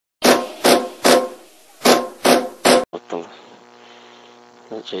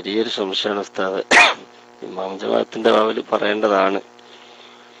ചെറിയൊരു സംശയമാണ് ഉസ്താദ്. ഇമാം ജമാഅത്തിന്റെ ബാബിൽ പറയേണ്ടതാണ്.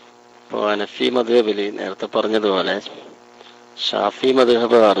 ഇപ്പോൾ ഹനഫി മദ്ഹബില് നേരത്തെ പറഞ്ഞതുപോലെ ഷാഫി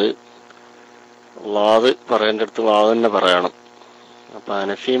മദ്ഹബുകാര് വാദ് പറയേണ്ടടുത്ത് വാദ് തന്നെ പറയണം. അപ്പൊ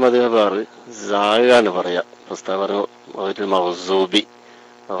ഹനഫി മദ്ഹബുകാര് സാഗാന്ന് പറയാ. ഉസ്താദ് പറഞ്ഞു ഒരു മൗസൂബി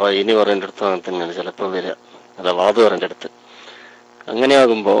ഇനി പറയേണ്ടടുത്ത് അങ്ങനെ തന്നെയാണ് ചിലപ്പോൾ വരിക. അല്ല, വാദ് പറയേണ്ടടുത്ത്.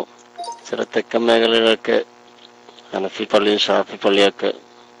 അങ്ങനെയാകുമ്പോ ചില തെക്കൻ മേഖലകളൊക്കെ ഹനഫി പള്ളിയും ഷാഫി പള്ളിയൊക്കെ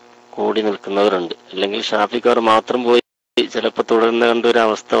കൂടി നിൽക്കുന്നവരുണ്ട്. അല്ലെങ്കിൽ ഷാഫിക്കാർ മാത്രം പോയി ചിലപ്പോൾ തുടർന്ന്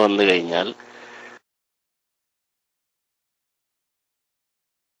കണ്ടൊരവസ്ഥ വന്നു കഴിഞ്ഞാൽ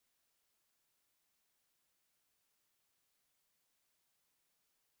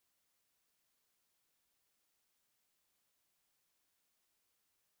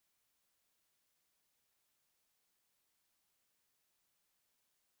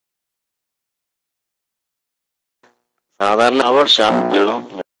സാധാരണ അവർ ഷാഫിയാണോ?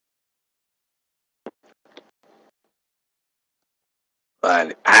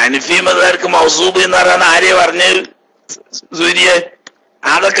 ഹനഫി മതക്കാർക്ക് മൗസൂബ് എന്ന് പറയുന്ന ആരെയാ പറഞ്ഞത്? സൂര്യ,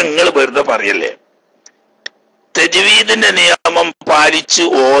 അതൊക്കെ നിങ്ങൾ വെറുതെ പറയല്ലേ. തജ്വീദിന്റെ നിയമം പാലിച്ച്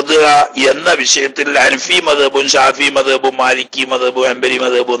ഓതുക എന്ന വിഷയത്തിൽ ഹനഫി മദ്ഹബും ഷാഫി മദ്ഹബും മാലിക്കി മദ്ഹബും ഹംബലി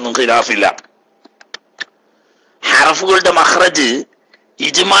മദ്ഹബും ഒന്നും ഖിലാഫില്ല. ഹറഫുകളുടെ മഖ്റജ്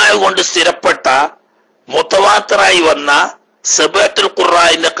ഇജ്മാ കൊണ്ട് സ്ഥിരപ്പെട്ട മുത്തവാത്തിറായി വന്ന സബഅത്തുൽ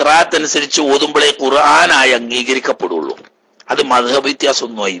ഖുർആന്റെ ഖിറാഅത്ത് അനുസരിച്ച് ഓതുമ്പോഴേ ഖുർആനായി അംഗീകരിക്കപ്പെടുള്ളൂ. അത് മദ്ഹബ്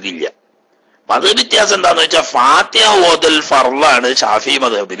വ്യത്യാസമൊന്നും അതിലില്ല. മദ്ഹബ് വ്യത്യാസം എന്താന്ന് വെച്ചാൽ ഫാത്തിഹ ഓതൽ ഫർളാണ് ഷാഫി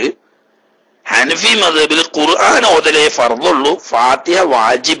മദ്ഹബില്. ഹനഫി മദ്ഹബിൽ ഖുർആൻ ഓതലേ ഫർളുള്ളൂ, ഫാത്തിഹ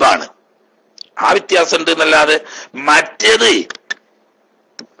വാജിബാണ്. ആ വ്യത്യാസം ഉണ്ട് എന്നല്ലാതെ മറ്റേത്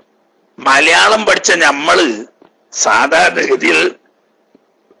മലയാളം പഠിച്ച നമ്മള് സാധാരണഗതിയിൽ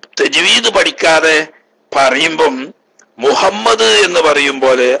തജ്വീദ് പഠിക്കാതെ പറയുമ്പം മുഹമ്മദ് എന്ന് പറയും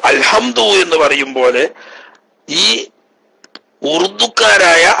പോലെ അൽഹംദു എന്ന് പറയും പോലെ ഈ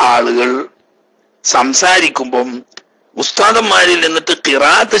ഉറുദുക്കാരായ ആളുകൾ സംസാരിക്കുമ്പം ഉസ്താദന്മാരിൽ നിന്നിട്ട്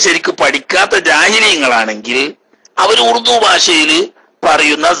ഖിറാഅത്ത് ശരിക്കും പഠിക്കാത്ത ജാഹിലീങ്ങളാണെങ്കിൽ അവർ ഉറുദു ഭാഷയിൽ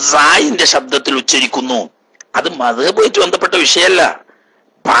പറയുന്ന സായിന്റെ ശബ്ദത്തിൽ ഉച്ചരിക്കുന്നു. അത് മദ്ഹബുമായിട്ട് ബന്ധപ്പെട്ട വിഷയമല്ല.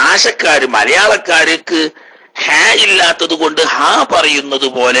 ഭാഷക്കാര് മലയാളക്കാർക്ക് ഹ ഇല്ലാത്തത് കൊണ്ട് ഹ പറയുന്നത്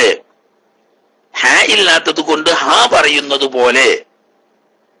പോലെ, ഹ ഇല്ലാത്തത് കൊണ്ട് ഹ പറയുന്നത് പോലെ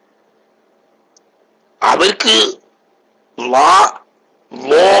അവർക്ക് ലാ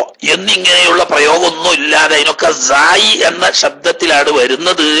ലോ എന്നിങ്ങനെയുള്ള പ്രയോഗമൊന്നും ഇല്ലാതെ അതിനൊക്കെ സായി എന്ന ശബ്ദത്തിലാണ്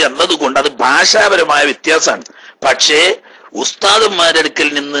വരുന്നത് എന്നതുകൊണ്ട് അത് ഭാഷാപരമായ വ്യത്യാസമാണ്. പക്ഷേ ഉസ്താദന്മാരുടെ അടുക്കൽ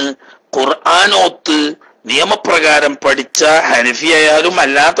നിന്ന് ഖുർആനോത്ത് നിയമപ്രകാരം പഠിച്ച ഹനഫി ആയാലും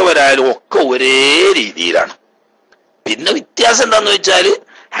അല്ലാത്തവരായാലും ഒക്കെ ഒരേ രീതിയിലാണ്. പിന്നെ വ്യത്യാസം എന്താന്ന് വെച്ചാല്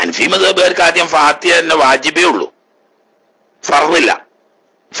ഹനഫി മദ്ഹബുകാർക്ക് ആദ്യം ഫാത്തിഹ തന്നെ വാജിബേ ഉള്ളൂ, ഫർളില്ല.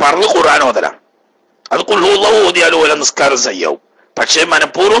 ഫർള് ഖുർആൻ ഓതലാണ്. അത് ഖുൽ ഹുവല്ലാഹു ഓതിയാലും ഓല നിസ്കാരം സയ്യാവും. പക്ഷെ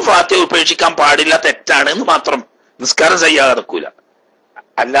മനഃപൂർവ്വം ഫാത്തിഹ ഉപേക്ഷിക്കാൻ പാടില്ല, തെറ്റാണ് എന്ന് മാത്രം. നിസ്കാരം സയ്യാ നടക്കൂല.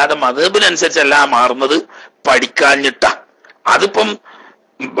 അല്ലാതെ മദ്ഹബിനനുസരിച്ചല്ല മാറുന്നത്, പഠിക്കാഞ്ഞിട്ട. അതിപ്പം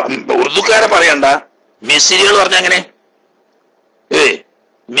ഉറുദുക്കാരെ പറയണ്ട. മിസ്രികൾ പറഞ്ഞെങ്ങനെ?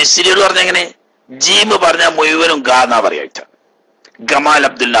 മിസ്രികൾ പറഞ്ഞെങ്ങനെ? ജീമ് പറഞ്ഞ മുഴുവനും ഗാന്നാ പറയാ. ഗമാൽ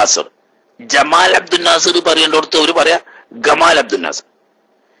അബ്ദുൽ നാസർ, ജമാൽ അബ്ദുൽ നാസർ പറയേണ്ടടുത്ത് അവര് പറയാ ഗമാൽ അബ്ദുൽ നാസർ.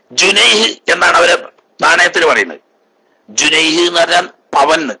 ജുനൈഹ് എന്നാണ് അവരെ നാണയത്തിന് പറയുന്നത്. ജുനൈഹ് എന്ന് പറഞ്ഞാൽ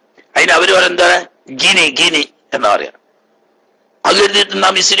പവന്. അതിന് അവര് പറയുന്നത് ഗിനി, ഗിനി എന്നാ പറയാ. അത് കരുതിയിട്ട്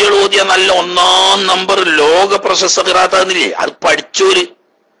നാം മിസ്രികൾ ഓതിയ നല്ല 1ാം നമ്പർ ലോക പ്രശസ്ത ഖിറാഅത്താന്നില്ലേ, അത് പഠിച്ചോര്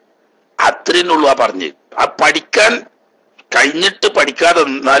അത്രയുള്ളൂ ആ പറഞ്ഞ്. ആ പഠിക്കാൻ കഴിഞ്ഞിട്ട് പഠിക്കാതെ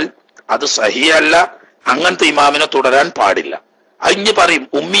നിന്നാൽ അത് സഹിയല്ല. അങ്ങനത്തെ ഇമാമിനെ തുടരാൻ പാടില്ല. അതിന് പറയും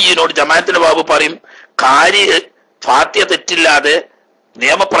ഉമ്മിയിനോട് ജമാഅത്തിന്റെ ബാബു പറയും, ഫാത്തിഹ തെറ്റില്ലാതെ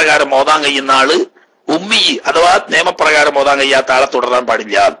നിയമപ്രകാരം ഓതാൻ കഴിയുന്ന ആള് ഉമ്മി അഥവാ നിയമപ്രകാരം ഓതാൻ കഴിയാത്ത ആളെ തുടരാൻ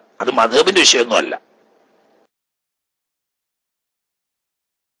പാടില്ല. അത് മദ്ഹബിന്റെ വിഷയമൊന്നും അല്ല.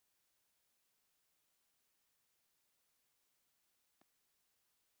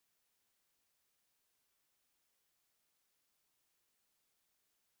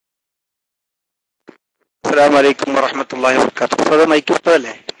 അസ്സലാമു അലൈക്കും വറഹ്മത്തുള്ളാഹി വബറകാതുഹു. അത് മൈക്ക്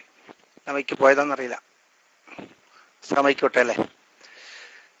വിട്ടതല്ലേ? മൈക്ക് പോയതാന്നറിയില്ല. മൈക്ക് വിട്ടല്ലേ?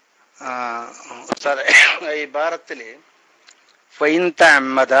 ഇബാറത്തില് ഫൈൻ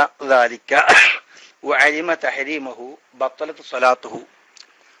തഅമ്മദ ദാലിക വഅലിമ തഹരീമഹു ബത്തലത് സ്വലാത്തുഹു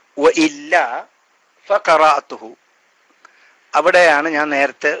വഇല്ല ഫഖറാഅത്തുഹു. അവിടെയാണ് ഞാൻ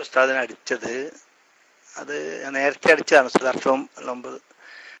നേരത്തെ ഉസ്താദിനെ അടിച്ചത്. അത് ഞാൻ നേരത്തെ അടിച്ചതാണ് ഉസ്താദ്, അർത്ഥവും 9.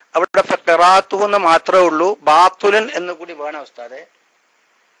 അവിടെ ഫഖറാഅത്തുഹു എന്ന് മാത്രമേ ഉള്ളൂ, ബാത്തുലൻ എന്ന് കൂടി വേണം ഉസ്താദെ.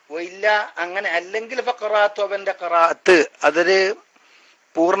 ഇല്ല അങ്ങനെ അല്ലെങ്കിൽ ഫഖറാഅത്തു അവന്റെ ഖറാഅത്ത് അതൊരു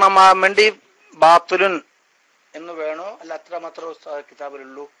പൂർണ്ണമാകാൻ വേണ്ടി ബാത്തുലുൻ എന്ന് വേണോ, അല്ല അത്ര മാത്രമേ ഉസ്താദ്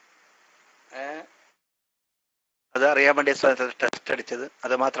കിതാബിലുള്ളൂ? അത് അറിയാൻ വേണ്ടി ടെസ്റ്റ് അടിച്ചത്,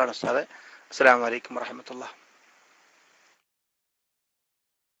 അത് മാത്രമാണ് ഉസ്താദ്. അസ്സലാമു അലൈക്കും വറഹ്മത്തുള്ളാഹി.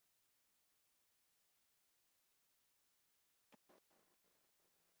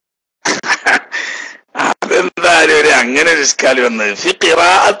 അതെന്തായാലും ഒരു അങ്ങനെ ഒരു ഇഷ്കാല് വന്നത്. ഫി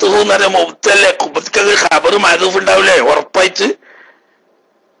ഖിറാഅത്തുഹു എന്ന് പറഞ്ഞ മുബ്തല്ലേ, കുബത്തൊക്കെ ഖബർ മഅദൂഫ് ഉണ്ടാവില്ലേ ഉറപ്പായിട്ട്.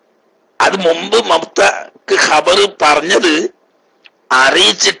 അത് മുമ്പ് മുബ്തക്ക് ഖബർ പറഞ്ഞത്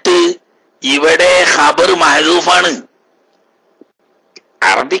അറിയിച്ചിട്ട് ഇവിടെ ഖബർ മഅദൂഫാണ്.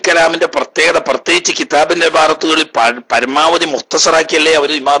 അറബി കലാമിന്റെ പ്രത്യേകത, പ്രത്യേകിച്ച് കിതാബിന്റെ ഭാഗത്തുകളിൽ പരമാവധി മുഖ്തസറാക്കിയല്ലേ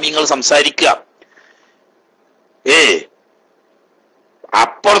അവർ ഇമാമിങ്ങൾ സംസാരിക്കുക.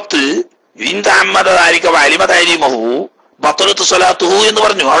 അപ്പുറത്ത് എന്ന്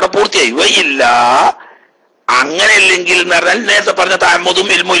പറഞ്ഞു, അവിടെ പൂർത്തിയായി. വയില്ല, അങ്ങനെയല്ലെങ്കിൽ എന്ന് പറഞ്ഞാൽ നേരത്തെ പറഞ്ഞ തഅമ്മുദും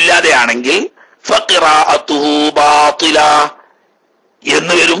ഇൽമും ഇല്ലാതെയാണെങ്കിൽ ഫഖിറാഅത്തുഹു ബാത്തില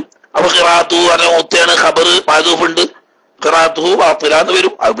എന്ന് വരും. അപ്പൊ ഖിറാഅത്തുഹു പറഞ്ഞ ഒത്തയാണ്, ഖബർ മഅദൂഫുണ്ട്, ഖിറാഅത്തുഹു ബാത്തില എന്ന്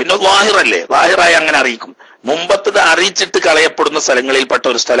വരും. അത് പിന്നെ ളാഹിറല്ലേ, ളാഹിറായി അങ്ങനെ അറിയിക്കും. മുമ്പത്തത് അറിയിച്ചിട്ട് കളയപ്പെടുന്ന സ്ഥലങ്ങളിൽപ്പെട്ട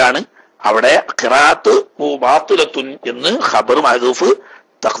ഒരു സ്ഥലമാണ്. അവിടെ ഖിറാഅത്തുഹു ബാത്തിലത്തുൻ എന്ന് ഖബർ മഅദൂഫ്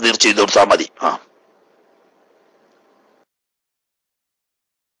തഖ്ദീർ ചെയ്ത് കൊടുത്താൽ മതി.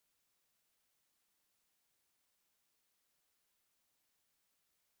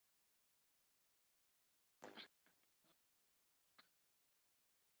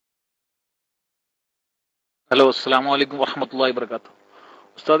 ഹലോ, അസ്സലാമു അലൈക്കും വറഹ്മത്തുള്ളാഹി വബറകാതുഹു.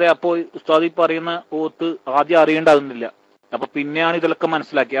 ഉസ്താദെ, അപ്പോൾ ഉസ്താദ് ഈ പറയുന്ന ഓത്ത് ആദ്യം അറിയേണ്ടതെന്നില്ല, അപ്പൊ പിന്നെയാണ് ഇതൊക്കെ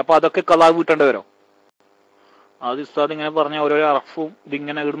മനസ്സിലാക്കി, അപ്പൊ അതൊക്കെ ഖളാ വീട്ടേണ്ടി വരോ? ആദ്യം ഉസ്താദ് ഇങ്ങനെ പറഞ്ഞ ഓരോരോ അറഫും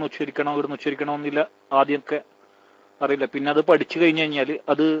ഇതിങ്ങനെ ഇവിടുന്ന് ഉച്ചരിക്കണോ എന്നില്ല, ആദ്യമൊക്കെ അറിയില്ല. പിന്നെ അത് പഠിച്ചു കഴിഞ്ഞു കഴിഞ്ഞാൽ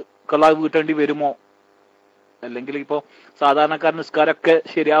അത് ഖളാ വീട്ടേണ്ടി വരുമോ? അല്ലെങ്കിൽ ഇപ്പോ സാധാരണക്കാരൻ നിസ്കാരമൊക്കെ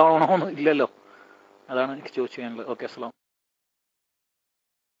ശരിയാവണമെന്ന് ഇല്ലല്ലോ, അതാണ് എനിക്ക് ചോദിച്ചു ചെയ്യാനുള്ളത്. ഓക്കെ, അസ്സലാം.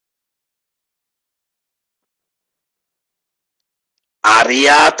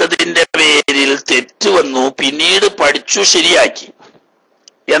 അറിയാത്തതിന്റെ പേരിൽ തെറ്റ് വന്നു, പിന്നീട് പഠിച്ചു ശരിയാക്കി.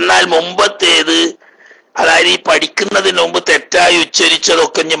 എന്നാൽ മുമ്പത്തേത്, അതായത് ഈ പഠിക്കുന്നതിന് മുമ്പ് തെറ്റായി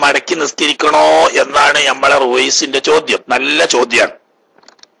ഉച്ചരിച്ചതൊക്കെ ഇനി മടക്കി നിസ്കരിക്കണോ എന്നാണ് നമ്മളെ റോയിസിന്റെ ചോദ്യം. നല്ല ചോദ്യമാണ്.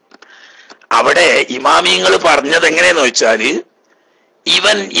 അവിടെ ഇമാമിങ്ങൾ പറഞ്ഞത് എങ്ങനെയെന്ന് വെച്ചാല്,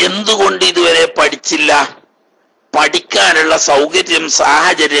 ഇവൻ എന്തുകൊണ്ട് ഇതുവരെ പഠിച്ചില്ല? പഠിക്കാനുള്ള സൗകര്യം,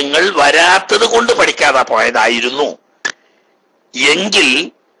 സാഹചര്യങ്ങൾ വരാത്തത് കൊണ്ട് പഠിക്കാതെ പോയതായിരുന്നു. എങ്കിൽ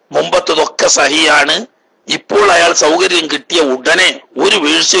മുമ്പത്തതൊക്കെ സഹിയാണ്. ഇപ്പോൾ അയാൾ സൗകര്യം കിട്ടിയ ഉടനെ ഒരു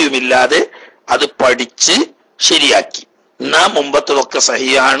വീഴ്ചയുമില്ലാതെ അത് പഠിച്ച് ശരിയാക്കി. എന്നാ മുമ്പത്തതൊക്കെ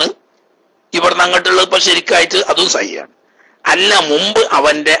സഹിയാണ്, ഇവിടുന്ന് അങ്ങോട്ടുള്ളത് ഇപ്പൊ ശരിക്കായിട്ട് അതും സഹിയാണ്. അല്ല, മുമ്പ്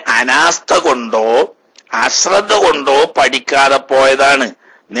അവന്റെ അനാസ്ഥ കൊണ്ടോ അശ്രദ്ധ കൊണ്ടോ പഠിക്കാതെ പോയതാണ്.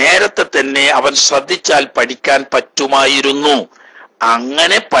 നേരത്തെ തന്നെ അവൻ ശ്രദ്ധിച്ചാൽ പഠിക്കാൻ പറ്റുമായിരുന്നു.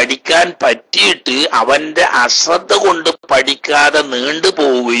 അങ്ങനെ പഠിക്കാൻ പറ്റിയിട്ട് അവന്റെ അശ്രദ്ധ കൊണ്ട് പഠിക്കാതെ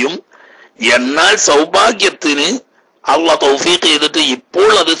നീണ്ടുപോവുകയും, എന്നാൽ സൗഭാഗ്യത്തിന് അള്ളാഹ് തൗഫീഖ് ചെയ്തിട്ട്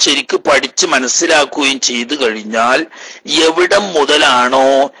ഇപ്പോൾ അത് ശരിക്ക് പഠിച്ച് മനസ്സിലാക്കുകയും ചെയ്തു കഴിഞ്ഞാൽ, എവിടം മുതലാണോ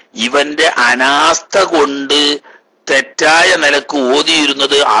ഇവന്റെ അനാസ്ഥ കൊണ്ട് തെറ്റായ നിലക്ക്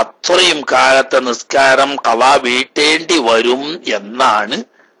ഓതിയിരുന്നത് അത്രയും കാലത്തെ നിസ്കാരം ഖളാ വീട്ടേണ്ടി വരും എന്നാണ്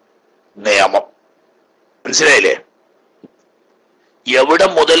നിയമം. മനസ്സിലായില്ലേ? എവിടെ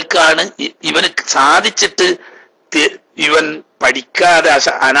മുതൽക്കാണ് ഇവന് സാധിച്ചിട്ട് ഇവൻ പഠിക്കാതെ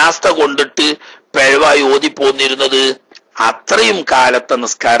അനാസ്ഥ കൊണ്ടിട്ട് പിഴവായി ഓതിപ്പോന്നിരുന്നത്, അത്രയും കാലത്തെ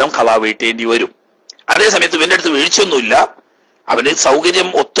നിസ്കാരം ഖളാ വീട്ടേണ്ടി വരും. അതേസമയത്ത് ഇവന്റെ അടുത്ത് വീഴ്ചയൊന്നുമില്ല, അവന് സൗകര്യം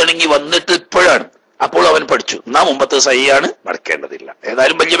ഒത്തിണങ്ങി വന്നിട്ട് ഇപ്പോഴാണ്, അപ്പോൾ അവൻ പഠിച്ചു. എന്നാ മുമ്പത്തെ സഹിയാണ്, മടക്കേണ്ടതില്ല.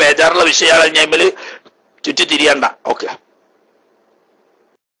 ഏതായാലും വലിയ ബേജാറുള്ള വിഷയമാണ്, ഞാൻ ഇവര് ചുറ്റി തിരിയണ്ട. ഓക്കെ.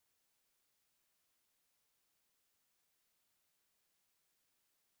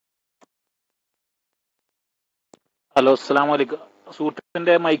 ഹലോ, അസ്സലാമു അലൈക്കും.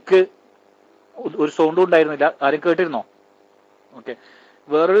 സുഹൃത്തിന്റെ മൈക്ക് ഒരു സൗണ്ടും ഉണ്ടായിരുന്നില്ല, ആരും കേട്ടിരുന്നോ? ഓക്കെ.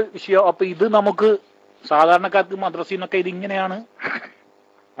 വേറൊരു വിഷയം, അപ്പൊ ഇത് നമുക്ക് സാധാരണക്കാർക്ക് മദ്രസയിൽ നിന്നൊക്കെ ഇത് ഇങ്ങനെയാണ്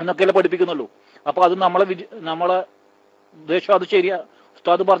എന്നൊക്കെയല്ലേ പഠിപ്പിക്കുന്നുള്ളൂ. അപ്പൊ അത് നമ്മളെ ഉദ്ദേശം അത് ശരിയാ,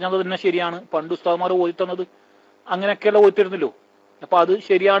 ഉസ്താദ് പറഞ്ഞത് തന്നെ ശരിയാണ്. പണ്ട് ഉസ്താദ്മാർ ഓതി തന്നത് അങ്ങനെയൊക്കെയല്ല ഓതിത്തരുന്നല്ലോ. അപ്പൊ അത്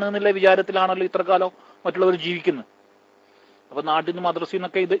ശരിയാണ് എന്നുള്ള വിചാരത്തിലാണല്ലോ ഇത്ര കാലം മറ്റുള്ളവർ ജീവിക്കുന്നത്. അപ്പൊ നാട്ടിൽ നിന്ന് മദ്രസയിൽ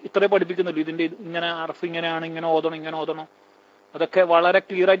നിന്നൊക്കെ ഇത് ഇത്രേ പഠിപ്പിക്കുന്നുള്ളൂ. ഇതിന്റെ ഇങ്ങനെ അറഫ് ഇങ്ങനെയാണ്, ഇങ്ങനെ ഓതണം. അതൊക്കെ വളരെ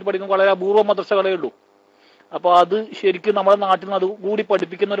ക്ലിയർ ആയിട്ട് പഠിക്കുന്ന വളരെ അപൂർവ മദ്രസകളേ ഉള്ളൂ. അപ്പൊ അത് ശരിക്കും നമ്മുടെ നാട്ടിൽ നിന്ന് അത് കൂടി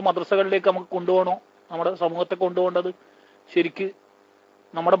പഠിപ്പിക്കുന്ന ഒരു മദ്രസകളിലേക്ക് നമുക്ക് കൊണ്ടുപോകണോ? നമ്മുടെ സമൂഹത്തെ കൊണ്ടുപോകേണ്ടത് ശരിക്ക്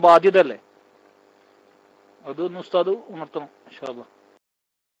നമ്മുടെ ബാധ്യതയല്ലേ? അതൊന്ന് ഉസ്താദ് ഉണർത്തണം ഇൻഷാ അല്ലാഹ്.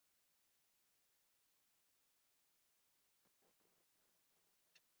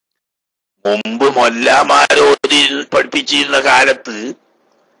 മുമ്പ് മൊല്ലാമാരോധി പഠിപ്പിച്ചിരുന്ന കാലത്ത്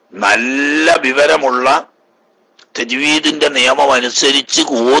നല്ല വിവരമുള്ള തജ്വീദിന്റെ നിയമം അനുസരിച്ച്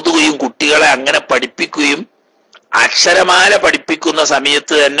ഓതുകയും കുട്ടികളെ അങ്ങനെ പഠിപ്പിക്കുകയും അക്ഷരമാല പഠിപ്പിക്കുന്ന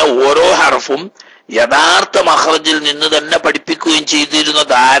സമയത്ത് തന്നെ ഓരോ ഹർഫും യഥാർത്ഥ മഖ്റജിൽ നിന്ന് തന്നെ പഠിപ്പിക്കുകയും ചെയ്തിരുന്ന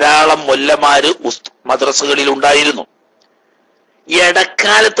ധാരാളം മൊല്ലമാര് മദ്രസകളിൽ ഉണ്ടായിരുന്നു.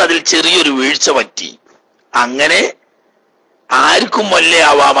 ഇടക്കാലത്ത് അതിൽ ചെറിയൊരു വീഴ്ച പറ്റി. അങ്ങനെ ആർക്കും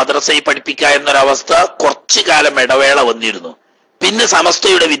മൊല്ലയാവാം മദ്രസയിൽ പഠിപ്പിക്കുക എന്നൊരവസ്ഥ കുറച്ചു കാലം ഇടവേള വന്നിരുന്നു. പിന്നെ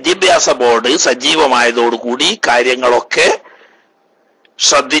സമസ്തയുടെ വിദ്യാഭ്യാസ ബോർഡ് സജീവമായതോടുകൂടി കാര്യങ്ങളൊക്കെ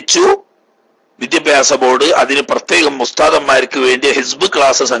ശ്രദ്ധിച്ചു. വിദ്യാഭ്യാസ ബോർഡ് അതിന് പ്രത്യേകം ഉസ്താദന്മാർക്ക് വേണ്ടി ഹിസ്ബ്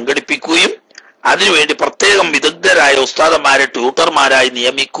ക്ലാസ് സംഘടിപ്പിക്കുകയും അതിനുവേണ്ടി പ്രത്യേകം വിദഗ്ധരായ ഉസ്താദന്മാരെ ട്യൂട്ടർമാരായി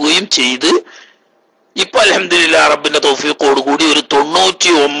നിയമിക്കുകയും ചെയ്ത് ഇപ്പൊ അൽഹംദുലില്ലാ റബ്ബിന്റെ തൗഫീഖോടുകൂടി ഒരു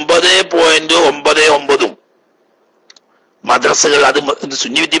 99.99 മദ്രസകൾ, അത്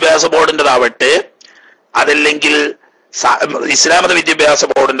സുന്നി വിദ്യാഭ്യാസ ബോർഡിൻ്റെതാവട്ടെ, അതല്ലെങ്കിൽ ഇസ്ലാമത വിദ്യാഭ്യാസ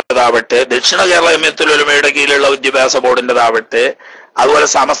ബോർഡിൻ്റെതാവട്ടെ, ദക്ഷിണ കേരള ജമിയത്തുൽ ഉലമയുടെ കീഴിലുള്ള വിദ്യാഭ്യാസ ബോർഡിൻ്റെതാവട്ടെ, അതുപോലെ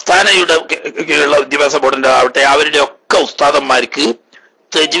സംസ്ഥാനയുടെ കീഴിലുള്ള വിദ്യാഭ്യാസ ബോർഡിൻ്റെതാവട്ടെ, അവരുടെ ഒക്കെ ഉസ്താദന്മാർക്ക്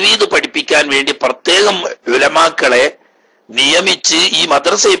തജ്വീദ് പഠിപ്പിക്കാൻ വേണ്ടി പ്രത്യേകം ഉലമാക്കളെ നിയമിച്ച് ഈ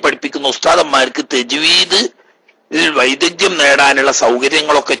മദ്രസയിൽ പഠിപ്പിക്കുന്ന ഉസ്താദന്മാർക്ക് തജ്വീദ് വൈദഗ്ധ്യം നേടാനുള്ള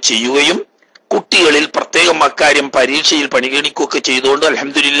സൗകര്യങ്ങളൊക്കെ ചെയ്യുകയും കുട്ടികളിൽ പ്രത്യേകം അക്കാര്യം പരീക്ഷയിൽ പരിഗണിക്കുകയൊക്കെ ചെയ്തുകൊണ്ട്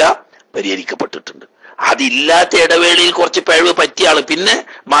അൽഹംദുലില്ലാ പരിഹരിക്കപ്പെട്ടിട്ടുണ്ട്. അതില്ലാത്ത ഇടവേളയിൽ കുറച്ച് പിഴവ് പറ്റിയ ആള് പിന്നെ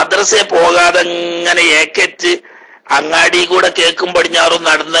മദ്രസയിൽ പോകാതെ ഇങ്ങനെ ഏക്കറ്റ് അങ്ങാടി കൂടെ കേക്കും പടിഞ്ഞാറും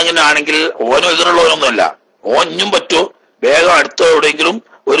നടന്നെങ്ങനെ ആണെങ്കിൽ ഓനോ ഇതിനുള്ളവനൊന്നുമല്ല. ഓഞ്ഞും പറ്റോ വേഗം അടുത്ത എവിടെയെങ്കിലും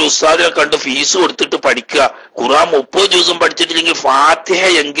ഒരു ഉസ്താദിനെ കണ്ട് ഫീസ് കൊടുത്തിട്ട് പഠിക്കുക. ഖുർആൻ 30 ദിവസം പഠിച്ചിട്ടില്ലെങ്കിൽ ഫാത്തിഹ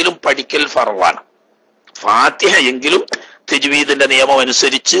എങ്കിലും പഠിക്കൽ ഫർവാണ്. ഫാത്തിഹ എങ്കിലും തജ്വീദിന്റെ നിയമം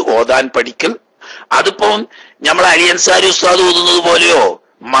അനുസരിച്ച് ഓതാൻ പഠിക്കൽ. അതിപ്പം നമ്മളെ അലി അൻസാരി ഉസ്താദ് ഓതുന്നത് പോലെയോ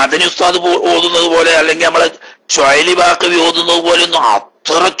മദനി ഉസ്താദ് ഓതുന്നത് പോലെ അല്ലെങ്കിൽ നമ്മളെ ചൊയലി ബാക്കവി ഓതുന്നത് പോലെ ഒന്നും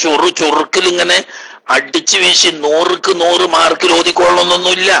അത്ര ചൊറുക്കിൽ ഇങ്ങനെ അടിച്ചു വീശി 100ക്ക് 100 മാർക്കിൽ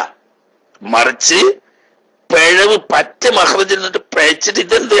ഓതിക്കൊള്ളണമെന്നൊന്നുമില്ല. മറിച്ച് പിഴവ് പറ്റ മഖ്റജിൽ നിന്നിട്ട് പിഴച്ചിട്ട്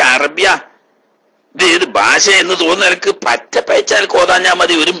ഇതെന്ത് അറബിയ, ഇത് ഏത് ഭാഷ എന്ന് തോന്നുന്ന എനിക്ക് പറ്റ പയച്ചാൽ ഓതാഞ്ഞാൽ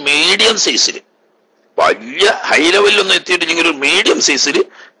മതി. ഒരു മീഡിയം സൈസിൽ, വലിയ ഹൈ ലെവലിലൊന്നും എത്തിയിട്ടില്ലെങ്കിൽ ഒരു മീഡിയം സൈസിൽ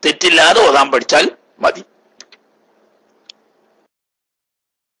തെറ്റില്ലാതെ ഓതാൻ പഠിച്ചാൽ മതി.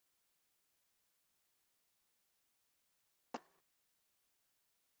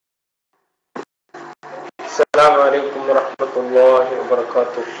 അസ്സലാമു അലൈക്കും വറഹ്മത്തുള്ളാഹി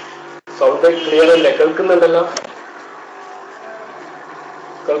വബറകാതുഹു. സൗണ്ട് ക്ലിയർ അല്ലേ? കേൾക്കുന്നുണ്ടല്ലോ?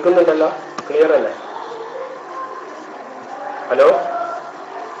 ക്ലിയർ അല്ലേ? ഹലോ,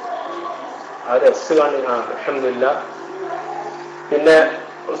 അത് എസ് കാണും. അൽഹംദുലില്ലാ. പിന്നെ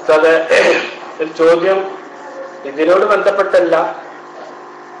ഉസ്താദെ, ഒരു ചോദ്യം ഇതിനോട് ബന്ധപ്പെട്ടല്ല.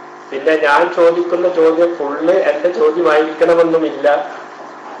 പിന്നെ ഞാൻ ചോദിക്കുന്ന ചോദ്യം ഫുള്ള് എന്റെ ചോദ്യമായിരിക്കണമെന്നുമില്ല.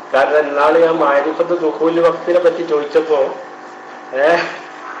 കാരണം ഇന്നാള് ഞാൻ മാരിഫത്ത് ദുഖൂൽ വഖ്തിനെ പറ്റി ചോദിച്ചപ്പോ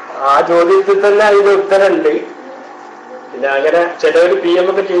ആ ചോദ്യത്തിൽ തന്നെ അതിന് ഉത്തരമുണ്ട്. പിന്നെ അങ്ങനെ ചിലവര് PM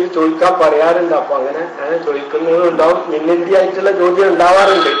ഒക്കെ ചെയ്ത് ചോദിക്കാൻ പറയാറുണ്ട്. അപ്പൊ അങ്ങനെ ചോദിക്കുന്നതും ഉണ്ടാവും. ആയിട്ടുള്ള ചോദ്യം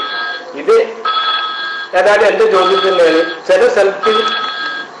ഉണ്ടാവാറുണ്ട്. ഇത് ഏതായാലും എന്റെ ചോദ്യം തന്നെയാണ്. ചില സ്ഥലത്ത്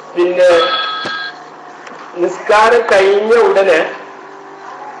പിന്നെ നിസ്കാരം കഴിഞ്ഞ ഉടനെ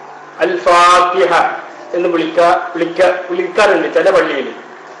അൽ ഫാത്തിഹ എന്ന് വിളിക്കാറുണ്ട് ചില പള്ളിയിൽ.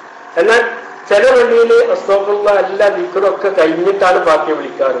 എന്നാൽ ചില പള്ളിയിൽ അസ്തഗ്ഫിറുല്ലാഹ് എല്ലാ ദിക്റൊക്കെ കഴിഞ്ഞിട്ടാണ് ഫാത്തിഹ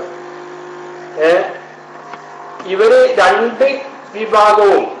വിളിക്കാറ്. ഇവര് രണ്ട്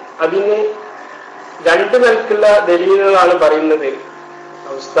വിഭാഗവും അതിന് രണ്ട് നിലക്കുള്ള ദലീലുകളാണ് പറയുന്നത്.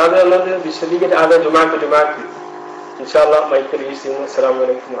 ഉസ്താദ് എന്നത് വിശദീകരിക്കാതെ ജുമാക്ക് ഇൻഷാ അല്ലാഹ് മൈക്കിൽ യൂസ് ചെയ്യുന്നു. അസ്സലാമു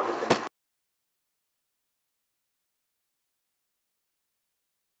അലൈക്കും വറഹ്മത്തുള്ളാഹി.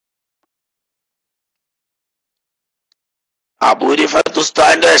 അബൂരിഫത്ത്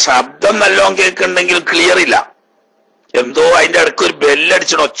ഉസ്താദിന്റെ ശബ്ദം നല്ലോണം കേൾക്കുന്നുണ്ടെങ്കിൽ ക്ലിയർ ഇല്ല. എന്തോ അതിന്റെ ഇടയ്ക്ക് ഒരു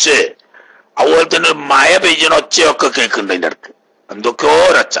ബെല്ലടിച്ചണ ഒച്ച, അതുപോലെ തന്നെ ഒരു മഴ പെയ്യണ ഒച്ചയൊക്കെ കേൾക്കുന്നുണ്ട്. അതിന്റെ ഇടയ്ക്ക് എന്തൊക്കെയോ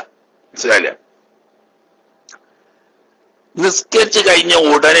ഒരൊച്ച. മനസ്സിലായില്ലേ? നിസ്കരിച്ച് കഴിഞ്ഞ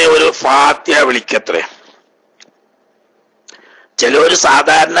ഉടനെ ഒരു ഫാത്തിഹ വിളിക്കത്രേ. ചിലവര്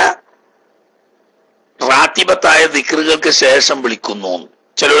സാധാരണ റാത്തിബത്തായ ദിക്റുകൾക്ക് ശേഷം വിളിക്കുന്നു,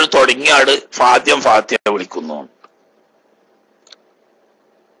 ചിലവർ തുടങ്ങിയാട് ഫാത്തിഹ വിളിക്കുന്നു.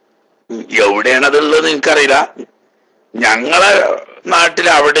 എവിടെയാണ് അതുള്ളത് എനിക്കറിയില്ല. ഞങ്ങളെ നാട്ടിൽ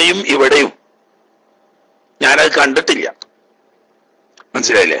അവിടെയും ഇവിടെയും ഞാനത് കണ്ടിട്ടില്ല.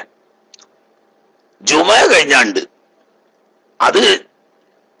 മനസ്സിലായില്ലേ? ജുമ കഴിഞ്ഞാണ്ട് അത്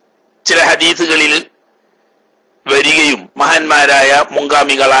ചില ഹദീസുകളിൽ വരികയും മഹാന്മാരായ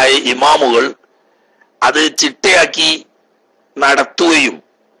മുൻഗാമികളായ ഇമാമുകൾ അത് ചിട്ടയാക്കി നടത്തുകയും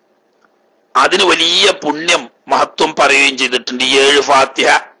അതിന് വലിയ പുണ്യം മഹത്വം പറയുകയും ചെയ്തിട്ടുണ്ട്. 7 ഫാത്തിഹ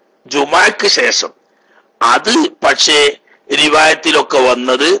ജുമാക്ക് ശേഷം. അത് പക്ഷേ റിവായത്തിലൊക്കെ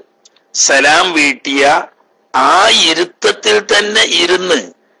വന്നത് സലാം വീട്ടിയ ആ ഇരുത്തത്തിൽ തന്നെ ഇരുന്ന്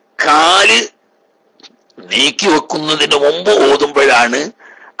കാല് നീക്കി വെക്കുന്നതിന് മുമ്പ് ഓതുമ്പോഴാണ്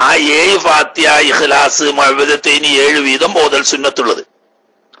ആ 7 ഫാത്തിഹ, ഇഖ്ലാസ്, മുഅവ്വിദത്തൈനി 7 വീതം ഓതൽ സുന്നത്തുള്ളത്.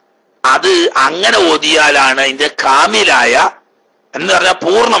 അത് അങ്ങനെ ഓതിയാലാണ് അതിന്റെ കാമിലായ എന്ന് പറഞ്ഞാൽ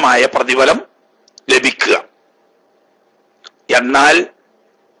പൂർണ്ണമായ പ്രതിഫലം ലഭിക്കുക. എന്നാൽ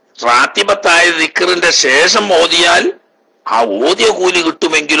റാത്തിബത്തായ ദിക്റിന്റെ ശേഷം ഓതിയാൽ ആ ഓതിയ കൂലി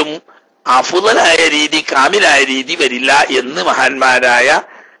കിട്ടുമെങ്കിലും അഫ്ളലായ രീതി, കാമിലായ രീതി വരില്ല എന്ന് മഹാന്മാരായ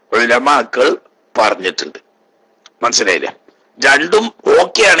ഉലമാക്കൾ പറഞ്ഞിട്ടുണ്ട്. മനസ്സിലായില്ലേ? രണ്ടും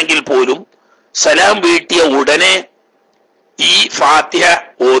ഓക്കെ ആണെങ്കിൽ പോലും സലാം വീട്ടിയ ഉടനെ ഈ ഫാത്തിഹ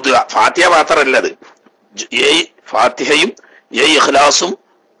ഓതുക. ഫാത്തിഹ മാത്രമല്ലത്, 7 ഫാത്തിഹയും 7 ഇഖ്ലാസും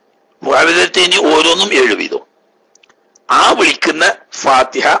മുഅവ്വിദത്തൈനി ഓരോന്നും 7 വീതവും. ആ വിളിക്കുന്ന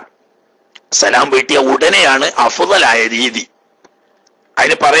ഫാത്തിഹ സലാം വീട്ടിയ ഉടനെയാണ് അഫ്ളലായ രീതി.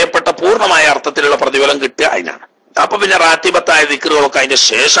 അതിന് പറയപ്പെട്ട പൂർണ്ണമായ അർത്ഥത്തിലുള്ള പ്രതിഫലം കിട്ടുക അതിനാണ്. അപ്പൊ പിന്നെ റാത്തിബത്തായ ദിക്റുകളൊക്കെ അതിന്റെ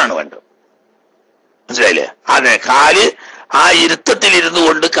ശേഷമാണ് വേണ്ടത്. മനസ്സിലായില്ലേ? അതെ, കാല് ആ ഇരുത്തത്തിൽ ഇരുന്നു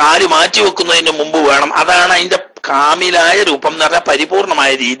കൊണ്ട് കാല് മാറ്റി വെക്കുന്നതിന് മുമ്പ് വേണം. അതാണ് അതിന്റെ കാമിലായ രൂപം എന്ന് പറഞ്ഞാൽ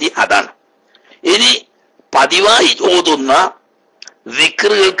പരിപൂർണമായ രീതി അതാണ്. ഇനി പതിവായി ഓതുന്ന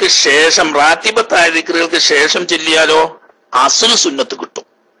ദിക്റുകൾക്ക് ശേഷം, റാത്തിബത്തായ ദിക്റുകൾക്ക് ശേഷം ചൊല്ലിയാലോ അസ്ലു സുന്നത്ത് കിട്ടും.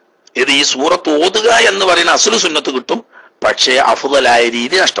 ഇത് ഈ സൂറത്ത് ഓതുക എന്ന് പറയുന്ന അസ്ലു സുന്നത്ത് കിട്ടും. പക്ഷേ അഫ്ളലായ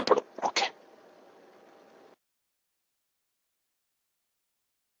രീതി നഷ്ടപ്പെടും. ഓക്കെ,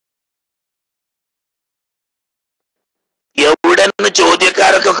 എവിടെ നിന്ന്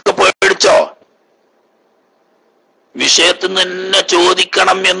ചോദ്യക്കാരൊക്കെ പേടിച്ചോ? വിഷയത്തിൽ നിന്ന് തന്നെ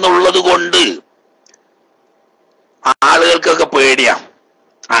ചോദിക്കണം എന്നുള്ളത് കൊണ്ട് ആളുകൾക്കൊക്കെ പേടിയാ.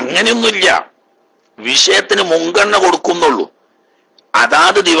 അങ്ങനെയൊന്നുമില്ല, വിഷയത്തിന് മുൻഗണന കൊടുക്കുന്നുള്ളൂ.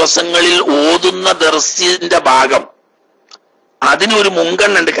 അതാത് ദിവസങ്ങളിൽ ഓതുന്ന ദർസിന്റെ ഭാഗം അതിനൊരു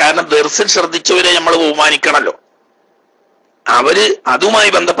മുൻഗണന ഉണ്ട്. കാരണം ദർസിൽ ശ്രദ്ധിച്ചവരെ നമ്മൾ ബഹുമാനിക്കണമല്ലോ. അവര് അതുമായി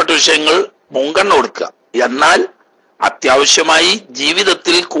ബന്ധപ്പെട്ട വിഷയങ്ങൾ മുൻഗണന കൊടുക്കുക. എന്നാൽ അത്യാവശ്യമായി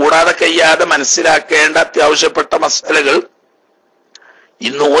ജീവിതത്തിൽ കൂടാതെ കഴിയാതെ മനസ്സിലാക്കേണ്ട അത്യാവശ്യപ്പെട്ട മസലകൾ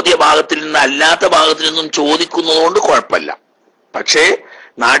ഇന്ന് ഓതിയ ഭാഗത്തിൽ നിന്ന് അല്ലാത്ത ഭാഗത്തിൽ നിന്നും ചോദിക്കുന്നതുകൊണ്ട് കുഴപ്പമില്ല. പക്ഷേ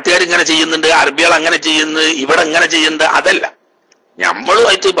നാട്ടുകാരിങ്ങനെ ചെയ്യുന്നുണ്ട്, അറബികൾ അങ്ങനെ ചെയ്യുന്നത്, ഇവിടെ എങ്ങനെ ചെയ്യുന്നത്, അതല്ല.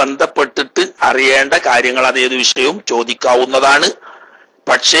 നമ്മളുമായിട്ട് ബന്ധപ്പെട്ടിട്ട് അറിയേണ്ട കാര്യങ്ങൾ അതേത് വിഷയവും ചോദിക്കാവുന്നതാണ്.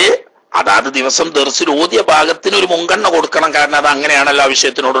 പക്ഷേ അതാത് ദിവസം ദർസിൽ ഓതിയ ഭാഗത്തിന് ഒരു മുൻഗണന കൊടുക്കണം. കാരണം അത് അങ്ങനെയാണല്ലോ ആ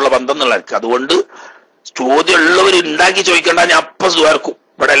വിഷയത്തിനോടുള്ള ബന്ധം എന്നുള്ളത്. അതുകൊണ്ട് ചോദ്യം ഉള്ളവർ ഉണ്ടാക്കി ചോദിക്കേണ്ട, ഞാൻ അപ്പം ദ്വാരക്കും.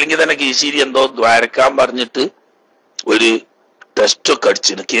 ഇവിടെ അല്ലെങ്കിൽ തന്നെ കീശീരി എന്തോ ദ്വാരക്കാൻ പറഞ്ഞിട്ട് ഒരു ടെസ്റ്റൊക്കെ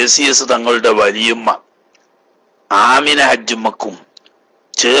അടിച്ചിന്. KCS തങ്ങളുടെ വലിയമ്മ ആമിന ഹജ്ജുമ്മക്കും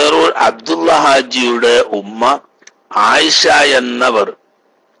ചേറൂർ അബ്ദുള്ള ഹാജിയുടെ ഉമ്മ ആയിഷ എന്നവർ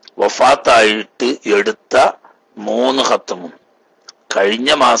വഫാത്തായിട്ട് എടുത്ത 3 ഖത്തമും കഴിഞ്ഞ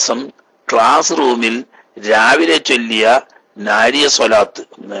മാസം ക്ലാസ് റൂമിൽ രാവിലെ ചൊല്ലിയ നാരിയ സ്വലാത്ത്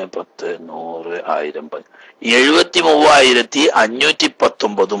 10 100 1000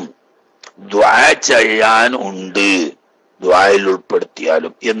 73,519 ദ്വാ ചെയ്യാൻ ഉണ്ട്, ദ്വായിൽ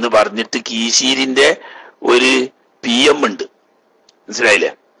ഉൾപ്പെടുത്തിയാലും എന്ന് പറഞ്ഞിട്ട് കീശീരിന്റെ ഒരു PM ഉണ്ട്.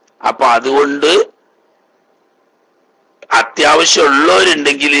 മനസ്സിലായില്ലേ? അപ്പൊ അതുകൊണ്ട്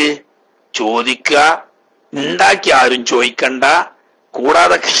അത്യാവശ്യമുള്ളവരുണ്ടെങ്കിൽ ചോദിക്കുക. ഉണ്ടാക്കി ആരും ചോദിക്കണ്ട.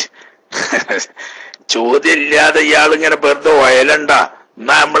 കൂടാതെ ചോദ്യം ഇല്ലാതെ ഇയാളിങ്ങനെ വെറുതെ വയലണ്ട,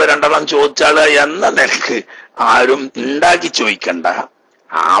 എന്നാ നമ്മള് 2 ചോദിച്ചാള് എന്ന നിലക്ക് ആരും ഉണ്ടാക്കി ചോദിക്കണ്ട.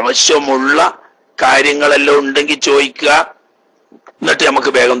 ആവശ്യമുള്ള കാര്യങ്ങളെല്ലാം ഉണ്ടെങ്കിൽ ചോദിക്കുക. എന്നിട്ട്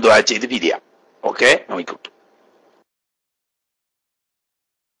നമുക്ക് വേഗം ദുആ ചെയ്ത് പിരിയാം. ഓക്കെ, നോക്കിക്കോട്ടെ.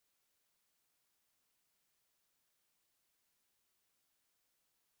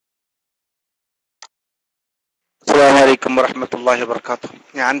 അസ്സലാമു അലൈക്കും വറഹ്മത്തുള്ളാഹി വബറകാതുഹു.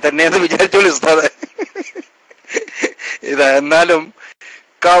 ഞാൻ തന്നെ എന്ന് വിചാരിച്ചോളൂ ഉസ്താദ്. ഇത് എന്നാലും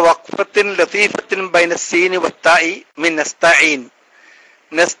വഖഫത്തിൻ ലതീഫത്തിൻ ബൈന സീനി വത്താഇ മിൻ നസ്തഈൻ,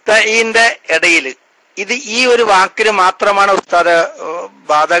 നസ്തഈന്റെ ഇടയിൽ ഇത് ഈ ഒരു വാക്കിന് മാത്രമാണ് ഉസ്താദ്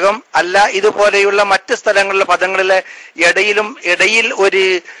ബാധകം അല്ല? ഇതുപോലെയുള്ള മറ്റ് സ്ഥലങ്ങളിലെ പദങ്ങളിലെ ഇടയിൽ ഒരു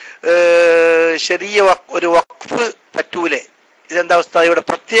ചെറിയ ഒരു വഖഫ് പറ്റൂലേ? ഇതെന്താ ഉസ്താദ് ഇവിടെ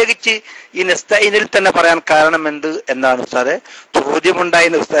പ്രത്യേകിച്ച് ഈ നസ്തഈനിൽ തന്നെ പറയാൻ കാരണം എന്ത് എന്നാണ് ഉസ്താദെ?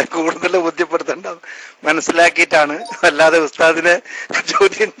 ചോദ്യമുണ്ടായിരുന്നു ഉസ്താദ്, കൂടുതൽ ബുദ്ധിപ്പെടുത്തേണ്ട മനസ്സിലാക്കിയിട്ടാണ്. അല്ലാതെ ഉസ്താദിനെ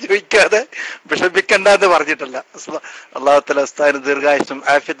ചോദ്യം ചോദിക്കാതെ വിഷമിക്കണ്ട എന്ന് പറഞ്ഞിട്ടല്ല. അല്ലാഹു തആല ഉസ്താദിന് ദീർഘായുസ്സും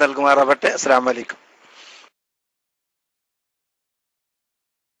ആഫിയത്ത് നൽകുമാറാവട്ടെ. അസ്സലാമു അലൈക്കും.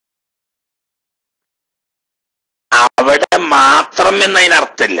 അവിടെ മാത്രം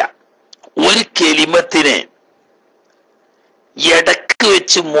എന്നതിനർത്ഥമില്ല. ഒരു കെലിമത്തിനെ ഇടക്ക്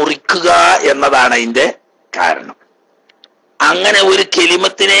വെച്ച് മുറിക്കുക എന്നതാണ് അതിന്റെ കാരണം. അങ്ങനെ ഒരു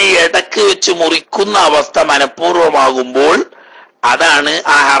കെലിമത്തിനെ ഇടക്ക് വെച്ച് മുറിക്കുന്ന അവസ്ഥ മനഃപൂർവമാകുമ്പോൾ അതാണ്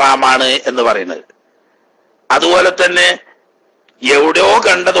ആ ഹറാമാണ് എന്ന് പറയുന്നത്. അതുപോലെ തന്നെ എവിടെയോ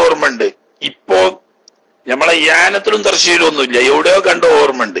കണ്ടത് ഓർമ്മയുണ്ട്. ഇപ്പോ നമ്മളെ യാനത്തിലും തർശീലും ഒന്നുമില്ല, എവിടെയോ കണ്ട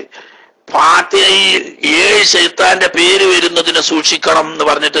ഓർമ്മയുണ്ട്. ഫാത്തിഹയിൽ 7 ശൈത്താന്റെ പേര് വരുന്നതിനെ സൂക്ഷിക്കണം എന്ന്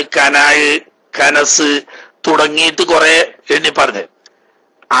പറഞ്ഞിട്ട് കനായ്, കനസ് തുടങ്ങിയിട്ട് കുറെ എണ്ണി പറഞ്ഞ്.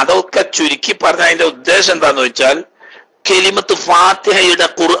 അതൊക്കെ ചുരുക്കി പറഞ്ഞ അതിന്റെ ഉദ്ദേശം എന്താന്ന് വെച്ചാൽ, കെലിമത്ത് ഫാത്തിഹയുടെ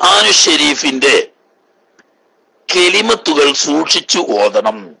ഖുർആനു ഷരീഫിന്റെ കെലിമത്തുകൾ സൂക്ഷിച്ചു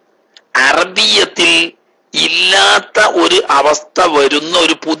ഓതണം. അറബിയത്തിൽ ഇല്ലാത്ത ഒരു അവസ്ഥ വരുന്ന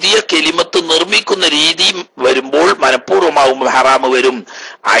ഒരു പുതിയ കെലിമത്ത് നിർമ്മിക്കുന്ന രീതി വരുമ്പോൾ മനഃപൂർവ്വമാകുമ്പോൾ ഹറാമ് വരും.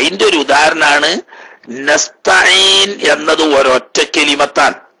 അതിന്റെ ഒരു ഉദാഹരണമാണ് നസ്തഈൻ എന്നത് ഒരൊറ്റ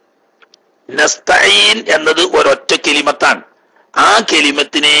കെലിമത്താണ്. നസ്തഈൻ എന്നത് ഒരൊറ്റ കെലിമത്താണ്. ആ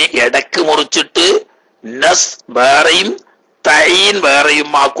കെലിമത്തിനെ ഇടക്ക് മുറിച്ചിട്ട് നസ് വേറെയും തഈൻ വേറെയും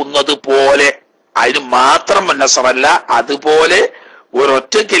ആക്കുന്നത് പോലെ, അതിന് മാത്രം നസറല്ല, അതുപോലെ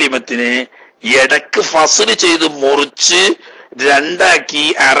ഒരൊറ്റ കെലിമത്തിനെ ഇടക്ക് ഫസ്ല് ചെയ്ത് മുറിച്ച് രണ്ടാക്കി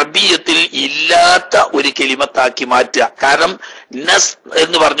അറബിയത്തിൽ ഇല്ലാത്ത ഒരു കെലിമത്താക്കി മാറ്റുക. കാരണം നസ്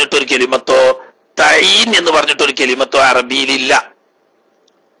എന്ന് പറഞ്ഞിട്ടൊരു കെലിമത്തോ തഈൻ എന്ന് പറഞ്ഞിട്ടൊരു കെലിമത്തോ അറബിയിലില്ല.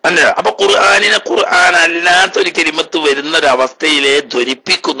 അല്ല, അപ്പൊ ഖുർആനിനെ ഖുർആൻ അല്ലാത്തൊരു കെലിമത്ത് വരുന്നൊരവസ്ഥയിലെ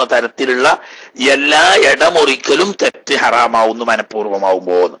ധ്വനിപ്പിക്കുന്ന തരത്തിലുള്ള എല്ലാ ഇടമുറിക്കലും തെറ്റ് ഹറാമാവുന്നു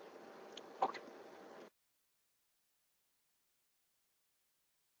മനഃപൂർവ്വമാവുമ്പോന്ന്.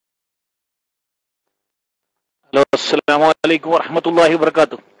 ഹലോ, അസ്സലാമു അലൈക്കും വറഹ്മത്തുള്ളാഹി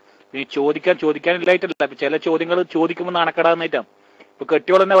വബറകാതുഹു. ഈ ചോദിക്കാനില്ലായിട്ടല്ല, ചില ചോദ്യങ്ങൾ ചോദിക്കുമ്പോൾ നാണക്കെടാന്നായിട്ടാണ്. ഇപ്പൊ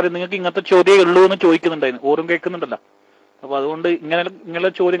കെട്ടിയോൾ തന്നെ പറയും, നിങ്ങൾക്ക് ഇങ്ങനത്തെ ചോദ്യമേ ഉള്ളൂ എന്ന് ചോദിക്കുന്നുണ്ടായിരുന്നു, ഓറും കേൾക്കുന്നുണ്ടല്ലോ. അപ്പൊ അതുകൊണ്ട് ഇങ്ങനെ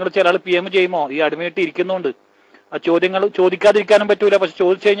ചോദ്യങ്ങൾ ചില ആൾ PM ചെയ്യുമോ ഈ അടിമയായിട്ട് ഇരിക്കുന്നതുകൊണ്ട് ആ ചോദ്യങ്ങൾ ചോദിക്കാതിരിക്കാനും പറ്റൂല. പക്ഷെ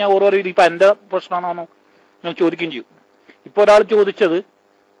ചോദിച്ചു കഴിഞ്ഞാൽ ഓരോ ഇപ്പൊ എന്റെ പ്രശ്നമാണോ ഞാൻ ചോദിക്കുകയും ചെയ്യും. ഇപ്പൊ ഒരാൾ ചോദിച്ചത്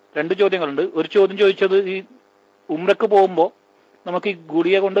 2 ചോദ്യങ്ങളുണ്ട്. ഒരു ചോദ്യം ചോദിച്ചത്, ഈ ഉംറക്ക് പോകുമ്പോ നമുക്ക് ഈ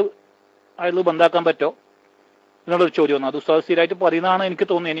ഗുളിക കൊണ്ട് അയാൾ ബന്ധാക്കാൻ പറ്റോ എന്നുള്ളൊരു ചോദ്യം വന്നു. അത് ഉസ്താദ് സ്ഥിരമായിട്ട് പറയുന്നതാണ് എനിക്ക്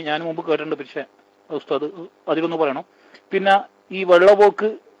തോന്നിയത്, ഞാൻ മുമ്പ് കേട്ടിട്ടുണ്ട്. പക്ഷെ ഉസ്താദ് അതിലൊന്ന് പറയണം. പിന്നെ ഈ വെള്ളപോക്ക്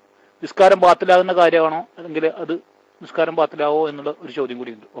നിസ്കാരം ബാത്തിലാകുന്ന കാര്യമാണോ, അല്ലെങ്കിൽ അത് നിസ്കാരം ബാത്തിലാവോ എന്നുള്ള ഒരു ചോദ്യം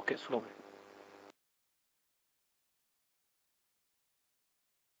കൂടി ഉണ്ട്. Okay, slow.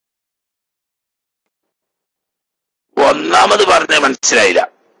 ഒന്നാമത് പറഞ്ഞ മനസ്സിലായില്ല,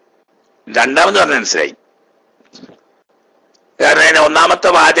 രണ്ടാമത് പറഞ്ഞ മനസ്സിലായി. കാരണം അതിന്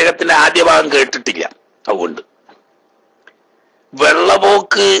ഒന്നാമത്തെ വാചകത്തിന്റെ ആദ്യ ഭാഗം കേട്ടിട്ടില്ല. അതുകൊണ്ട്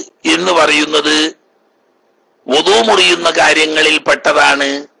വെള്ളപോക്ക് എന്ന് പറയുന്നത് വുദൂ മുറിയുന്ന കാര്യങ്ങളിൽ പെട്ടതാണ്.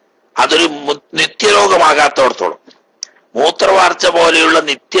 അതൊരു നിത്യരോഗമാകാത്തോടത്തോളം, മൂത്രവാർച്ച പോലെയുള്ള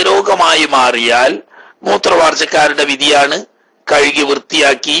നിത്യരോഗമായി മാറിയാൽ മൂത്രവാർച്ചക്കാരുടെ വിധിയാണ് കഴുകി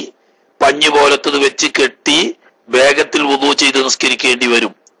വൃത്തിയാക്കി പഞ്ഞു പോലത്തത് വെച്ച് കെട്ടി വേഗത്തിൽ വുദൂ ചെയ്ത് നിസ്കരിക്കേണ്ടി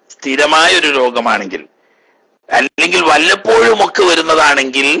വരും, സ്ഥിരമായ ഒരു രോഗമാണെങ്കിൽ. അല്ലെങ്കിൽ വല്ലപ്പോഴും ഒക്കെ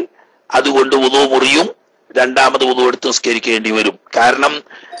വരുന്നതാണെങ്കിൽ അതുകൊണ്ട് വുദൂ മുറിയും, രണ്ടാമത് വുദൂ എടുത്ത് നിസ്കരിക്കേണ്ടി വരും. കാരണം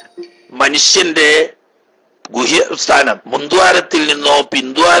മനുഷ്യന്റെ ഗുഹ്യസ്ഥാനം മുൻദ്വാരത്തിൽ നിന്നോ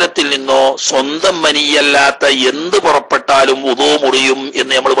പിൻദ്വാരത്തിൽ നിന്നോ സ്വന്തം മനിയല്ലാത്ത എന്ത് പുറപ്പെട്ടാലും വുദൂ മുറിയും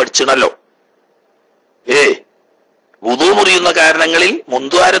എന്ന് നമ്മൾ പഠിച്ചിണല്ലോ. വുദൂ മുറിയുന്ന കാരണങ്ങളിൽ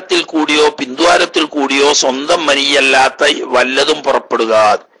മുൻദ്വാരത്തിൽ കൂടിയോ പിൻദ്വാരത്തിൽ കൂടിയോ സ്വന്തം മനിയല്ലാത്ത വല്ലതും പുറപ്പെടുക.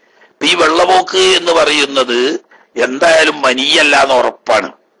 ഈ വെള്ളപോക്ക് എന്ന് പറയുന്നത് എന്തായാലും മനിയല്ല എന്ന് ഉറപ്പാണ്.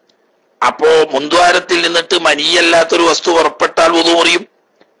 അപ്പോ മുൻദ്വാരത്തിൽ നിന്നിട്ട് മനിയല്ലാത്തൊരു വസ്തു പുറപ്പെട്ടാൽ വുദൂ മുറിയും.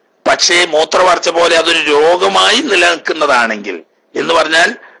 പക്ഷേ മൂത്രവാർച്ച പോലെ അതൊരു രോഗമായി നിലനിൽക്കുന്നതാണെങ്കിൽ, എന്ന് പറഞ്ഞാൽ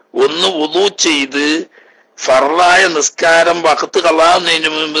ഒന്ന് വുദൂ ചെയ്ത് ഫർളായ നിസ്കാരം വഖത്ത് ഖളാന്നതിന്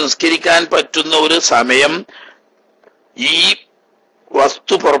മുമ്പ് നിസ്കരിക്കാൻ പറ്റുന്ന ഒരു സമയം ഈ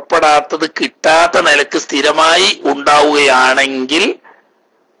വസ്തു പുറപ്പെടാത്തത് കിട്ടാത്ത നിലക്ക് സ്ഥിരമായി ഉണ്ടാവുകയാണെങ്കിൽ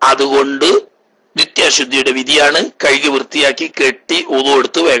അതുകൊണ്ട് നിത്യാശുദ്ധിയുടെ വിധിയാണ് കഴുകി വൃത്തിയാക്കി കെട്ടി വുദൂ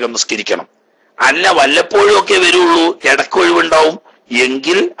എടുത്ത് വേഗം നിസ്കരിക്കണം. അല്ല വല്ലപ്പോഴും ഒക്കെ വരുള്ളൂ, ഇടയ്ക്ക് ഒഴിവുണ്ടാവും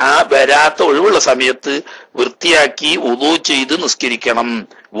എങ്കിൽ ആ വരാത്ത ഒഴിവുള്ള സമയത്ത് വൃത്തിയാക്കി വുദൂ ചെയ്ത് നിസ്കരിക്കണം.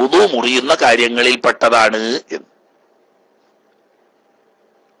 വുദൂ മുറിയുന്ന കാര്യങ്ങളിൽ പെട്ടതാണ് എന്ന്.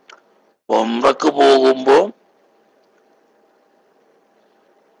 ഉംറക്ക് പോകുമ്പോ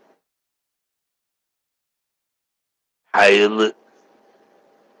ഹൈദ്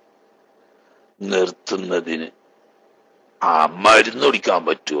നിർത്തുന്നതിന് മരുന്ന് കുടിക്കാൻ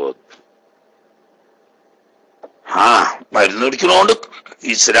പറ്റുമോ? മരുന്ന് കുടിക്കുന്നതുകൊണ്ട്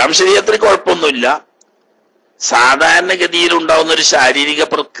ഇസ്ലാം ശരീഅത്തിൽ കുഴപ്പമൊന്നുമില്ല. സാധാരണഗതിയിൽ ഉണ്ടാവുന്ന ഒരു ശാരീരിക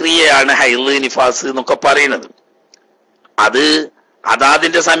പ്രക്രിയയാണ് ഹൈദ് നിഫാസ് എന്നൊക്കെ പറയുന്നത്. അത്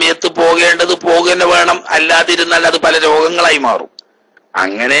അതാതിന്റെ സമയത്ത് പോകേണ്ടത് പോകുക വേണം, അല്ലാതിരുന്നാൽ അത് പല രോഗങ്ങളായി മാറും.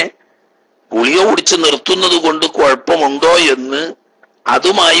 അങ്ങനെ ഗുളിക കുടിച്ച് നിർത്തുന്നത് കൊണ്ട് കുഴപ്പമുണ്ടോ എന്ന്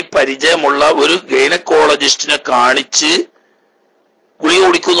അതുമായി പരിചയമുള്ള ഒരു ഗൈനക്കോളജിസ്റ്റിനെ കാണിച്ച് ഗുളിക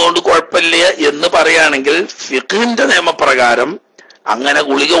കുടിക്കുന്നതുകൊണ്ട് കുഴപ്പമില്ല എന്ന് പറയുകയാണെങ്കിൽ ഫിഖിന്റെ നിയമപ്രകാരം അങ്ങനെ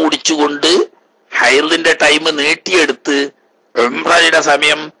ഗുളിക കുടിച്ചുകൊണ്ട് ഹൈറിന്റെ ടൈം നീട്ടിയെടുത്ത് ഉംറയുടെ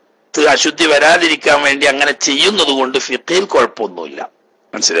സമയം അശുദ്ധി വരാതിരിക്കാൻ വേണ്ടി അങ്ങനെ ചെയ്യുന്നത് കൊണ്ട് ഫിഖിൽ കുഴപ്പമൊന്നുമില്ല.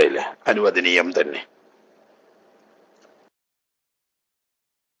 മനസ്സിലായില്ലേ? അനുവദനീയം തന്നെ.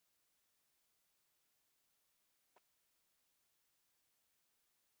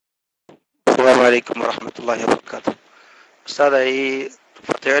 അസ്സലാമു അലൈക്കും വറഹ്മത്തുള്ളാഹി വബറകാതുഹു. ഉസ്താദ്, ഈ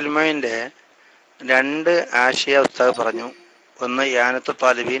ഫത്ഹുൽ മുഈനിന്റെ രണ്ട് ആശയ ഉസ്താദ് പറഞ്ഞു. ഒന്ന് യാനത്തു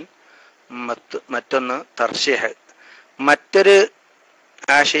താലിബീൻ, മറ്റൊന്ന് തർശീഹ്. മറ്റൊരു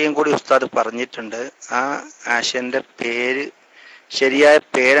ആശയം കൂടി ഉസ്താദ് പറഞ്ഞിട്ടുണ്ട്. ആ ആശയന്റെ പേര്, ശരിയായ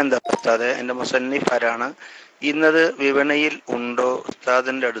പേരെന്താ ഉസ്താദ്? എൻ്റെ മുസന്നിഫ് ആരാണ്? ഇന്നത് വിപണിയിൽ ഉണ്ടോ?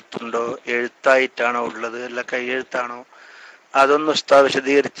 ഉസ്താദിന്റെ അടുത്തുണ്ടോ? എഴുത്തായിട്ടാണോ ഉള്ളത്, അല്ല കൈയെഴുത്താണോ? അതൊന്ന് ഉസ്താദ്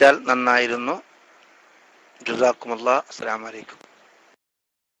വിശദീകരിച്ചാൽ നന്നായിരുന്നു. ജസാക്കുമുല്ലാഹ്. അസ്സലാമു അലൈക്കും.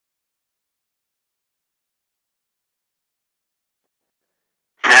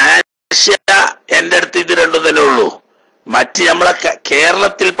 എന്റെ അടുത്ത് ഇത് രണ്ടും തന്നെ ഉള്ളൂ. മറ്റ് നമ്മളെ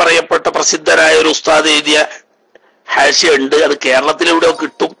കേരളത്തിൽ പറയപ്പെട്ട പ്രസിദ്ധരായ ഒരു ഉസ്താദ് എഴുതിയ ഹാഷ്യ ഉണ്ട്. അത് കേരളത്തിൽ എവിടെയോ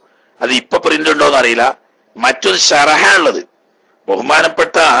കിട്ടും. അത് ഇപ്പൊ പ്രിന്റ് ഉണ്ടോന്ന് അറിയില്ല. മറ്റൊരു ഷറഹ ഉള്ളത്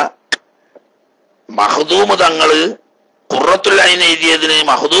ബഹുമാനപ്പെട്ട മഖ്ദൂമ് തങ്ങള് ഖുറത്തുൽ ഐൻ എഴുതിയതിന്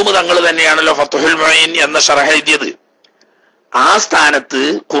മഖ്ദൂമ് തങ്ങൾ തന്നെയാണല്ലോ ഫത്ഹുൽ മുഈൻ എന്ന ഷറഹ എഴുതിയത്. ആ സ്ഥാനത്ത്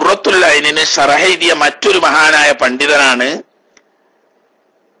ഖുറത്തുൽ ഐനിന് ഷറഹ എഴുതിയ മറ്റൊരു മഹാനായ പണ്ഡിതനാണ്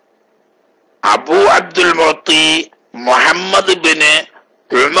Abu Abdul മുഅത്തി Muhammad bin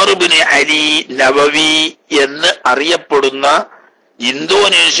Umar bin Ali നവവി എന്ന് അറിയപ്പെടുന്ന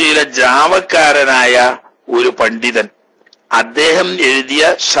ഇന്തോനേഷ്യയിലെ ജാവക്കാരനായ ഒരു പണ്ഡിതൻ. അദ്ദേഹം എഴുതിയ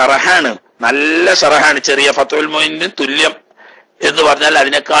ഷറഹാണ്, നല്ല ഷറഹാണ്. ചെറിയ ഫത്ഹുൽ മുഈനിന് തുല്യം എന്ന് പറഞ്ഞാൽ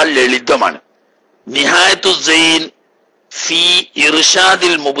അതിനേക്കാൾ ലളിതമാണ്. നിഹായത്തു സൈൻ ഫി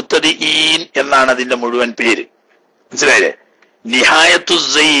ഇർഷാദിൽ മുബ്തദിഈൻ എന്നാണ് അതിന്റെ മുഴുവൻ പേര്. മനസ്സിലായില്ലേ? നിഹായത്തു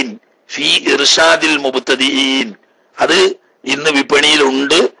സൈൻ ഫി ഇർഷാദിൽ മുബ്തദിഈൻ. അത് ഇന്ന്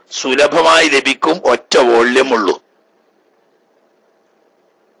വിപണിയിലുണ്ട്, സുലഭമായി ലഭിക്കും, ഒറ്റ വോള്യം ഉള്ളൂ.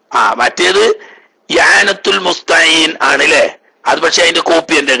 മറ്റേത് യാനത്തുൽ മുസ്തഈൻ ആണല്ലേ? അത് പക്ഷെ അതിന്റെ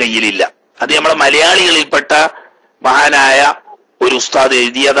കോപ്പി എന്റെ കയ്യിലില്ല. അത് നമ്മളെ മലയാളികളിൽപ്പെട്ട മഹാനായ ഒരു ഉസ്താദ്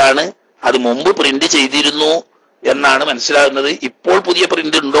എഴുതിയതാണ്. അത് മുമ്പ് പ്രിന്റ് ചെയ്തിരുന്നു എന്നാണ് മനസ്സിലാകുന്നത്. ഇപ്പോൾ പുതിയ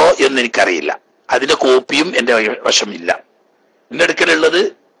പ്രിന്റ് ഉണ്ടോ എന്ന് എനിക്കറിയില്ല. അതിന്റെ കോപ്പിയും എന്റെ വശമില്ല. എന്റെ അടുക്കലുള്ളത്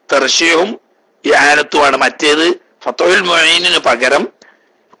തർശീഹും യാനത്തുമാണ്. മറ്റേത് ഫത്ഹുൽ മുഈനിന് പകരം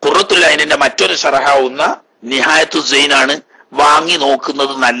ഖുറത്തുൽ ഐനിന്റെ മറ്റൊരു ഷറഹാവുന്ന നിഹായത്തു സൈനാണ്. വാങ്ങി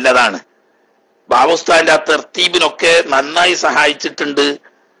നോക്കുന്നത് നല്ലതാണ്. ബാബുസ്താന്റെ ആ തർത്തീബിനൊക്കെ നന്നായി സഹായിച്ചിട്ടുണ്ട്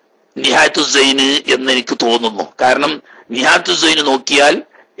നിഹായത്തു സൈന് എന്ന് എനിക്ക് തോന്നുന്നു. കാരണം നിഹായത്തു സൈന് നോക്കിയാൽ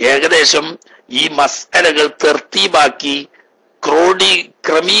ഏകദേശം ഈ മസ്അലകൾ തർത്തീബാക്കി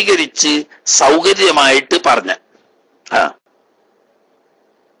ക്രമീകരിച്ച് സൗകര്യമായിട്ട് പറഞ്ഞ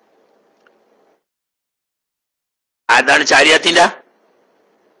അതാണ് ചാരിയാത്തിന്റെ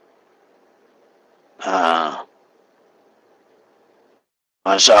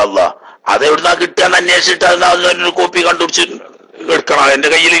മാഷാ അല്ലാഹ്. അതെവിടുന്നാ കിട്ടുകയെന്ന് അന്വേഷിച്ചിട്ട് അതിനൊരു കോപ്പി കണ്ടുപിടിച്ച് എടുക്കണം. എന്റെ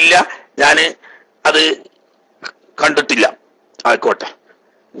കയ്യിലില്ല, ഞാന് അത് കണ്ടിട്ടില്ല. ആയിക്കോട്ടെ,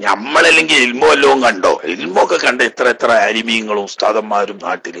 നമ്മളല്ലെങ്കിൽ ഇൽമോ വല്ലവും കണ്ടോ? ഇൽമൊക്കെ കണ്ട എത്ര അരിമീങ്ങളും ഉസ്താദന്മാരും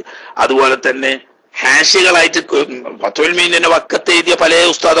നാട്ടില്. അതുപോലെ തന്നെ ഹാഷികളായിട്ട് ഫത്ഹുൽ മുഈനിന്റെ വക്കത്ത് എഴുതിയ പല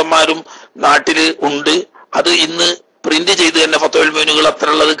ഉസ്താദന്മാരും നാട്ടില് ഉണ്ട്. അത് ഇന്ന് പ്രിന്റ് ചെയ്ത് തന്നെ ഫത്ഹുൽ മുഈനുകൾ അത്ര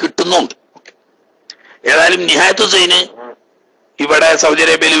ഉള്ളത് കിട്ടുന്നുണ്ട്. ഏതായാലും നിഹായത്തു സൈന് ഇവിടെ സൗദി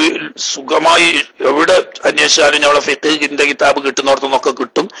അറേബ്യയിൽ സുഖമായി എവിടെ അന്വേഷിച്ചാലും നമ്മളെ ഫിഖ്ഹിന്റെ കിതാബ് കിട്ടുന്നിടത്തുനിന്നൊക്കെ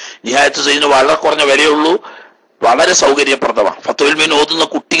കിട്ടും. നിഹായത്തു സൈന് വളരെ കുറഞ്ഞ വിലയുള്ളൂ, വളരെ സൗകര്യപ്രദമാണ്. ഫത്ഹുൽ മുഈൻ ഓതുന്ന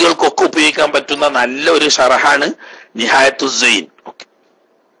കുട്ടികൾക്കൊക്കെ ഉപയോഗിക്കാൻ പറ്റുന്ന നല്ല ഒരു ഷറഹാണ് നിഹായത്തു സൈൻ.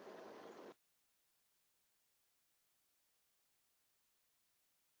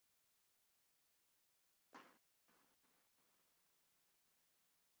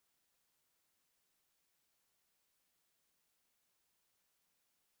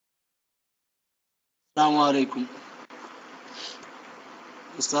 അസ്സലാമു അലൈക്കും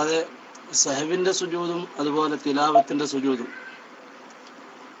ഉസ്താദെ. സഹബിന്റെ സുജൂദും അതുപോലെ തിലാവത്തിന്റെ സുജൂദും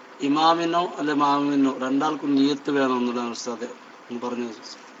ഇമാമിനോ അല്ലെ മാമിനോ രണ്ടാൾക്കും നിയ്യത്ത് വേണമെന്നുള്ളതാണ് ഉസ്താദെ പറഞ്ഞത്.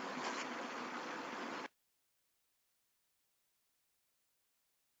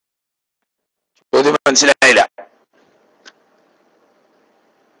 ചോദ്യം മനസ്സിലായില്ല.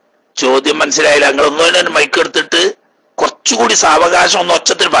 നിങ്ങൾ ഒന്നുകൂടെ മൈക്ക് എടുത്തിട്ട് കുറച്ചുകൂടി സാവകാശം ഒന്ന്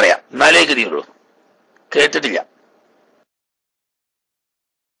ഒച്ചത്തിൽ പറയാം, എന്നാലേ ഗതിയുള്ളൂ. കേട്ടിട്ടില്ല.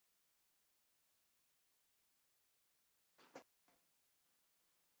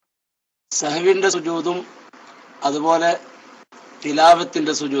 സഹവിന്റെ സുജൂദും അതുപോലെ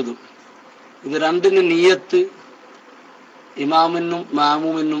തിലാവത്തിന്റെ സുജൂദും, ഇത് രണ്ടിനും നിയ്യത്ത് ഇമാമിനും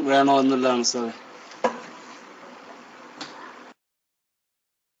മാമൂമിനും വേണോ എന്നുള്ളതാണ് സാറേ.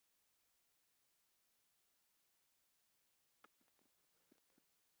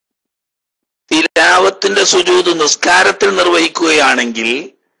 തിലാവത്തിന്റെ സുജൂദ് നിസ്കാരത്തിൽ നിർവഹിക്കുകയാണെങ്കിൽ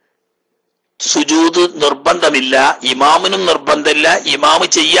സുജൂദ് നിർബന്ധമില്ല, ഇമാമിനും നിർബന്ധമില്ല. ഇമാമ്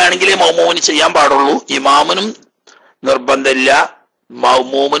ചെയ്യുകയാണെങ്കിലേ മൗമൂമിന് ചെയ്യാൻ പാടുള്ളൂ. ഇമാമിനും നിർബന്ധമില്ല,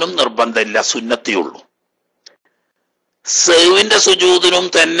 മൗമൂമിനും നിർബന്ധമില്ല, സുന്നത്തേ ഉള്ളൂ. സഹ്വിന്റെ സുജൂദിനും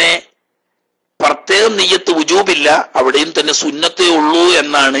തന്നെ പ്രത്യേകം നിയ്യത്ത് വുജൂബില്ല, അവിടെയും തന്നെ സുന്നത്തേ ഉള്ളൂ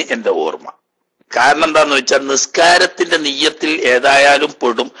എന്നാണ് എന്റെ ഓർമ്മ. കാരണം എന്താന്ന് വെച്ചാൽ നിസ്കാരത്തിന്റെ നിയ്യത്തിൽ ഏതായാലും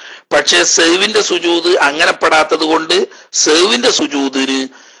പെടും. പക്ഷെ സഹ്വിന്റെ സുജൂദ് അങ്ങനെ പെടാത്തത് കൊണ്ട് സഹ്വിന്റെ സുജൂദിന്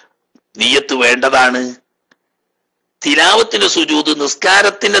നിയ്യത്ത് വേണ്ടതാണ്. തിലാവത്തിന്റെ സുജൂദ്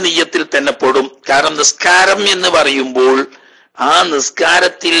നിസ്കാരത്തിന്റെ നിയ്യത്തിൽ തന്നെ പെടും. കാരണം നിസ്കാരം എന്ന് പറയുമ്പോൾ ആ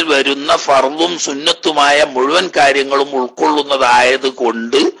നിസ്കാരത്തിൽ വരുന്ന ഫർളും സുന്നത്തുമായ മുഴുവൻ കാര്യങ്ങളും ഉൾക്കൊള്ളുന്നതായത്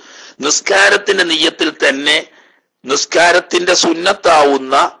കൊണ്ട് നിസ്കാരത്തിന്റെ നിയ്യത്തിൽ തന്നെ നിസ്കാരത്തിന്റെ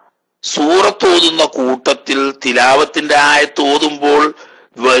സുന്നത്താവുന്ന സൂറത്തോതുന്ന കൂട്ടത്തിൽ തിലാവത്തിന്റെ ആയത്ത് ഓതുമ്പോൾ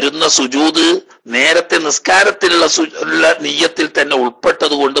വരുന്ന സുജൂദ് നേരത്തെ നിസ്കാരത്തിലുള്ള നിയ്യത്തിൽ തന്നെ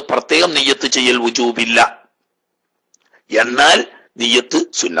ഉൾപ്പെട്ടത് കൊണ്ട് പ്രത്യേകം നിയ്യത്ത് ചെയ്യൽ വുജൂബില്ല. എന്നാൽ നിയ്യത്ത്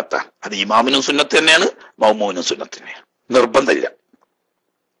സുന്നത്താണ്. അത് ഇമാമിനും സുന്നത്ത് തന്നെയാണ്, മൗമൂമിനും സുന്നത്ത് തന്നെയാണ്, നിർബന്ധമില്ല.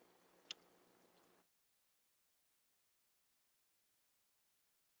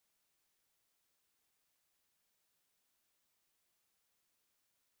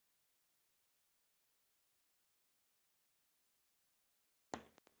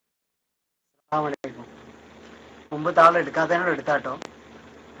 മുമ്പ് താളെ എടുക്കാത്തതിനോട് എടുത്താട്ടോ.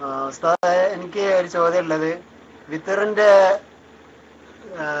 ഉസ്താദ്, എനിക്ക് ഒരു ചോദ്യം ഉള്ളത്, വിത്തറിന്റെ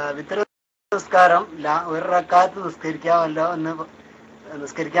നിസ്കാരം ഒരു റക്കാത്ത് നിസ്കരിക്കാമല്ലോ,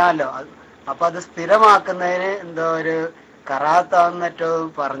 അപ്പൊ അത് സ്ഥിരമാക്കുന്നതിന് എന്തോ ഒരു കറാത്താന്നറ്റോ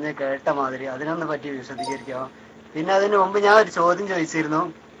പറഞ്ഞ് കേട്ട മാതിരി, അതിനൊന്ന് പറ്റി വിശദീകരിക്കാമോ? പിന്നെ അതിന് മുമ്പ് ഞാൻ ഒരു ചോദ്യം ചോദിച്ചിരുന്നു,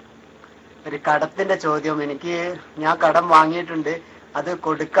 ഒരു കടത്തിന്റെ ചോദ്യം. ഞാൻ കടം വാങ്ങിയിട്ടുണ്ട്, അത്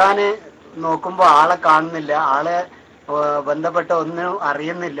കൊടുക്കാന് നോക്കുമ്പോ ആളെ കാണുന്നില്ല, ആളെ ബന്ധപ്പെട്ട ഒന്നും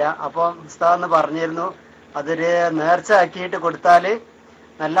അറിയുന്നില്ല. അപ്പൊ ഉസ്താദ് പറഞ്ഞിരുന്നു, അതൊരു നേർച്ച ആക്കിയിട്ട് കൊടുത്താല്,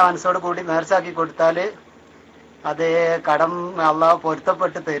 നല്ല മനസ്സോട് കൂടി നേർച്ച ആക്കി കൊടുത്താല് അത് കടം അള്ളാഹ്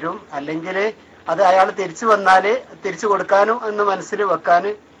പൊരുത്തപ്പെട്ട് തരും. അല്ലെങ്കിൽ അത് അയാൾ തിരിച്ചു വന്നാല് തിരിച്ചു കൊടുക്കാനും എന്ന് മനസ്സിൽ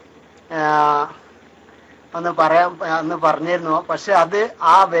വെക്കാന് ഒന്ന് പറഞ്ഞിരുന്നു. പക്ഷെ അത്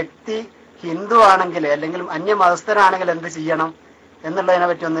ആ വ്യക്തി ഹിന്ദു ആണെങ്കിൽ അല്ലെങ്കിൽ അന്യമതസ്ഥനാണെങ്കിൽ എന്ത് ചെയ്യണം എന്നുള്ളതിനെ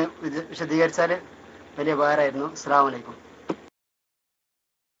പറ്റി ഒന്ന് വിശദീകരിച്ചാൽ വലിയ ഉപകാരമായിരുന്നു. അസ്സലാമു അലൈക്കും.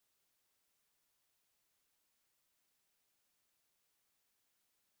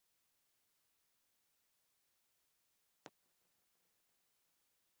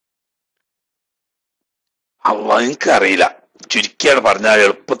 എനിക്കറിയില്ല, ചുരുക്കിയാണ് പറഞ്ഞാൽ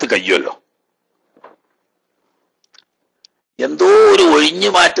എളുപ്പത്തിൽ കഴിയുമല്ലോ. എന്തോ ഒരു ഒഴിഞ്ഞു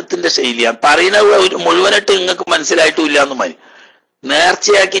മാറ്റത്തിന്റെ ശൈലിയാണ് പറയുന്ന, മുഴുവനായിട്ട് നിങ്ങൾക്ക് മനസ്സിലായിട്ടുമില്ല എന്ന് മതി.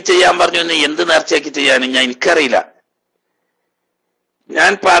 നേർച്ചയാക്കി ചെയ്യാൻ പറഞ്ഞു, എന്ത് നേർച്ചയാക്കി ചെയ്യാനും എനിക്കറിയില്ല.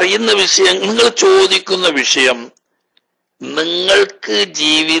 ഞാൻ പറയുന്ന വിഷയം, നിങ്ങൾ ചോദിക്കുന്ന വിഷയം നിങ്ങൾക്ക്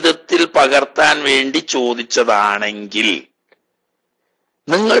ജീവിതത്തിൽ പകർത്താൻ വേണ്ടി ചോദിച്ചതാണെങ്കിൽ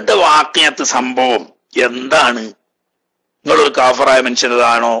നിങ്ങളുടെ വാക്യത്ത് സംഭവം എന്താണ്? നിങ്ങളൊരു കാഫറായ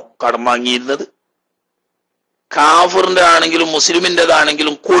മനുഷ്യനതാണോ കടം വാങ്ങിയിരുന്നത്? കാഫറിന്റെ ആണെങ്കിലും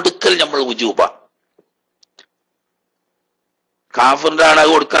മുസ്ലിമിൻ്റെതാണെങ്കിലും കൊടുക്കൽ നമ്മൾ വുജൂബ. കാഫറിന്റെ ആണ് അത്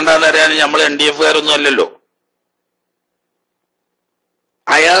കൊടുക്കണ്ടെന്ന് അറിയാൻ നമ്മൾ NDF-കാരൊന്നും അല്ലല്ലോ.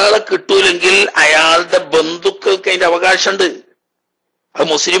 അയാളെ കിട്ടൂലെങ്കിൽ അയാളുടെ ബന്ധുക്കൾക്ക് അതിന്റെ അവകാശമുണ്ട്. അത്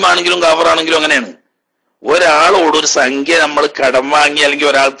മുസ്ലിം ആണെങ്കിലും കാഫറാണെങ്കിലും അങ്ങനെയാണ്. ഒരാളോട് ഒരു സംഖ്യ നമ്മൾ കടം വാങ്ങി, അല്ലെങ്കിൽ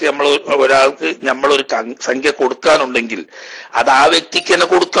ഒരാൾക്ക് നമ്മൾ ഒരു സംഖ്യ കൊടുക്കാനുണ്ടെങ്കിൽ അത് ആ വ്യക്തിക്ക് തന്നെ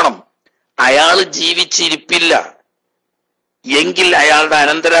കൊടുക്കണം. അയാൾ ജീവിച്ചിരിപ്പില്ല എങ്കിൽ അയാളുടെ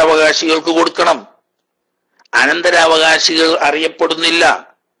അനന്തരാവകാശികൾക്ക് കൊടുക്കണം. അനന്തരാവകാശികൾ അറിയപ്പെടുന്നില്ല,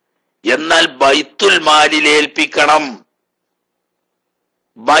 എന്നാൽ ബൈത്തുൽ മാലിൽ ഏൽപ്പിക്കണം.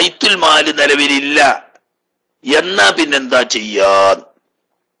 ബൈത്തുൽ മാല് നിലവിലില്ല, എന്നാ പിന്നെന്താ ചെയ്യാൻ?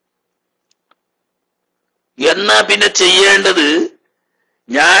 എന്നാ പിന്നെ ചെയ്യേണ്ടത്,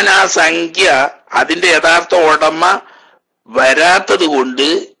 ഞാൻ ആ സംഖ്യ അതിന്റെ യഥാർത്ഥ ഉടമ വരാത്തത് കൊണ്ട്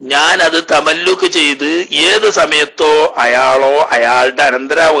ഞാൻ അത് തമല്ലുക്ക് ചെയ്ത് ഏത് സമയത്തോ അയാളോ അയാളുടെ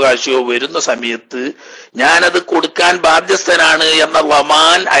അനന്തരാവകാശിയോ വരുന്ന സമയത്ത് ഞാനത് കൊടുക്കാൻ ബാധ്യസ്ഥനാണ് എന്ന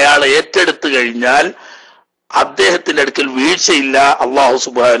ലമാൻ അയാൾ ഏറ്റെടുത്തു കഴിഞ്ഞാൽ അദ്ദേഹത്തിന്റെ അടുക്കൽ വീഴ്ചയില്ല. അള്ളാഹു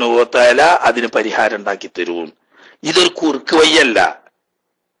സുബ്ഹാനഹു വ തആല അതിന് പരിഹാരം ഉണ്ടാക്കി തരും. ഇതൊരു കുറുക്ക് വയ്യല്ല,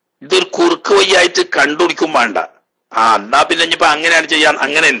 ഇതൊരു കുറുക്ക് വയ്യായിട്ട് കണ്ടുപിടിക്കും വേണ്ട. എന്നാ പിന്നെ ഇനിയിപ്പോ അങ്ങനെയാണ് ചെയ്യാൻ,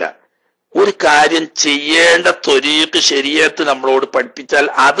 അങ്ങനെയല്ല. ഒരു കാര്യം ചെയ്യേണ്ട ത്വരീഖ് ശരീഅത്ത് നമ്മളോട് പഠിപ്പിച്ചാൽ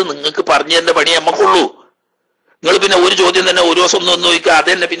അത് നിങ്ങൾക്ക് പറഞ്ഞു തരുന്ന പണി നമുക്കുള്ളൂ. നിങ്ങൾ പിന്നെ ഒരു ചോദ്യം തന്നെ ഒരു ദിവസം ഒന്ന് ചോദിക്കുക, അത്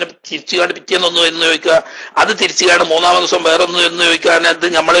തന്നെ പിന്നെ തിരിച്ചു കാണ്ട് പിറ്റേന്നൊന്ന് എന്ന് ചോദിക്കുക, അത് തിരിച്ചു കാണ്ട് മൂന്നാമത് ദിവസം വേറെ ഒന്ന് എന്ന് ചോദിക്കാൻ അത്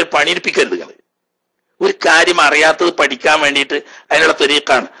നമ്മളെ പണിയെടുപ്പിക്കരുത്. നിങ്ങൾ ഒരു കാര്യം അറിയാത്തത് പഠിക്കാൻ വേണ്ടിയിട്ട് അതിനുള്ള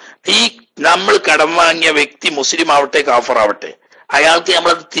ത്വരീഖാണ്. ഈ നമ്മൾ കടം വാങ്ങിയ വ്യക്തി മുസ്ലിം ആവട്ടെ കാഫർ ആവട്ടെ, അയാൾക്ക്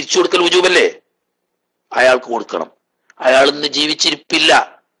നമ്മളത് തിരിച്ചു കൊടുക്കൽ ഉജൂബല്ലേ? അയാൾക്ക് കൊടുക്കണം. അയാൾ ഇന്ന് ജീവിച്ചിരിപ്പില്ല,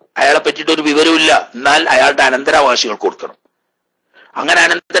 അയാളെ പറ്റിയിട്ട് ഒരു വിവരമില്ല, എന്നാൽ അയാളുടെ അനന്തരാവകാശികൾക്ക് കൊടുക്കണം. അങ്ങനെ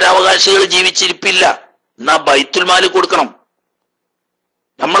അനന്തരാവകാശികൾ ജീവിച്ചിരിപ്പില്ല, എന്നാ ബൈത്തുൽ മാല് കൊടുക്കണം.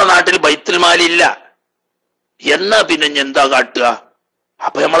 നമ്മളെ നാട്ടിൽ ബൈത്തുൽ മാലില്ല, എന്നാ പിന്നെ എന്താ കാട്ടുക?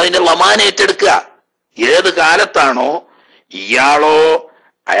 അപ്പൊ നമ്മളതിന്റെ ലമാൻ ഏറ്റെടുക്കുക. ഏത് കാലത്താണോ ഇയാളോ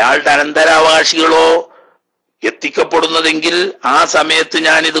അയാളുടെ അനന്തരാവകാശികളോ എത്തിക്കപ്പെടുന്നതെങ്കിൽ ആ സമയത്ത്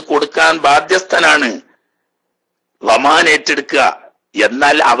ഞാനിത് കൊടുക്കാൻ ബാധ്യസ്ഥനാണ്, ലമാൻ ഏറ്റെടുക്കുക.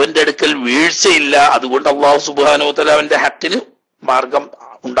 എന്നാൽ അവന്റെ അടുക്കൽ വീഴ്ചയില്ല. അതുകൊണ്ട് അല്ലാഹു സുബ്ഹാനഹു വ തആല അവന്റെ ഹക്കിന് മാർഗം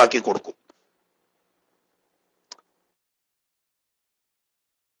ഉണ്ടാക്കി കൊടുക്കും.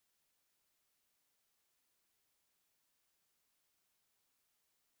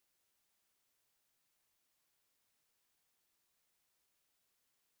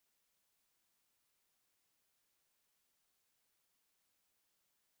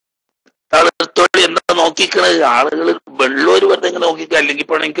 എടുത്തോളി എന്താ നോക്കിക്കണത്? ആളുകൾ വെള്ളൂര് വെറുതെ ഇങ്ങനെ നോക്കിക്കുക, അല്ലെങ്കിൽ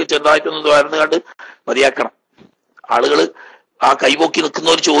ഇപ്പോൾ എനിക്ക് ചെറുതായിട്ടൊന്ന് തുറന്നു കണ്ട് മതിയാക്കണം. ആളുകൾ ആ കൈപോക്കി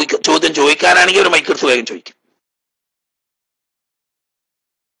നിൽക്കുന്നവർ ചോദ്യം ചോദിക്കാനാണെങ്കിൽ ഒരു മൈക്കെടുത്ത് വേഗം ചോദിക്കും.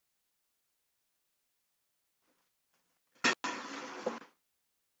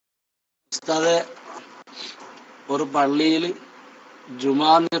 ഉസ്താദെ, ഒരു പള്ളിയിൽ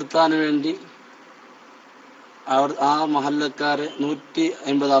ജുമാ നിർത്താൻ വേണ്ടി ആ മഹല്ലക്കാരെ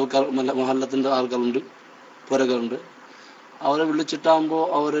 150 ആൾക്കാർ, മഹല്ലത്തിന്റെ ആൾക്കാരുണ്ട്, പുരകളുണ്ട്. അവരെ വിളിച്ചിട്ടാകുമ്പോൾ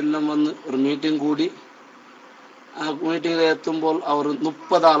അവരെല്ലാം വന്ന് ഒരു മീറ്റിംഗ് കൂടി. ആ മീറ്റിംഗിൽ എത്തുമ്പോൾ അവർ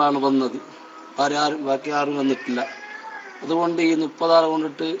 30 ആളാണ് വന്നത്, ബാക്കി ആരും വന്നിട്ടില്ല. അതുകൊണ്ട് ഈ 30 ആളെ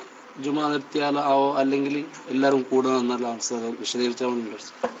കൊണ്ടിട്ട് ജുമാ നിർത്തിയാലോ അല്ലെങ്കിൽ എല്ലാവരും കൂടെ എന്നല്ല വിശദീകരിച്ചാൽ വേണ്ടി.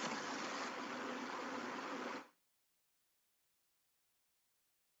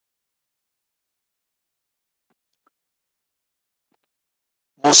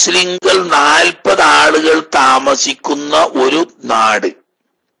 മുസ്ലിങ്ങൾ 40 ആളുകൾ താമസിക്കുന്ന ഒരു നാട്,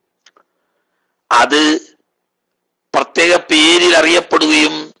 അത് പ്രത്യേക പേരിൽ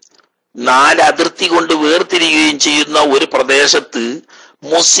അറിയപ്പെടുകയും 4 അതിർത്തി കൊണ്ട് വേർതിരിയുകയും ചെയ്യുന്ന ഒരു പ്രദേശത്ത്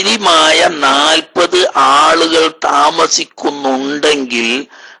മുസ്ലിമായ 40 ആളുകൾ താമസിക്കുന്നുണ്ടെങ്കിൽ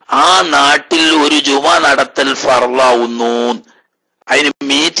ആ നാട്ടിൽ ഒരു ജുമാ നടത്തൽ ഫർളാവുന്നു. അതിന്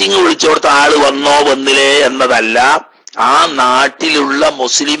മീറ്റിംഗ് വിളിച്ചോടത്ത ആള് വന്നോ വന്നില്ലേ എന്നതല്ല, ആ നാട്ടിലുള്ള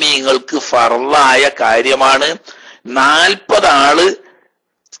മുസ്ലിമീങ്ങൾക്ക് ഫർളായ കാര്യമാണ്. 40 ആള്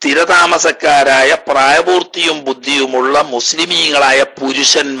സ്ഥിരതാമസക്കാരായ പ്രായപൂർത്തിയും ബുദ്ധിയുമുള്ള മുസ്ലിമീങ്ങളായ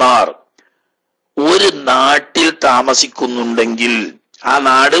പുരുഷന്മാർ ഒരു നാട്ടിൽ താമസിക്കുന്നുണ്ടെങ്കിൽ ആ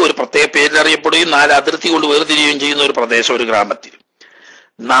നാട് ഒരു പ്രത്യേക പേരിൽ അറിയപ്പെടുകയും 4 അതിർത്തി കൊണ്ട് വേർതിരിയുകയും ചെയ്യുന്ന ഒരു പ്രദേശം, ഒരു ഗ്രാമത്തിൽ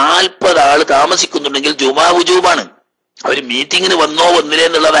 40 ആള് താമസിക്കുന്നുണ്ടെങ്കിൽ ജുമാ വുജൂബാണ്. അവര് മീറ്റിങ്ങിന് വന്നോ വന്നില്ലേ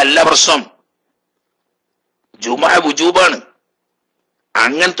എന്നുള്ളതല്ല പ്രശ്നം, ജുമാ വുജൂബാണ്.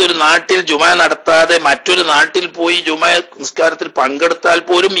 അങ്ങനത്തെ ഒരു നാട്ടിൽ ജുമാ നടത്താതെ മറ്റൊരു നാട്ടിൽ പോയി ജുമാ നിസ്കാരത്തിൽ പങ്കെടുത്താൽ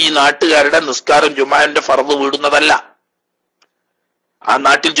പോലും ഈ നാട്ടുകാരുടെ നിസ്കാരം ജുമാന്റെ ഫർദ് വീടുന്നതല്ല. ആ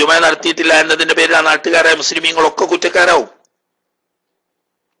നാട്ടിൽ ജുമാ നടത്തിയിട്ടില്ല എന്നതിന്റെ പേരിൽ ആ നാട്ടുകാരായ മുസ്ലിമീങ്ങളൊക്കെ കുറ്റക്കാരാവും.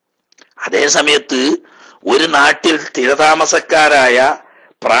 അതേ സമയത്ത് ഒരു നാട്ടിൽ സ്ഥിരതാമസക്കാരായ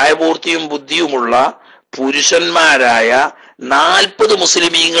പ്രായപൂർത്തിയും ബുദ്ധിയുമുള്ള പുരുഷന്മാരായ 40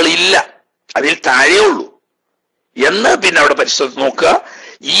 മുസ്ലിമീങ്ങൾ ഇല്ല, അതിൽ താഴെയുള്ളൂ. എന്നാൽ പിന്നെ അവിടെ പരിശോധിച്ച് നോക്കുക,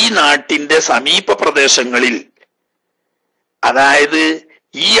 ഈ നാട്ടിന്റെ സമീപ പ്രദേശങ്ങളിൽ, അതായത്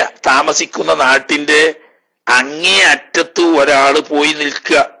ഈ താമസിക്കുന്ന നാട്ടിന്റെ അങ്ങേ അറ്റത്ത് ഒരാൾ പോയി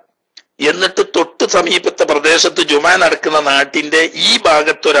നിൽക്കുക, എന്നിട്ട് തൊട്ട് സമീപത്തെ പ്രദേശത്ത് ജുമാ നടക്കുന്ന നാട്ടിന്റെ ഈ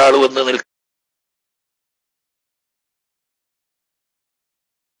ഭാഗത്തൊരാൾ വന്ന് നിൽക്കുക.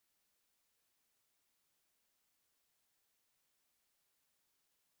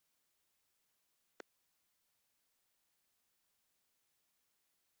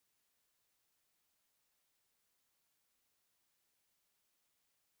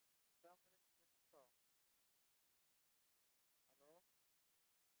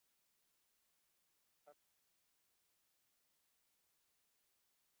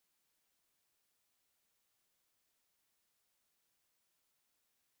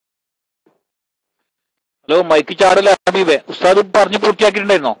 Hello, mic ചാടല്ലേ ഹബീബെ? ഉസ്താദ് പറഞ്ഞു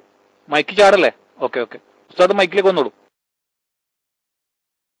പൂർത്തിയാക്കിയിട്ടുണ്ടായിരുന്നോ? മൈക്ക് ചാടല്ലേ? ഓക്കെ ഓക്കെ, ഉസ്താദ് മൈക്കിലേക്ക് വന്നോളൂ.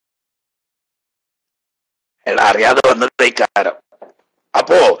 അറിയാതെ വന്നതേക്കാരം.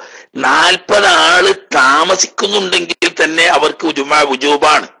 അപ്പോ 40 ആള് താമസിക്കുന്നുണ്ടെങ്കിൽ തന്നെ അവർക്ക് ജുമാ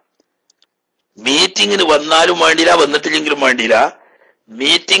വുജൂബാണ്. മീറ്റിങ്ങിന് വന്നാലും വേണ്ടില്ല, വന്നിട്ടില്ലെങ്കിലും വേണ്ടില്ല,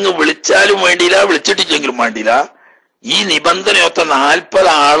 മീറ്റിംഗ് വിളിച്ചാലും വേണ്ടില്ല, വിളിച്ചിട്ടില്ലെങ്കിലും വേണ്ടില്ല, ഈ നിബന്ധനയൊത്ത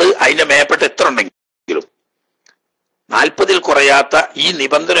 40 ആള് അതിന്റെ മേപ്പെട്ട എത്ര ഉണ്ടെങ്കിലും 40-ൽ കുറയാത്ത ഈ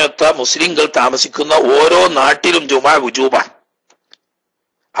നിബന്ധനയൊത്ത മുസ്ലിങ്ങൾ താമസിക്കുന്ന ഓരോ നാട്ടിലും ജുമാ വുജൂബാണ്.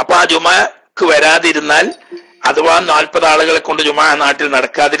 അപ്പൊ ആ ജുമാക്ക് വരാതിരുന്നാൽ, അഥവാ 40 ആളുകളെ കൊണ്ട് ജുമാ നാട്ടിൽ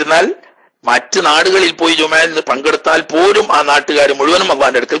നടക്കാതിരുന്നാൽ, മറ്റ് നാടുകളിൽ പോയി ജുമായിൽ പങ്കെടുത്താൽ പോലും ആ നാട്ടുകാർ മുഴുവനും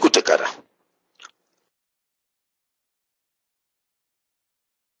അള്ളാന്റെ അടുക്കൽ കുറ്റക്കാരാണ്.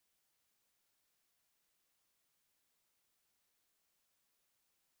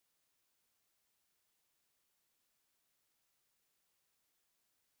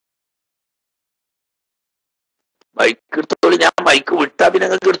 ബൈക്ക് എടുത്തോളൂ. ഞാൻ ബൈക്ക് വിട്ടാ പിന്നെ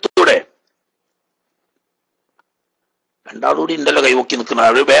നിങ്ങൾക്ക് എടുത്തൂടെ? രണ്ടാളുകൂടി ഉണ്ടല്ലോ കൈവക്കി നിൽക്കുന്ന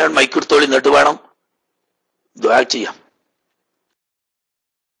അവര്. വേണം മൈക്ക് എടുത്തോളി, എന്നിട്ട് വേണം ദുആ ചെയ്യാം.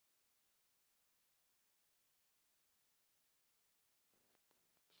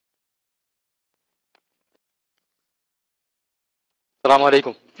 അസ്സലാമു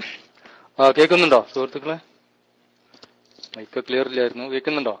അലൈക്കും. കേൾക്കുന്നുണ്ടോ സുഹൃത്തുക്കളെ? മൈക്ക് ക്ലിയർ ഇല്ലായിരുന്നു.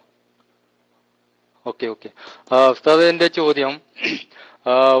 കേൾക്കുന്നുണ്ടോ? Okay okay. ഉസ്താദ്, എന്റെ ചോദ്യം,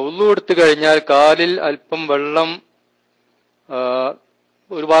 ഉളു എടുത്തു കഴിഞ്ഞാൽ കാലിൽ അല്പം വെള്ളം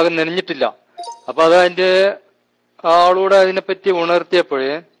ഒരു ഭാഗം നനഞ്ഞിട്ടില്ല. അപ്പൊ അത് അതിന്റെ ആളോട് അതിനെപ്പറ്റി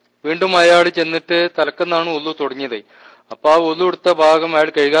ഉണർത്തിയപ്പോഴേ വീണ്ടും അയാൾ ചെന്നിട്ട് തലക്കെന്നാണ് ഉളു തുടങ്ങിയത്. അപ്പൊ ആ ഉളു എടുത്ത ഭാഗം, അയാൾ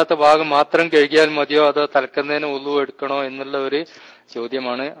കഴുകാത്ത ഭാഗം മാത്രം കഴുകിയാൽ മതിയോ, അതോ തലക്കുന്നതിന് ഉളു എടുക്കണോ എന്നുള്ള ഒരു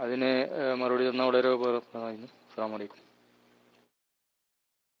ചോദ്യമാണ്. അതിന് മറുപടി തന്ന വളരെ ഉപകാരപ്രദമായിരുന്നു. അസ്സലാമു അലൈക്കും.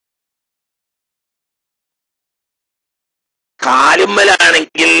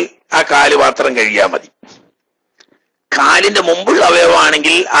 കാലുമ്മലാണെങ്കിൽ ആ കാല് മാത്രം കഴുകിയാൽ മതി. കാലിന്റെ മുമ്പുള്ള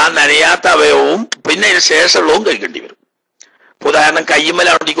അവയവമാണെങ്കിൽ ആ നനയാത്ത അവയവവും പിന്നെ അതിന് ശേഷമുള്ളവും കഴുകേണ്ടി വരും. ഉദാഹരണം,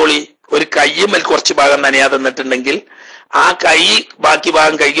 കയ്യുമ്മലാണ്ടിക്കോളി, ഒരു കയ്യുമ്മൽ കുറച്ച് ഭാഗം നനയാതെ നിന്നിട്ടുണ്ടെങ്കിൽ ആ കൈ ബാക്കി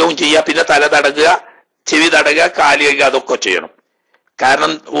ഭാഗം കഴുകുകയും ചെയ്യുക, പിന്നെ തല തടകുക, ചെവി തടകുക, കാല് കഴുകുക, അതൊക്കെ ചെയ്യണം.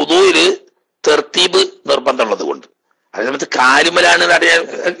 കാരണം വുദൂഇല് തർത്തീബ് നിർബന്ധമുള്ളത് കൊണ്ട്. അതേസമയത്ത് കാലുമ്മലാണ്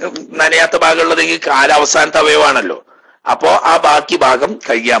നനയാത്ത ഭാഗം ഉള്ളതെങ്കിൽ കാല് അവസാനത്തെ അവയവമാണല്ലോ. അപ്പോ ആ ബാക്കി ഭാഗം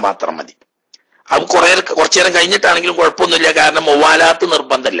കഴുകിയാൽ മാത്രം മതി. അത് കുറച്ചു നേരം കഴിഞ്ഞിട്ടാണെങ്കിലും കുഴപ്പമൊന്നുമില്ല. കാരണം മൊവാലാത്ത്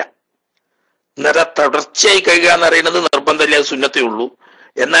നിർബന്ധമില്ല. നേരെ തുടർച്ചയായി കഴുകുക എന്ന് പറയുന്നത് നിർബന്ധമില്ല, അത് സുന്നത്തേ ഉള്ളൂ.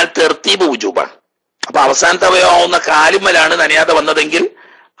 എന്നാൽ തെർത്തീബ് വുജൂബാണ്. അപ്പൊ അവസാനത്തെ അവയവമാവുന്ന കാലുമ്മലാണ് നനയാതെ വന്നതെങ്കിൽ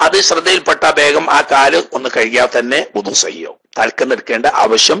അത് ശ്രദ്ധയിൽപ്പെട്ട വേഗം ആ കാല് ഒന്ന് കഴുകിയാൽ തന്നെ വുദൂ സഹിയാവും. തലക്കെന്നെടുക്കേണ്ട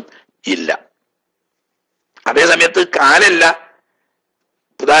ആവശ്യം ഇല്ല. അതേ സമയത്ത് കാലല്ല,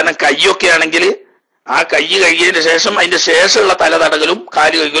 ഉദാഹരണം കയ്യൊക്കെ ആണെങ്കിൽ ആ കൈ കഴുകിയതിന് ശേഷം അതിന്റെ ശേഷമുള്ള തല തടകലും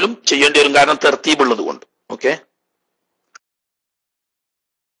കാല് കഴുകലും ചെയ്യേണ്ടി വരും. കാരണം തെർത്തീബ് ഉള്ളത് കൊണ്ട്. ഓക്കെ.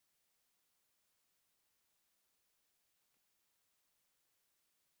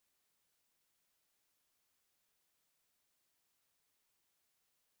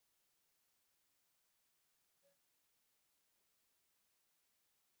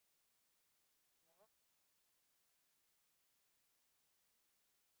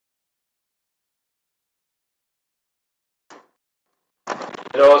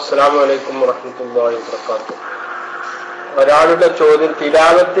 ഹലോ, അസ്സലാമു അലൈക്കും വറഹ്മത്തുള്ളാഹി വബറകാതുഹു. ഒരാളുടെ ചോദ്യം,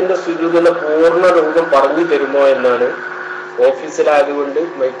 തിലാവത്തിന്റെ സുജൂദിന്റെ പൂർണ്ണ രൂപം പറഞ്ഞു തരുമോ എന്നാണ്. ഓഫീസിലായതുകൊണ്ട്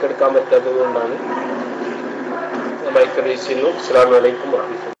മൈക്കെടുക്കാൻ പറ്റാത്തത് കൊണ്ടാണ് മൈക്ക് റീച്ച് ചെയ്യുന്നു. അസ്സലാമു അലൈക്കും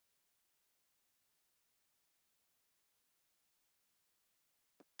വറഹ്മത്തുള്ളാഹി.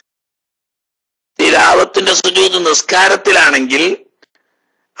 തിലാവത്തിന്റെ സുജൂദ് നിസ്കാരത്തിലാണെങ്കിൽ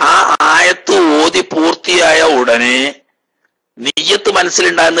ആ ആയത്ത് ഓതി പൂർത്തിയായ ഉടനെ നിയ്യത്ത്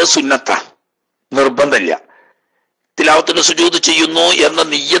മനസ്സിലുണ്ടാകുന്നത് സുന്നത്താണ്, നിർബന്ധമില്ല. തിലാവത്തിന്റെ സുജൂദ് ചെയ്യുന്നു എന്ന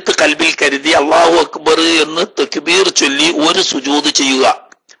നിയ്യത്ത് കൽബിൽ കരുതി അല്ലാഹു അക്ബർ എന്ന് തക്ബീർ ചൊല്ലി ഒരു സുജൂദ് ചെയ്യുക.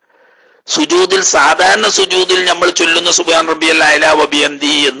 സുജൂദിൽ, സാധാരണ സുജൂദിൽ നമ്മൾ ചൊല്ലുന്ന സുബ്ഹാന റബ്ബിയൽ അഅ്ല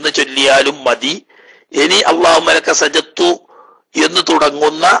വബിഹംദി എന്ന് ചൊല്ലിയാലും മതി. ഇനി അല്ലാഹുമ്മ ലക സജദ്തു എന്ന്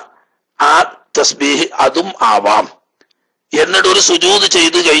തുടങ്ങുന്ന ആ തസ്ബീഹ് അതും ആവാം. എന്നിട്ട് ഒരു സുജൂദ്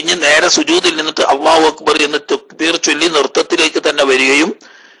ചെയ്ത് കഴിഞ്ഞ് നേരെ സുജൂദിൽ നിന്നിട്ട് അല്ലാഹു അക്ബർ എന്ന് തക്ബീർ ചൊല്ലി നൃത്തത്തിലേക്ക് തന്നെ വരികയും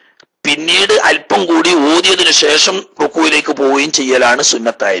പിന്നീട് അല്പം കൂടി ഓതിയതിനു ശേഷം റുക്കൂയിലേക്ക് പോവുകയും ചെയ്യലാണ്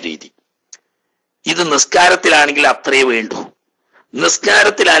സുന്നത്തായ രീതി. ഇത് നിസ്കാരത്തിലാണെങ്കിൽ അത്രയേ വേണ്ടൂ.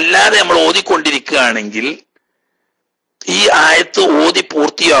 നിസ്കാരത്തിലല്ലാതെ നമ്മൾ ഓതിക്കൊണ്ടിരിക്കുകയാണെങ്കിൽ ഈ ആയത്ത് ഓതി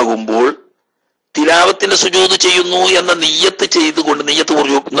പൂർത്തിയാകുമ്പോൾ തിലാവത്തിന്റെ സുജൂദ് ചെയ്യുന്നു എന്ന നിയ്യത്ത് ചെയ്തുകൊണ്ട്, നിയ്യത്ത്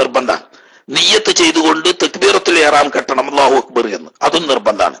നിർബന്ധമാണ്,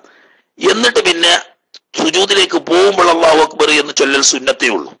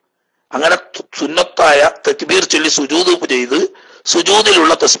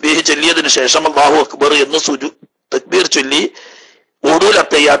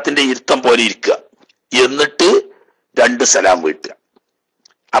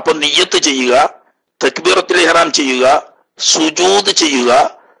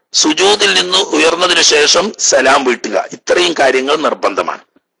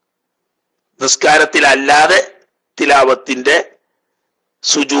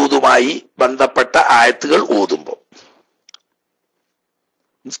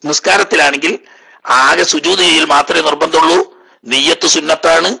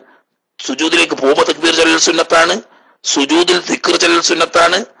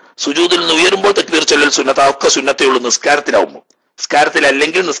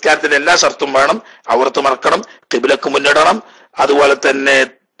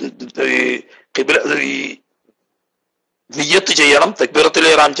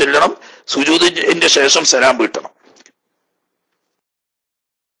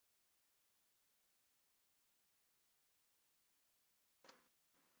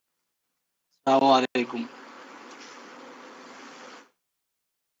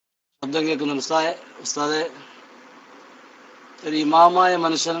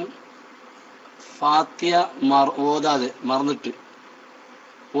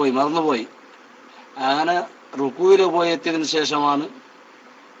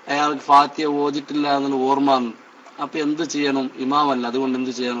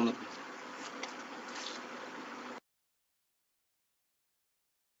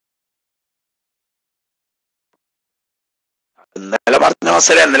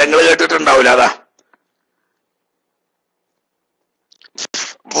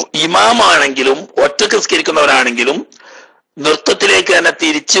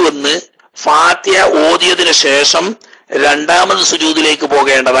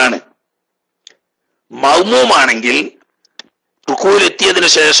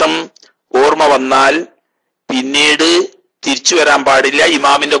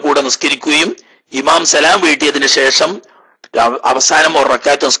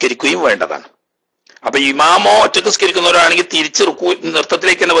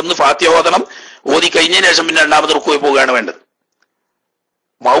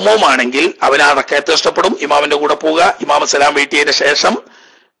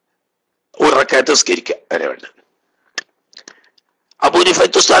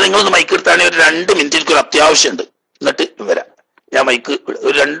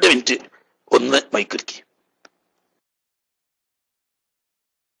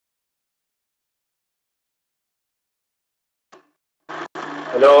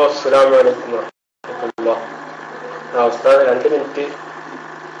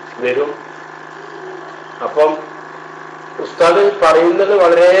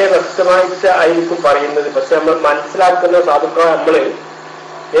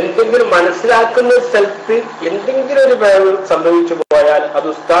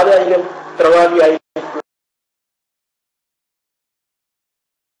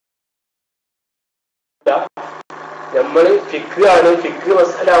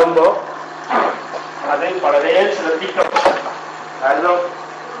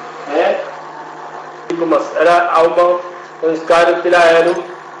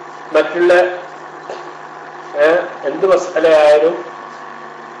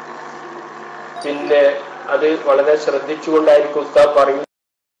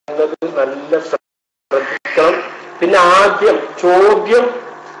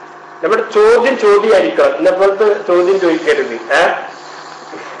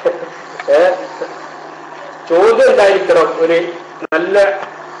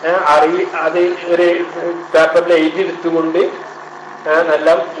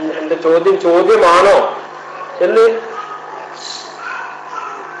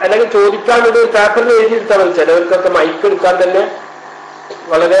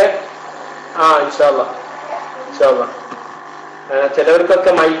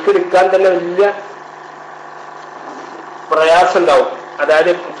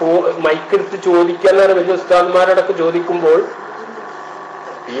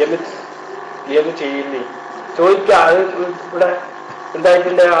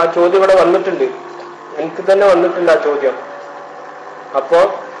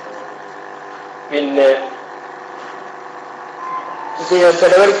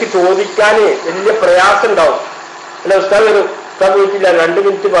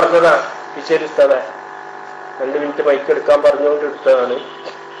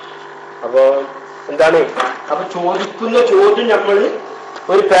 അപ്പോ എന്താണ്, അപ്പൊ ചോദിക്കുന്ന ചോദ്യം നമ്മൾ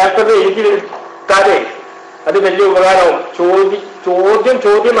ഒരു പേപ്പറിൽ എഴുതി എടുത്താലേ അത് വലിയ ഉപകാരമാവും.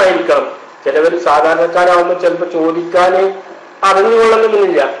 ചോദ്യമായിരിക്കണം. ചിലവർ സാധാരണക്കാരാവുമ്പോൾ ചിലപ്പോൾ ചോദിക്കാന്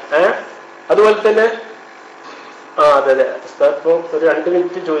അറിഞ്ഞുകൊള്ളണമെന്നില്ല. അതുപോലെ തന്നെ അതെ ഇപ്പൊ ഒരു 2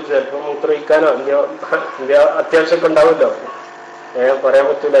 മിനിറ്റ് ചോദിച്ചു, ചിലപ്പോ മൂത്രയിക്കാനോ അത്യാവശ്യമൊക്കെ ഉണ്ടാവുമല്ലോ, പറയാൻ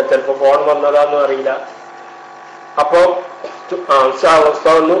പറ്റൂല, ചിലപ്പോ ഫോൺ വന്നതാന്നും അറിയില്ല. അപ്പൊ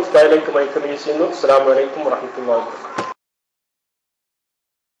ഉസ്താദിലേക്ക് മൈക്ക് റിലീസ് ചെയ്യുന്നു. അസ്സലാമു അലൈക്കും വറഹ്മത്തുള്ളാഹി വബറകാതുഹു.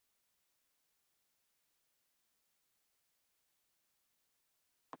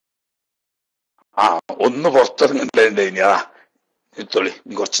 ഒന്ന് പുറത്തിറങ്ങണ്ടേ തൊളി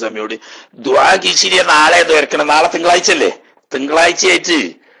കുറച്ച് സമയം കൂടി ദുആ കീശിരിയ നാളെ വരക്കണം. നാളെ തിങ്കളാഴ്ചയല്ലേ? തിങ്കളാഴ്ചയായിട്ട്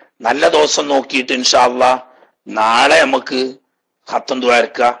നല്ല ദിവസം നോക്കിയിട്ട് ഇൻഷാ അല്ലാഹ് നാളെ നമുക്ക് ഖത്തം ദുആ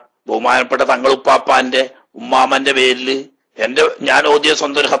ഇറക്കാം. ബഹുമാനപ്പെട്ട തങ്ങളുപ്പാപ്പാന്റെ ഉമ്മാമന്റെ പേരില് ഞാൻ ഓതിയ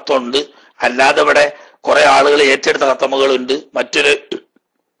സ്വന്തം ഒരു ഖത്തമുണ്ട്. അല്ലാതെ ഇവിടെ കുറെ ആളുകൾ ഏറ്റെടുത്ത ഖത്തമുകളുണ്ട്. മറ്റൊരു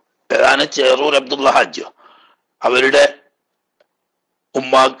ഏതാണ് ചെറൂർ അബ്ദുള്ള ഹാജോ അവരുടെ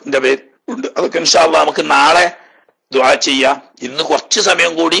ഉമ്മാന്റെ പേര് ഉണ്ട്. അതൊക്കെ ഇൻഷാ അല്ലാഹ് നമുക്ക് നാളെ ദുആ ചെയ്യാം. ഇന്ന് കുറച്ച്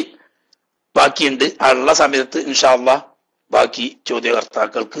സമയം കൂടി ബാക്കിയുണ്ട്. ഉള്ള സമയത്ത് ഇൻഷാ അല്ലാഹ് ബാക്കി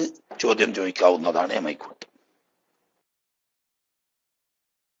ചോദ്യകർത്താക്കൾക്ക് ചോദ്യം ചോദിക്കാവുന്നതാണ്. മൈക്കോട്ടെ.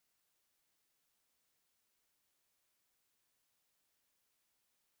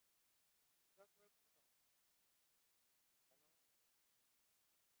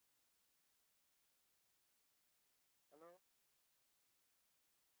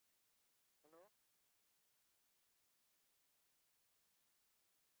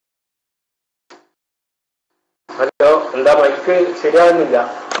 ഹലോ, എന്താ മൈക്ക് ശരിയാകുന്നില്ല?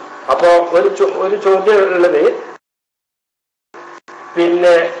 അപ്പൊ ഒരു ചോദ്യം ഉള്ളത്,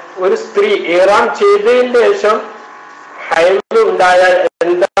 പിന്നെ ഒരു സ്ത്രീ ഇഹ്റാം ചെയ്തതിന് ശേഷം ഹൈദ് ഉണ്ടായാൽ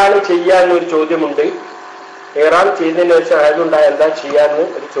എന്താണ് ചെയ്യാന്നൊരു ചോദ്യമുണ്ട്. ഇഹ്റാം ചെയ്തതിന് ശേഷം ഹൈദ് ഉണ്ടായാൽ എന്താ ചെയ്യാന്ന്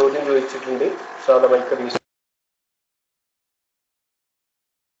ഒരു ചോദ്യം ചോദിച്ചിട്ടുണ്ട്. Mic release.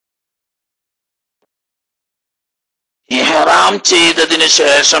 ഇഹ്റാം ചെയ്തതിന്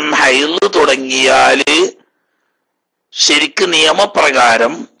ശേഷം ഹൈദ് തുടങ്ങിയാല് ശരിക്ക്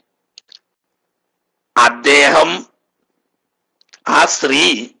നിയമപ്രകാരം ആ സ്ത്രീ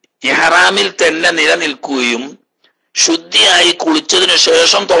ഇഹ്റാമിൽ തന്നെ നിലനിൽക്കുകയും ശുദ്ധിയായി കുളിച്ചതിനു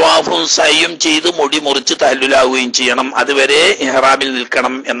ശേഷം തവാഫും സയ്യും ചെയ്ത് മുടി മുറിച്ച് തഹല്ലുലാവുകയും ചെയ്യണം. അതുവരെ ഇഹ്റാമിൽ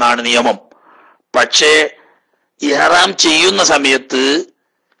നിൽക്കണം എന്നാണ് നിയമം. പക്ഷേ ഇഹ്റാം ചെയ്യുന്ന സമയത്ത്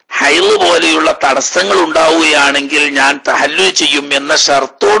ഹൈള് പോലെയുള്ള തടസ്സങ്ങൾ ഉണ്ടാവുകയാണെങ്കിൽ ഞാൻ തഹല്ലുൽ ചെയ്യും എന്ന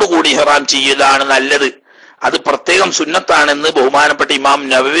ഷർത്തോടു കൂടി ഇഹ്റാം ചെയ്യലാണ് നല്ലത്. അത് പ്രത്യേകം സുന്നത്താണെന്ന് ബഹുമാനപ്പെട്ട ഇമാം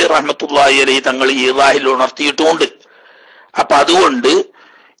നവവി റഹ്മത്തുള്ളാഹി അലൈഹി തങ്ങൾ ഈദാഹിൽ ഉണർത്തിയിട്ടുമുണ്ട്. അപ്പൊ അതുകൊണ്ട്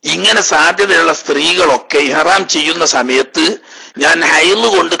ഇങ്ങനെ സാധ്യതയുള്ള സ്ത്രീകളൊക്കെ ഇഹ്റാം ചെയ്യുന്ന സമയത്ത് ഞാൻ ഹൈള്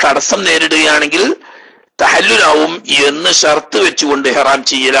കൊണ്ട് തടസ്സം നേരിടുകയാണെങ്കിൽ തഹല്ലുലാവും എന്ന് ഷർത്ത് വെച്ചുകൊണ്ട് ഇഹ്റാം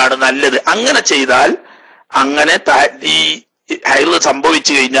ചെയ്യലാണ് നല്ലത്. അങ്ങനെ ചെയ്താൽ ഈ ഹൈള്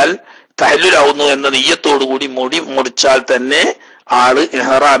സംഭവിച്ചു കഴിഞ്ഞാൽ തഹല്ലുലാവുന്നു എന്ന നിയ്യത്തോടു കൂടി മുടി മുറിച്ചാൽ തന്നെ ആള്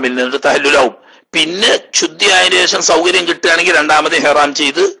ഇഹ്റാമിൽ നിന്ന് തഹല്ലുലാവും. പിന്നെ ശുദ്ധിയായതിനു ശേഷം സൗകര്യം കിട്ടുകയാണെങ്കിൽ രണ്ടാമത് ഇഹ്റാം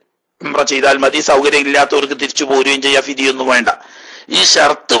ചെയ്ത് ഉംറ ചെയ്താൽ മതി. സൗകര്യം ഇല്ലാത്തവർക്ക് തിരിച്ചു പോരുകയും ചെയ്യാം, ഫിദിയൊന്നും വേണ്ട. ഈ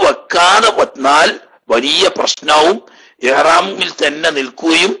ഷർത്ത് വെക്കാതെ വന്നാൽ വലിയ പ്രശ്നവും. ഇഹ്റാമിൽ തന്നെ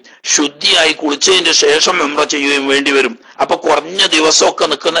നിൽക്കുകയും ശുദ്ധിയായി കുളിച്ചതിന് ശേഷം ഉംറ ചെയ്യുകയും വേണ്ടി വരും. അപ്പൊ കുറഞ്ഞ ദിവസമൊക്കെ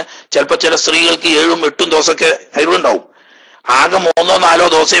നിൽക്കുന്ന ചിലപ്പോ ചില സ്ത്രീകൾക്ക് 7-8 ദിവസമൊക്കെ ഹൈറുണ്ടാവും. ആകെ 3-4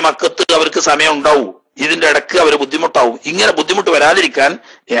 ദിവസം മക്കത്ത് അവർക്ക് സമയം ഉണ്ടാവും. ഇതിന്റെ ഇടക്ക് അവർ ബുദ്ധിമുട്ടാവും. ഇങ്ങനെ ബുദ്ധിമുട്ട് വരാതിരിക്കാൻ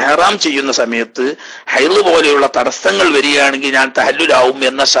ഇഹ്റാം ചെയ്യുന്ന സമയത്ത് ഹൈള് പോലെയുള്ള തടസ്സങ്ങൾ വരികയാണെങ്കിൽ ഞാൻ തഹല്ലുലാവും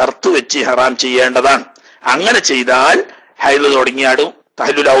എന്ന ഷർത്ത് വെച്ച് ഇഹ്റാം ചെയ്യേണ്ടതാണ്. അങ്ങനെ ചെയ്താൽ ഹൈള് തുടങ്ങിയാടും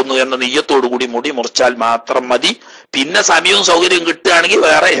തഹല്ലുലാവുന്നു എന്ന നിയ്യത്തോടു കൂടി മുടി മുറിച്ചാൽ മാത്രം മതി. പിന്നെ സമയവും സൗകര്യവും കിട്ടുകയാണെങ്കിൽ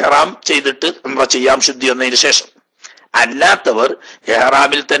വേറെ ഇഹ്റാം ചെയ്തിട്ട് ഉംറ ചെയ്യാം ശുദ്ധി വന്നതിന് ശേഷം. അല്ലാത്തവർ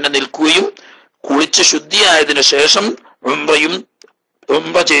ഇഹ്റാമിൽ തന്നെ നിൽക്കുകയും കുളിച്ച് ശുദ്ധിയായതിനു ശേഷം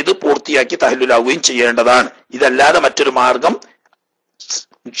ഉംറ ചെയ്ത് പൂർത്തിയാക്കി തഹല്ലുലാവുകയും ചെയ്യേണ്ടതാണ്. ഇതല്ലാതെ മറ്റൊരു മാർഗം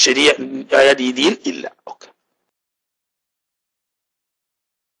ശരിയായ രീതിയിൽ ഇല്ല. ഓക്കെ.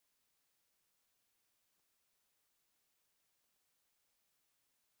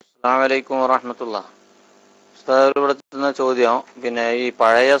 അസ്സലാമു അലൈക്കും വറഹ്മത്തുള്ളാഹി. ഉസ്താദിനോടുള്ള ചോദ്യം, പിന്നെ ഈ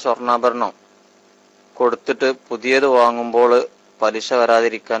പഴയ സ്വർണ്ണാഭരണം കൊടുത്തിട്ട് പുതിയത് വാങ്ങുമ്പോൾ പലിശ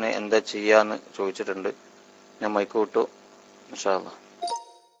വരാതിരിക്കാൻ എന്താ ചെയ്യാന്ന് ചോദിച്ചിട്ടുണ്ട്. ഞാൻ മൈക്ക് വിട്ടു. ഇൻഷാ അല്ലാഹ്.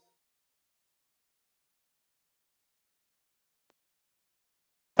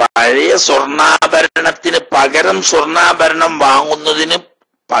 പഴയ സ്വർണ്ണാഭരണത്തിന് പകരം സ്വർണ്ണാഭരണം വാങ്ങുന്നതിന്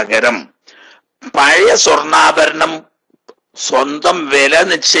പകരം പഴയ സ്വർണ്ണാഭരണം സ്വന്തം വില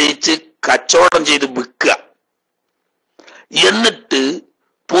നിശ്ചയിച്ച് കച്ചവടം ചെയ്ത് വിൽക്കുക. എന്നിട്ട്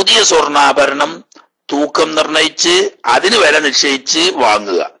പുതിയ സ്വർണ്ണാഭരണം തൂക്കം നിർണയിച്ച് അതിന് വില നിശ്ചയിച്ച്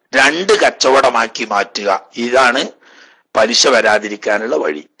വാങ്ങുക, രണ്ട് കച്ചവടമാക്കി മാറ്റുക. ഇതാണ് പലിശ വരാതിരിക്കാനുള്ള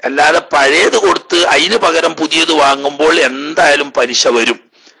വഴി. അല്ലാതെ പഴയത് കൊടുത്ത് അതിന് പകരം പുതിയത് വാങ്ങുമ്പോൾ എന്തായാലും പലിശ വരും.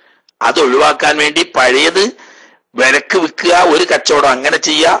 അത് ഒഴിവാക്കാൻ വേണ്ടി പഴയത് വിലക്ക് വിൽക്കുക, ഒരു കച്ചവടം അങ്ങനെ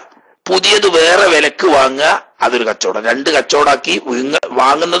ചെയ്യുക. പുതിയത് വേറെ വിലക്ക് വാങ്ങുക, അതൊരു കച്ചവടം. രണ്ട് കച്ചവടമാക്കി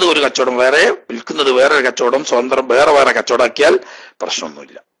വാങ്ങുന്നത് ഒരു കച്ചവടം വേറെ, വിൽക്കുന്നത് വേറെ കച്ചവടം, സ്വന്തം വേറെ വേറെ കച്ചവടമാക്കിയാൽ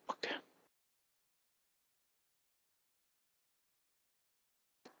പ്രശ്നമൊന്നുമില്ല. ഓക്കെ.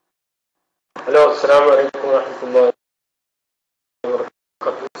 ഹലോ, അസ്സലാമു അലൈക്കും വറഹ്മത്തുള്ളാഹി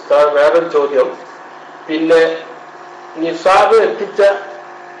വബറകാതുഹു. ഉസ്താദ്, വേറൊരു ചോദ്യം. പിന്നെ നിസാബ് എത്തിച്ച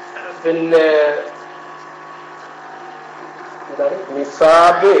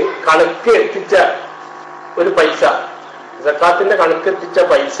നിസാബ് കണക്ക് എത്തിച്ച ഒരു പൈസ, സക്കാത്തിന്റെ കണക്ക് എത്തിച്ച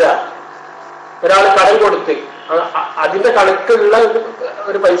പൈസ ഒരാൾ കടം കൊടുത്ത്, അതിന്റെ കണക്കുള്ള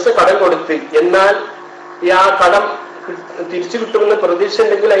ഒരു പൈസ കടം കൊടുത്ത്, എന്നാൽ ഈ ആ കടം തിരിച്ചു കിട്ടുമെന്ന് പ്രതീക്ഷ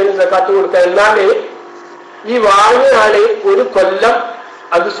ഉണ്ടെങ്കിൽ അതിന് സക്കാത്ത് കൊടുക്കുക. എന്നാല് ഈ വാങ്ങിയ ആള് ഒരു കൊല്ലം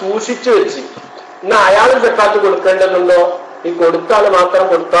അത് സൂക്ഷിച്ചു വെച്ച്, എന്നാ അയാൾ സക്കാത്ത് കൊടുക്കേണ്ടതുണ്ടോ, ഈ കൊടുത്ത ആള് മാത്രം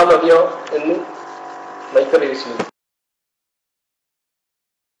കൊടുത്താൽ മതിയോ എന്ന് മൈക്കൽ ചോദിച്ചു.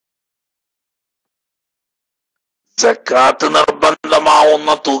 സക്കാത്ത്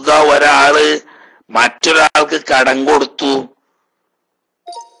നിർബന്ധമാവുന്ന തുക ഒരാള് മറ്റൊരാൾക്ക് കടം കൊടുത്തു.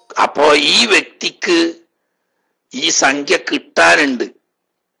 അപ്പോ ഈ വ്യക്തിക്ക് ഈ സംഖ്യ കിട്ടാനുണ്ട്.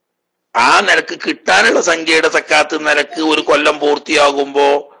 ആ നിരക്ക് കിട്ടാനുള്ള സംഖ്യയുടെ സക്കാത്ത് നിരക്ക് ഒരു കൊല്ലം പൂർത്തിയാകുമ്പോ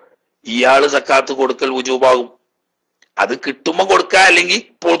ഇയാള് സക്കാത്ത് കൊടുക്കൽ വുജൂബാകും. അത് കിട്ടുമ്പോ കൊടുക്കുക, അല്ലെങ്കിൽ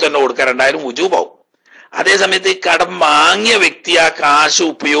ഇപ്പോൾ തന്നെ കൊടുക്കുക, രണ്ടായാലും വുജൂബാകും. അതേസമയത്ത് കടം വാങ്ങിയ വ്യക്തി ആ കാശ്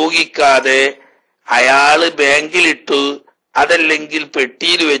ഉപയോഗിക്കാതെ അയാള് ബാങ്കിലിട്ടു, അതല്ലെങ്കിൽ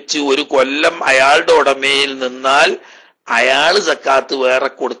പെട്ടിയിൽ വെച്ച് ഒരു കൊല്ലം അയാളുടെ ഉടമയിൽ നിന്നാൽ അയാള് സക്കാത്ത് വേറെ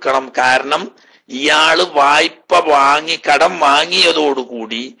കൊടുക്കണം. കാരണം ഇയാള് വായ്പ വാങ്ങി കടം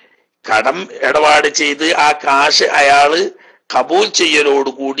വാങ്ങിയതോടുകൂടി കടം ഇടപാട് ചെയ്ത് ആ കാശ് അയാള് കബൂൽ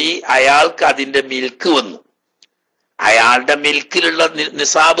ചെയ്യലോടുകൂടി അയാൾക്ക് അതിന്റെ മിൽക്ക് വന്നു. അയാളുടെ മിൽക്കിലുള്ള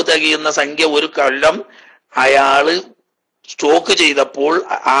നിസാബ് തികയുന്ന സംഖ്യ ഒരു കൊല്ലം അയാള് സ്റ്റോക്ക് ചെയ്തപ്പോൾ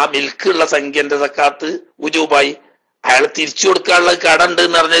ആ മിൽക്കുള്ള സംഖ്യന്റെ സക്കാത്ത് വുജൂബായി. അയാൾ തിരിച്ചു കൊടുക്കാനുള്ള കട ഉണ്ട്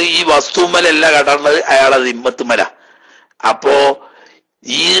എന്ന് പറഞ്ഞാൽ ഈ വസ്തുമലല്ല കട ഉള്ളത്, അയാളത് ഇമ്മത്തുമല. അപ്പോ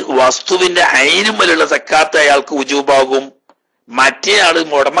ഈ വസ്തുവിന്റെ അയിനുമലുള്ള സക്കാത്ത് അയാൾക്ക് വുജൂബാകും. മറ്റേ ആള്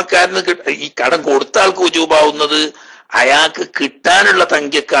ഉടമക്കാരന് ഈ കടം കൊടുത്ത ആൾക്ക് വുജൂബാവുന്നത് അയാൾക്ക് കിട്ടാനുള്ള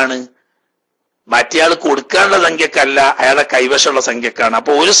സംഖ്യക്കാണ്, മറ്റേ ആൾ കൊടുക്കാനുള്ള സംഖ്യക്കല്ല, അയാളുടെ കൈവശമുള്ള സംഖ്യക്കാണ്.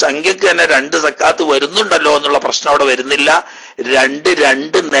 അപ്പൊ ഒരു സംഖ്യക്ക് തന്നെ രണ്ട് സക്കാത്ത് വരുന്നുണ്ടല്ലോ എന്നുള്ള പ്രശ്നം അവിടെ വരുന്നില്ല.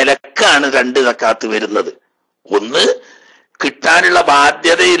 രണ്ട് നിലക്കാണ് രണ്ട് സക്കാത്ത് വരുന്നത്. ഒന്ന് കിട്ടാനുള്ള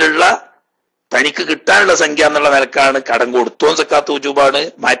ബാധ്യതയിലുള്ള തനിക്ക് കിട്ടാനുള്ള സംഖ്യ എന്നുള്ള നിലക്കാണ് കടം കൊടുത്തോം സക്കാത്ത് വുജൂബാണ്.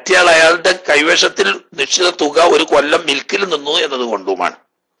 മറ്റേ ആൾ അയാളുടെ കൈവശത്തിൽ നിശ്ചിത തുക ഒരു കൊല്ലം മിൽക്കിൽ നിന്നു എന്നത് കൊണ്ടുമാണ്.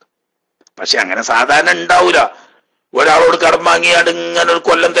 പക്ഷെ അങ്ങനെ സാധാരണ ഉണ്ടാവൂല. ഒരാളോട് കടം വാങ്ങിയാണ്ട് ഇങ്ങനെ ഒരു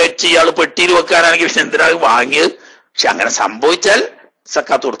കൊല്ലം തയ്ച്ച് ഇയാൾ പെട്ടിയിൽ വെക്കാനാണെങ്കിൽ പിന്നെ എന്തിനാണ് വാങ്ങിയത്? പക്ഷെ അങ്ങനെ സംഭവിച്ചാൽ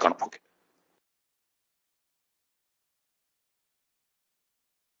സക്കാത്ത് കൊടുക്കണം. ഓക്കെ.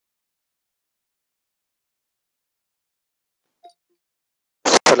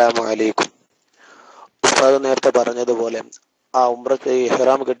 അസ്സലാമു അലൈക്കും. ഉസ്താദ് നേരത്തെ പറഞ്ഞതുപോലെ ആ ഉംറക്ക്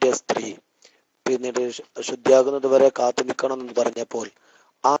ഇഹ്റാം കെട്ടിയ സ്ത്രീ പിന്നീട് ശുദ്ധിയാകുന്നത് വരെ കാത്തു നിൽക്കണം എന്ന് പറഞ്ഞപ്പോൾ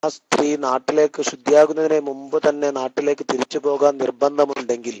ആ സ്ത്രീ നാട്ടിലേക്ക് ശുദ്ധിയാകുന്നതിന് മുമ്പ് തന്നെ നാട്ടിലേക്ക് തിരിച്ചു പോകാൻ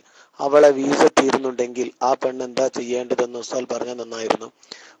നിർബന്ധമുണ്ടെങ്കിൽ, അവളെ വീസ തീരുന്നുണ്ടെങ്കിൽ ആ പെണ്ണ് എന്താ ചെയ്യേണ്ടതെന്ന് ഉസ്താദ് പറഞ്ഞാൽ നന്നായിരുന്നു.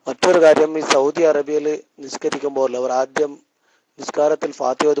 മറ്റൊരു കാര്യം, ഈ സൗദി അറേബ്യയിൽ നിസ്കരിക്കുമ്പോൾ അവർ ആദ്യം നിസ്കാരത്തിൽ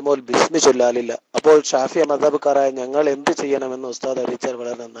ഫാത്തിഹ ഓതുമ്പോൾ ബിസ്മി ചൊല്ലാലില്ല. അപ്പോൾ ഷാഫി മദ്ഹബുകാരായ ഞങ്ങൾ എന്ത് ചെയ്യണമെന്ന് ഉസ്താദ് അറിയിച്ചാൽ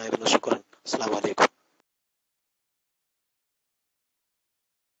വളരെ നന്നായിരുന്നു. ശുക്രൻ. അസ്സലാമു അലൈക്കും.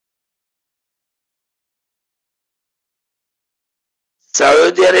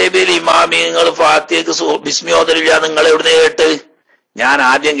 സൗദി അറേബ്യയിൽ ഇമാമിങ്ങൾ ഫാത്തിഹക്ക് ബിസ്മി ഓതലില്ല. നിങ്ങൾ എവിടുന്ന് കേട്ട്? ഞാൻ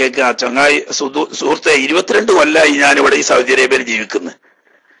ആദ്യം കേൾക്കുക. ചങ്ങായി സുഹൃത്തെ, 22 കൊല്ലമായി ഞാൻ ഇവിടെ ഈ സൗദി അറേബ്യയിൽ ജീവിക്കുന്നത്.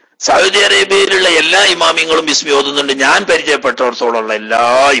 സൗദി അറേബ്യയിലുള്ള എല്ലാ ഇമാമിങ്ങളും ബിസ്മി ഓതുന്നുണ്ട്, ഞാൻ പരിചയപ്പെട്ടിടത്തോളമുള്ള എല്ലാ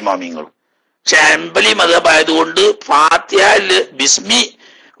ഇമാമിങ്ങളും. പക്ഷെ ഹംബലി മദ്ഹബ് ആയതുകൊണ്ട് ഫാത്തിഹയില് ബിസ്മി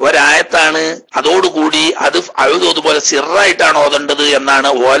ഒരായത്താണ്, അതോടുകൂടി അത് അതുപോലെ സിറായിട്ടാണ് ഓതേണ്ടത് എന്നാണ്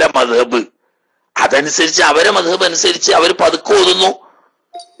ഓല മദ്ഹബ്. അതനുസരിച്ച് അവരെ മദ്ഹബ് അനുസരിച്ച് അവർ പതുക്കെ ഓതുന്നു.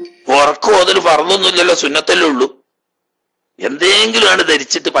 ഉറക്കം ഓതൽ ഫർളൊന്നുമില്ലല്ലോ, സുന്നത്തല്ലേ ഉള്ളൂ. എന്തെങ്കിലും ആണ്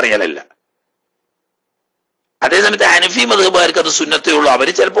ധരിച്ചിട്ട് പറയലല്ല. അതേസമയത്ത് ഹനഫി മദ്ഹബുകാർക്ക് അത് സുന്നത്തേ ഉള്ളൂ.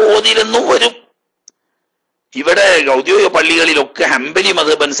 അവര് ചിലപ്പോൾ ഓതിയിലെന്നും വരും. ഇവിടെ ഔദ്യോഗിക പള്ളികളിലൊക്കെ ഹംബലി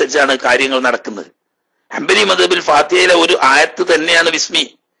മദ്ഹബ് അനുസരിച്ചാണ് കാര്യങ്ങൾ നടക്കുന്നത്. ഹംബലി മദ്ഹബിൽ ഫാത്തിഹയിലെ ഒരു ആയത്ത് തന്നെയാണ് ബിസ്മി.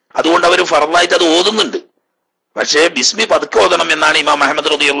 അതുകൊണ്ട് അവർ ഫർളായിട്ട് അത് ഓതുന്നുണ്ട്. പക്ഷേ ബിസ്മി പതുക്കെ ഓതണം എന്നാണ് ഇമാം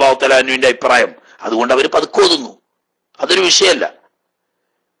അഹമ്മദ് റളിയല്ലാഹു തആല അൻഹുവിന്റെ അഭിപ്രായം. അതുകൊണ്ട് അവർ പതുക്കെ ഓതുന്നു, അതൊരു വിഷയമല്ല.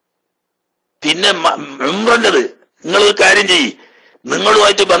 പിന്നെ ഉംറൻ്റെത് നിങ്ങളൊരു കാര്യം ചെയ്യ്,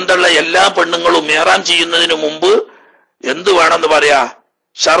 നിങ്ങളുമായിട്ട് ബന്ധമുള്ള എല്ലാ പെണ്ണുങ്ങളും ഇഹ്റാം ചെയ്യുന്നതിന് മുമ്പ് എന്ത് വേണമെന്ന് പറയാ,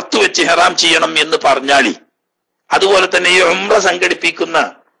 ഷർത്ത് വെച്ച് ഇഹ്റാം ചെയ്യണം എന്ന് പറഞ്ഞാലി. അതുപോലെ തന്നെ ഈ ഉംറ സംഘടിപ്പിക്കുന്ന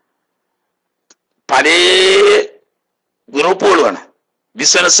പല ഗ്രൂപ്പുകളുമാണ്,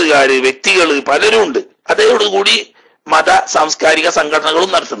 ബിസിനസ്സുകാര്, വ്യക്തികള് പലരും ഉണ്ട്. അതോടുകൂടി മത സാംസ്കാരിക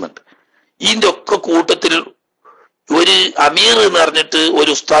സംഘടനകളും നടത്തുന്നുണ്ട്. ഇതിന്റെ ഒക്കെ കൂട്ടത്തിൽ ഒരു അമീർ എന്ന് പറഞ്ഞിട്ട്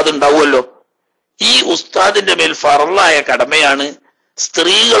ഒരു ഉസ്താദ് ഉണ്ടാവുമല്ലോ. ഈ ഉസ്താദിന്റെ മേൽ ഫറളായ കടമയാണ്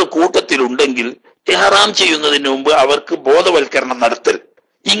സ്ത്രീകൾ കൂട്ടത്തിലുണ്ടെങ്കിൽ ഇഹ്റാം ചെയ്യുന്നതിന് മുമ്പ് അവർക്ക് ബോധവൽക്കരണം നടത്തൽ.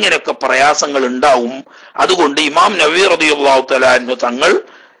 ഇങ്ങനെയൊക്കെ പ്രയാസങ്ങൾ ഉണ്ടാവും. അതുകൊണ്ട് ഇമാം നവവി റളിയല്ലാഹു തആല അൻഹു തങ്ങൾ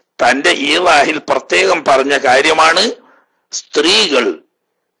തന്റെ ഈളാഹിൽ പ്രത്യേകം പറഞ്ഞ കാര്യമാണ്, സ്ത്രീകൾ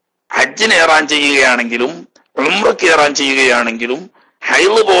ഹജ്ജിന് ഇഹ്റാം ചെയ്യുകയാണെങ്കിലും ഉംറയ്ക്ക് ഇഹ്റാം ചെയ്യുകയാണെങ്കിലും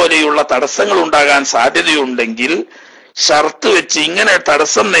ഹൈള് പോലെയുള്ള തടസ്സങ്ങൾ ഉണ്ടാകാൻ സാധ്യതയുണ്ടെങ്കിൽ ഷർത്ത് വെച്ച് ഇങ്ങനെ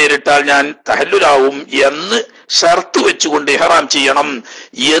തടസ്സം നേരിട്ടാൽ ഞാൻ തഹല്ലുലാവും എന്ന് ഷർത്ത് വെച്ചുകൊണ്ട് ഇഹ്റാം ചെയ്യണം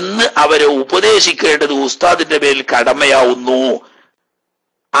എന്ന് അവരെ ഉപദേശിക്കേണ്ടത് ഉസ്താദിന്റെ മേൽ കടമയാവുന്നു.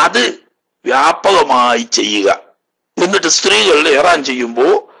 അത് വ്യാപകമായി ചെയ്യുക. എന്നിട്ട് സ്ത്രീകൾ ഇഹ്റാം ചെയ്യുമ്പോ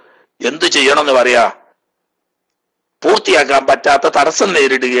എന്ത് ചെയ്യണം എന്ന് പറയാ, പൂർത്തിയാക്കാൻ പറ്റാത്ത തടസ്സം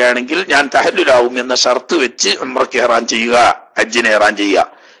നേരിടുകയാണെങ്കിൽ ഞാൻ തഹല്ലുലാവും എന്ന ഷർത്ത് വെച്ച് ഉംറയ്ക്ക് ഇഹ്റാം ചെയ്യുക, ഹജ്ജിന് ഇഹ്റാം ചെയ്യുക.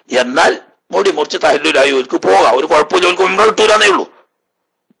 എന്നാൽ മുടി മുറിച്ച് തഹല്ലുലായി ഓർക്ക് പോകാം, ഒരു കുഴപ്പമില്ല, ഓർക്ക് ഉംറ കിട്ടൂലെന്നേ ഉള്ളൂ.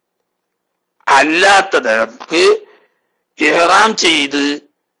 അല്ലാത്തത് ഇഹ്റാം ചെയ്ത്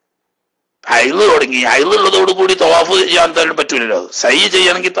ഹൈള് തുടങ്ങി, ഹൈളുള്ളതോടുകൂടി തവാഫ് ചെയ്യാൻ തന്നെ പറ്റൂലല്ലോ. സൈ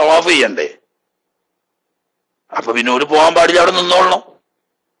ചെയ്യണമെങ്കിൽ തവാഫ് ചെയ്യണ്ടേ? അപ്പൊ പിന്നെ ഒരു പോകാൻ പാടില്ല, അവിടെ നിന്നോളണം.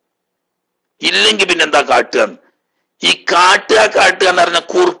 ഇല്ലെങ്കിൽ പിന്നെ എന്താ കാട്ടുക? ഈ കാട്ടുക എന്ന് പറഞ്ഞാൽ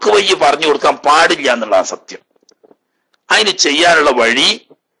കുറുക്ക് വയ്യ പറഞ്ഞു കൊടുക്കാൻ പാടില്ല എന്നുള്ളതാണ് സത്യം. അതിന് ചെയ്യാനുള്ള വഴി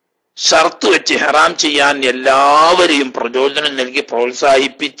ഷർത്ത് വെച്ച് ഇഹ്റാം ചെയ്യാൻ എല്ലാവരെയും പ്രചോദനം നൽകി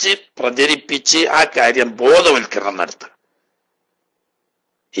പ്രോത്സാഹിപ്പിച്ച് പ്രചരിപ്പിച്ച് ആ കാര്യം ബോധവൽക്കരണം നടത്തുക.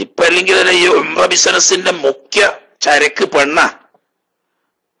 ഇപ്പൊ അല്ലെങ്കിൽ ഈ ഉംറ ബിസിനസിന്റെ മുഖ്യ ചരക്ക് പെണ്ണ.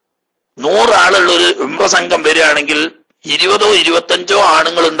 100 ആളുള്ള ഒരു ഉംറ സംഘം വരികയാണെങ്കിൽ 20ഓ 25ഓ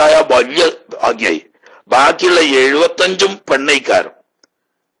ആണുങ്ങൾ ഉണ്ടായാൽ വലിയ ഭാഗ്യായി. ബാക്കിയുള്ള 75ഉം പെണ്ണൈക്കാരും.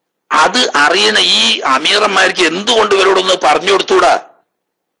 അത് അറിയണ ഈ അമീറന്മാർക്ക് എന്തുകൊണ്ട് ഇവരോടൊന്ന് പറഞ്ഞു കൊടുത്തൂടാ?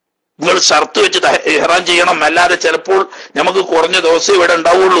 നിങ്ങൾ ഷർത്ത് വെച്ച് ഇഹ്റാം ചെയ്യണം, അല്ലാതെ ചിലപ്പോൾ നമുക്ക് കുറഞ്ഞ ദിവസം ഇവിടെ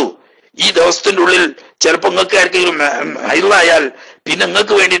ഉണ്ടാവുള്ളൂ. ഈ ദിവസത്തിന്റെ ഉള്ളിൽ ചിലപ്പോൾ നിങ്ങൾക്ക് ആർക്കെങ്കിലും ഹൈളായാൽ പിന്നെ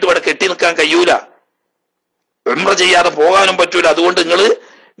നിങ്ങൾക്ക് വേണ്ടിയിട്ട് ഇവിടെ കെട്ടി നിൽക്കാൻ കഴിയൂല, ഉംറ ചെയ്യാതെ പോകാനും പറ്റൂല. അതുകൊണ്ട് നിങ്ങൾ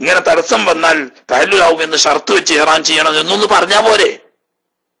ഇങ്ങനെ തടസ്സം വന്നാൽ തഹല്ലുലാവും എന്ന് ഷർത്ത് വെച്ച് ഇഹ്റാം ചെയ്യണം എന്നൊന്ന് പറഞ്ഞാ പോരെ?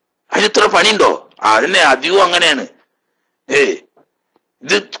 അതിനിത്ര പണിയുണ്ടോ? അതിനെ അധികവും അങ്ങനെയാണ്.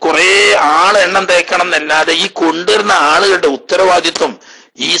 ഇത് കുറെ എണ്ണം തേക്കണം എന്നല്ലാതെ ഈ കൊണ്ടുവരുന്ന ആളുകളുടെ ഉത്തരവാദിത്വം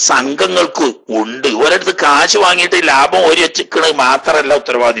ഈ സംഘങ്ങൾക്ക് ഉണ്ട്. ഒരിടത്ത് കാശ് വാങ്ങിയിട്ട് ലാഭം ഒരു വെച്ചിക്കണത് മാത്രമല്ല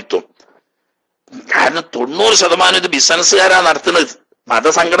ഉത്തരവാദിത്വം. കാരണം 90% ഇത് ബിസിനസ്സുകാരാ നടത്തുന്നത്,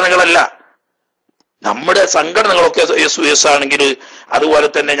 മതസംഘടനകളല്ല. നമ്മുടെ സംഘടനകളൊക്കെ എസ് ആണെങ്കിൽ, അതുപോലെ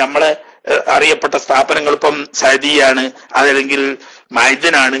തന്നെ നമ്മളെ അറിയപ്പെട്ട സ്ഥാപനങ്ങൾ ഇപ്പം സഅദിയാണ്, അതല്ലെങ്കിൽ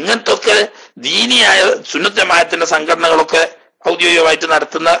മൈദനാണ്, ഇങ്ങനത്തെ ഒക്കെ ദീനിയായ സുന്നത്ത് ജമാഅത്തിന്റെ സംഘടനകളൊക്കെ ഔദ്യോഗികമായിട്ട്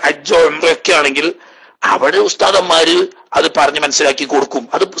നടത്തുന്ന ഹജ്ജോ ഉംറയൊക്കെ ആണെങ്കിൽ അവിടെ ഉസ്താദന്മാര് അത് പറഞ്ഞ് മനസ്സിലാക്കി കൊടുക്കും.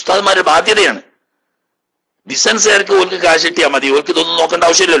 അത് ഉസ്താദന്മാരുടെ ബാധ്യതയാണ്. ബിസിനസ്സുകാർക്ക് ഓർക്ക് കാശ് കിട്ടിയാൽ മതി, ഓർക്ക് ഇതൊന്നും നോക്കേണ്ട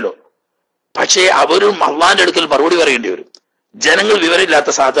ആവശ്യമില്ലല്ലോ. പക്ഷേ അവരും അള്ളാന്റെ അടുക്കൽ മറുപടി പറയേണ്ടി വരും. ജനങ്ങൾ വിവരമില്ലാത്ത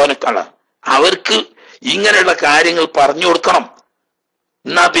സാധാരണക്കാരാണ്, അവർക്ക് ഇങ്ങനെയുള്ള കാര്യങ്ങൾ പറഞ്ഞു കൊടുക്കണം.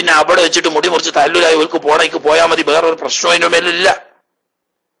 എന്നാ പിന്നെ അവിടെ വെച്ചിട്ട് മുടി മുറിച്ച് തല്ലുലായി ഓർക്ക് പോണേക്ക് പോയാൽ മതി, വേറൊരു പ്രശ്നം അതിന്റെ മേലില്ല.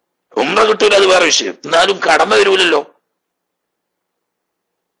 ഉംറ കിട്ടൂല, അത് വേറെ വിഷയം. എന്നാലും കടമ വരൂലല്ലോ.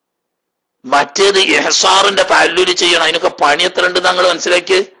 മറ്റേത് എഹ്സാറിന്റെ തഅല്ലുല് ചെയ്യണം, അതിനൊക്കെ പണി എത്ര ഉണ്ട് ഞങ്ങൾ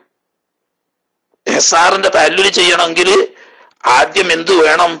മനസ്സിലാക്കിയത്. എഹ്സാറിന്റെ തഅല്ലുല് ചെയ്യണമെങ്കിൽ ആദ്യം എന്തു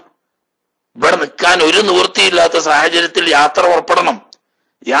വേണം? ഇവിടെ നിൽക്കാൻ ഒരു നിവൃത്തിയില്ലാത്ത സാഹചര്യത്തിൽ യാത്ര പുറപ്പെടണം.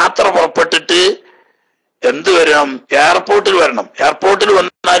 യാത്ര പുറപ്പെട്ടിട്ട് എന്ത് വരണം? എയർപോർട്ടിൽ വരണം. എയർപോർട്ടിൽ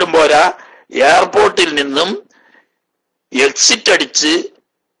വന്നാലും പോരാ, എയർപോർട്ടിൽ നിന്നും എക്സിറ്റ് അടിച്ച്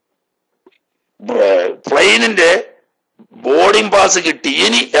പ്ലെയിനിന്റെ ബോർഡിംഗ് പാസ് കിട്ടി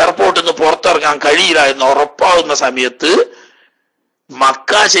ഇനി എയർപോർട്ടിൽ നിന്ന് പുറത്തിറങ്ങാൻ കഴിയില്ല എന്ന് ഉറപ്പാവുന്ന സമയത്ത്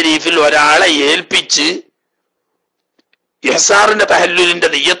മക്ക ഷരീഫിൽ ഒരാളെ ഏൽപ്പിച്ച് എഹ്സാറിന്റെ തഹല്ലുലിന്റെ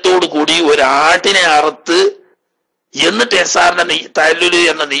നെയ്യത്തോടു കൂടി ഒരാട്ടിനെ അറുത്ത് എന്നിട്ട് എഹ്സാറിന്റെ തഹല്ലുല്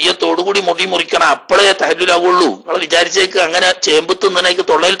എന്ന നെയ്യത്തോടു കൂടി മുടി മുറിക്കണം. അപ്പോഴേ തഹല്ലുലാവുള്ളൂ. നിങ്ങൾ വിചാരിച്ചേക്ക് അങ്ങനെ ചേമ്പ് തിന്നണേക്ക്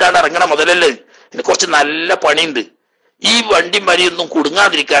തൊള്ളയിൽട്ടാണ് ഇറങ്ങണ മുതലല്ലേ. ഇതിന് കുറച്ച് നല്ല പണിയുണ്ട്. ഈ വണ്ടിയും വരിയൊന്നും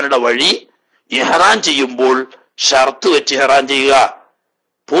കുടുങ്ങാതിരിക്കാനുള്ള വഴി ഇഹ്റാം ചെയ്യുമ്പോൾ ഷർത്ത് വെച്ച് ഇഹ്റാം ചെയ്യുക.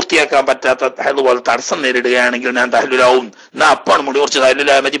 പൂർത്തിയാക്കാൻ പറ്റാത്ത തഹല് പോലെ തടസ്സം നേരിടുകയാണെങ്കിൽ ഞാൻ തഹലുലാവും. എന്നാ അപ്പാണ് മുടി കുറച്ച്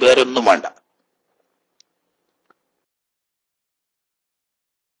തഹലുലായ മതി, വേറെ ഒന്നും വേണ്ട.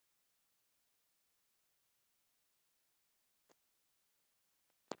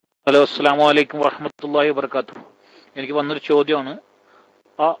 ഹലോ, അസ്സലാമു അലൈക്കും വറഹ്മത്തുള്ളാഹി വബറകാതുഹു. എനിക്ക് വന്നൊരു ചോദ്യമാണ്.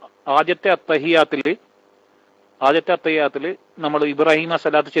 ആദ്യത്തെ അത്തഹിയാത്തില് നമ്മൾ ഇബ്രാഹിം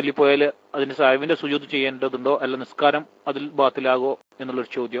സലാത്ത് ചൊല്ലിപ്പോയാൽ അതിന് സാഹിബിന്റെ സുജൂദ് ചെയ്യേണ്ടതുണ്ടോ, അല്ല നിസ്കാരം അതിൽ ബാത്തിലാകോ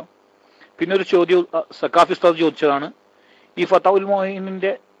എന്നുള്ളൊരു ചോദ്യം. പിന്നെ ഒരു ചോദ്യം സക്കാഫി ഉസ്താദ് ചോദിച്ചതാണ്, ഈ ഫതഹുൽ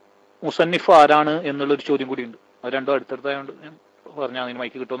മുഈനിന്റെ മുസന്നിഫ് ആരാണ് എന്നുള്ളൊരു ചോദ്യം കൂടിയുണ്ട്. അത് രണ്ടും അടുത്തടുത്തായതുകൊണ്ട് ഞാൻ പറഞ്ഞാൽ അതിന്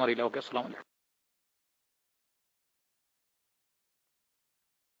മൈക്ക് കിട്ടുമെന്ന് അറിയില്ല. ഓക്കെ, അസ്സലാമു അലൈക്കും.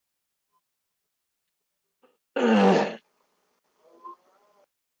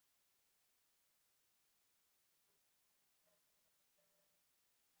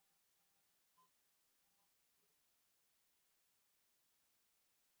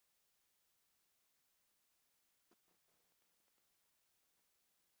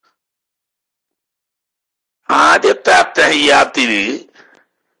 ആദ്യത്തെ അത്തഹിയാത്തില്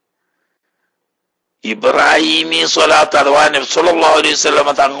ഇബ്രാഹിമി സ്വലാത്ത് അഥവാ നബി സല്ലല്ലാഹു അലൈഹി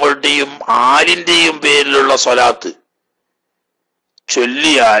വസല്ലമ തങ്ങളുടെയും ആലിന്റെയും പേരിലുള്ള സ്വലാത്ത്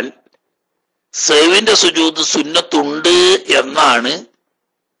ചൊല്ലിയാൽ സഹ്വിന്റെ സുജൂദ് സുന്നത്തുണ്ട് എന്നാണ്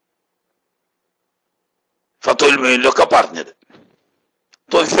ഫതുൽ മുഈനിലൊക്കെ പറഞ്ഞത്.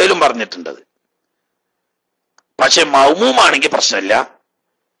 തൊഹ്ഫയിലും പറഞ്ഞിട്ടുണ്ടത്. പക്ഷെ മഅ്മൂമാണെങ്കിൽ പ്രശ്നമില്ല,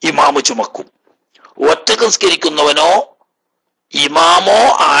 ഇമാമ് ചുമക്കും. ഒറ്റക്ക് നിസ്കരിക്കുന്നവനോ ഇമാമോ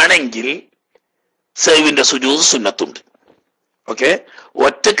ആണെങ്കിൽ സഹ്വിന്റെ സുജൂദ് സുന്നത്തുണ്ട്. ഓക്കെ,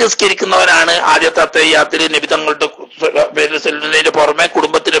 ഒറ്റക്ക് നിസ്കരിക്കുന്നവനാണ് ആദ്യത്തെ അത്തഹിയാത്തിൽ നബി തങ്ങളുടെ പേരിൽ സല്ലല്ലാഹു പുറമെ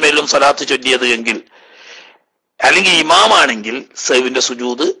കുടുംബത്തിന്റെ പേരിലും സ്വലാത്ത് ചൊല്ലിയത് എങ്കിൽ, അല്ലെങ്കിൽ ഇമാമാണെങ്കിൽ സഹ്വിന്റെ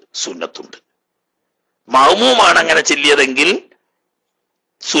സുജൂദ് സുന്നത്തുണ്ട്. മഅ്മൂമാണ് അങ്ങനെ ചൊല്ലിയതെങ്കിൽ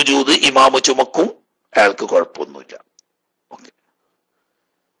സുജൂദ് ഇമാമ് ചുമക്കും, അയാൾക്ക് കുഴപ്പമൊന്നുമില്ല.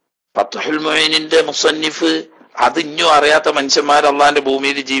 ഫത്ഹുൽ മുഈനിന്റെ മുസന്നിഫ് അത് ഇഞ്ഞും അറിയാത്ത മനുഷ്യന്മാർ അള്ളാന്റെ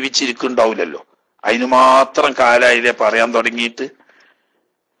ഭൂമിയിൽ ജീവിച്ചിരിക്കുന്നുണ്ടാവില്ലല്ലോ. അതിന് മാത്രം കാലായില്ലേ പറയാൻ തുടങ്ങിയിട്ട്.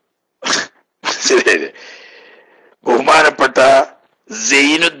 ശരിയല്ലേ? ബഹുമാനപ്പെട്ട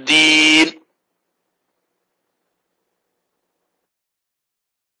സൈനുദ്ദീൻ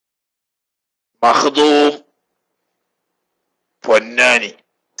മഖ്ദൂം പൊന്നാനി,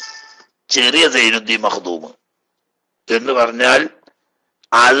 ചെറിയ സൈനുദ്ദീൻ മഖ്ദൂം എന്ന് പറഞ്ഞാൽ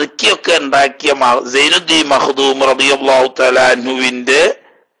അതൊക്കെയൊക്കെ ഉണ്ടാക്കിയ സൈനുദ്ദീൻ മഖ്ദൂം റളിയല്ലാഹു തആല അൻഹുവിന്റെ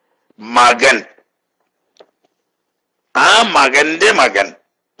മകൻ, ആ മകന്റെ മകൻ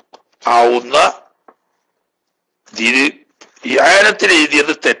ആവുന്ന ഈ ആയത്തിൽ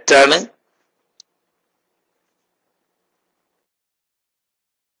എഴുതിയത് തെറ്റാണ്.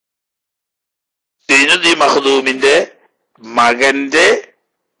 സൈനുദ്ദീൻ മഖ്ദൂമിന്റെ മകന്റെ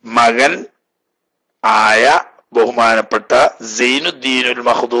മകൻ ആയ ബഹുമാനപ്പെട്ട സൈനുദ്ദീനുൽ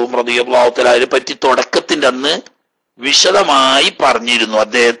മഖ്ദൂം റളിയല്ലാഹു തആല അതിനെ പറ്റി തുടക്കത്തിന്റെ അന്ന് വിശദമായി പറഞ്ഞിരുന്നു.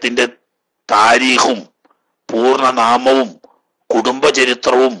 അദ്ദേഹത്തിന്റെ താരീഖും പൂർണ്ണനാമവും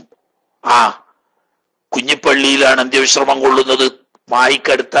കുടുംബചരിത്രവും. കുഞ്ഞിപ്പള്ളിയിലാണ് അന്ത്യവിശ്രമം കൊള്ളുന്നത്.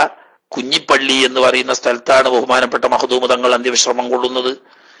 മായിക്കടുത്ത കുഞ്ഞിപ്പള്ളി എന്ന് പറയുന്ന സ്ഥലത്താണ് ബഹുമാനപ്പെട്ട മഖ്ദൂം തങ്ങൾ അന്ത്യവിശ്രമം കൊള്ളുന്നത്.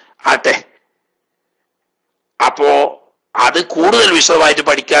 ആട്ടെ, അപ്പോ അത് കൂടുതൽ വിശദമായിട്ട്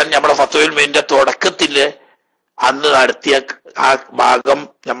പഠിക്കാൻ നമ്മുടെ ഫത്വൽ മുഈനിന്റെ തുടക്കത്തില് അന്ന് നടത്തിയ ആ ഭാഗം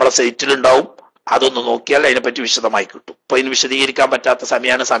നമ്മളെ സൈറ്റിലുണ്ടാവും. അതൊന്ന് നോക്കിയാൽ അതിനെപ്പറ്റി വിശദമായി കിട്ടും. ഇപ്പൊ ഇതിന് വിശദീകരിക്കാൻ പറ്റാത്ത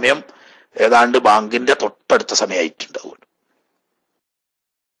സമയമാണ്. സമയം ഏതാണ്ട് ബാങ്കിന്റെ തൊട്ടടുത്ത സമയമായിട്ടുണ്ടാവും.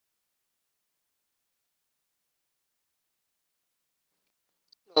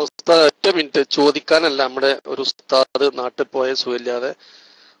 ഉസ്താദ് ഒറ്റ മിനിറ്റ് ചോദിക്കാനല്ല, നമ്മുടെ ഒരു ഉസ്താദ് നാട്ടിൽ പോയ സുഖമില്ലാതെ,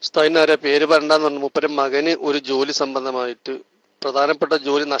 ഉസ്താദിന് ആരെ പേര് പറയണ്ടെന്ന് പറഞ്ഞു. മൂപ്പരെ മകന് ഒരു ജോലി സംബന്ധമായിട്ട് പ്രധാനപ്പെട്ട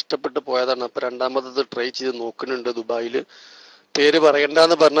ജോലി നഷ്ടപ്പെട്ടു പോയതാണ്. അപ്പൊ രണ്ടാമത് ട്രൈ ചെയ്ത് നോക്കുന്നുണ്ട് ദുബായില്. പേര്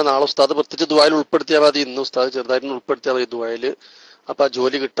പറയണ്ടെന്ന് പറഞ്ഞ നാളെ ഉസ്താദ് പ്രത്യേകിച്ച് ദുബായിൽ ഉൾപ്പെടുത്തിയാൽ മതി. ഇന്ന് ഉസ്താദ് ചെറുതായിട്ട് ഉൾപ്പെടുത്തിയാൽ മതി ദുബായില്. അപ്പൊ ആ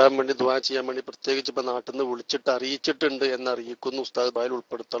ജോലി കിട്ടാൻ വേണ്ടി ദുആ ചെയ്യാൻ വേണ്ടി പ്രത്യേകിച്ച് ഇപ്പൊ നാട്ടിൽ നിന്ന് വിളിച്ചിട്ട് അറിയിച്ചിട്ടുണ്ട് എന്ന് അറിയിക്കുന്നു. ഉസ്താദ് ദുബായിൽ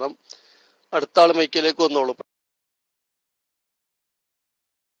ഉൾപ്പെടുത്തണം. അടുത്ത ആള് മൈക്കിലേക്ക് വന്നോളൂ.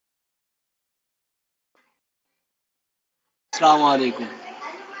 അസ്സലാമു അലൈക്കും.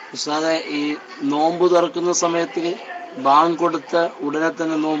 ഉസ്താദെ, ഈ നോമ്പ് തുറക്കുന്ന സമയത്ത് ബാങ്ക് കൊടുത്ത ഉടനെ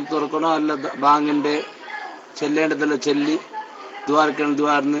തന്നെ നോമ്പ് തുറക്കണോ, അല്ല ബാങ്കിന്റെ ചെല്ലേണ്ടതല്ല ചെല്ലി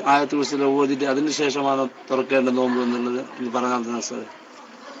ദ്വാരന്ന് ആയത്ത് കുറിച്ച് ഓതിട്ട് അതിന് ശേഷമാണ് തുറക്കേണ്ട നോമ്പ് എന്നുള്ളത് എനിക്ക് പറഞ്ഞാൽ തന്നെ സാർ.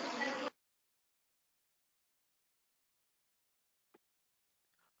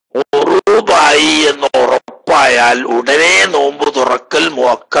 ഉറൂബായി എന്ന് ഉറപ്പായാൽ ഉടനെ നോമ്പ് തുറക്കൽ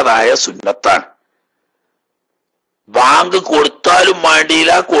മുഅക്കദായ സുന്നത്താണ്. ബാങ്ക് കൊടുത്താലും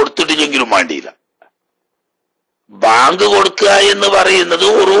വേണ്ടിയില്ല, കൊടുത്തിട്ടില്ലെങ്കിലും വേണ്ടിയില്ല. ബാങ്ക് കൊടുക്കുക എന്ന് പറയുന്നത്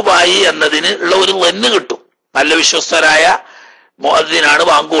ഉറൂബായി എന്നതിന് ഉള്ള ഒരു ലന്ന് കിട്ടും. നല്ല വിശ്വസ്തരായ മുഅദ്ദിനാണ്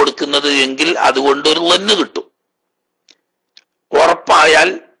ബാങ്ക് കൊടുക്കുന്നത് എങ്കിൽ അതുകൊണ്ട് ഒരു ലന്ന് കിട്ടും. ഉറപ്പായാൽ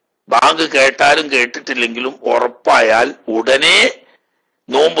ബാങ്ക് കേട്ടാലും കേട്ടിട്ടില്ലെങ്കിലും ഉറപ്പായാൽ ഉടനെ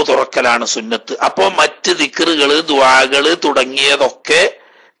നോമ്പ് തുറക്കലാണ് സുന്നത്ത്. അപ്പൊ മറ്റ് ദിക്റുകള് ദുആകള് തുടങ്ങിയതൊക്കെ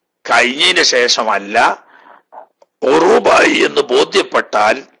കഴിഞ്ഞതിന് ശേഷമല്ല, ഉറൂബായി എന്ന്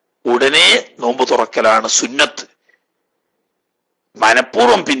ബോധ്യപ്പെട്ടാൽ ഉടനെ നോമ്പ് തുറക്കലാണ് സുന്നത്ത്.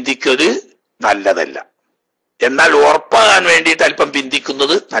 മനഃപൂർവ്വം പിന്തിക്കത് നല്ലതല്ല. എന്നാൽ ഉറപ്പാകാൻ വേണ്ടിയിട്ട് അല്പം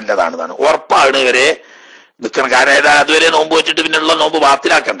പിന്തിക്കുന്നത് നല്ലതാണ്. ഉറപ്പാണ് വരെ നിൽക്കണം. കാരണം അതുവരെ നോമ്പ് വെച്ചിട്ട് പിന്നെയുള്ള നോമ്പ്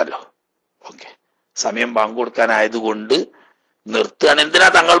ബാത്തിലാക്കണ്ടല്ലോ. ഓക്കെ, സമയം ബാങ്ക് കൊടുക്കാനായതുകൊണ്ട് നിർത്തുകയാണ്. എന്തിനാ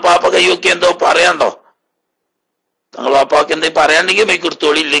തങ്ങൾ പാപ്പ കൈയൊക്കെ എന്തോ പറയാണ്ടോ? തങ്ങൾ പാപ്പാക്ക് എന്തെങ്കിലും പറയാണ്ടെങ്കിൽ മൈക്ക്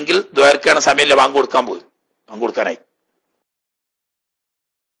എടുത്തോളി, ഇല്ലെങ്കിൽ ദ്വാരക്കാണ് സമയമില്ല, ബാങ്ക് കൊടുക്കാൻ പോയി. ബാങ്ക് കൊടുക്കാനായി.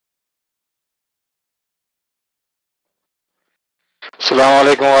 അസ്സലാമു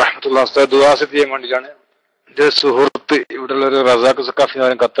അലൈക്കും വറഹ്മത്തുള്ളാഹി. ഉസ്താദ് ദുആ ചെയ്യാൻ വേണ്ടിയിട്ടാണ്. എന്റെ സുഹൃത്ത് ഇവിടെയുള്ള ഒരു റസാഖ് സക്കാഫി എന്ന്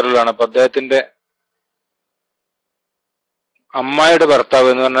പറയുന്ന ഖത്തറിലാണ്. അപ്പൊ അദ്ദേഹത്തിന്റെ അമ്മായിയുടെ ഭർത്താവ്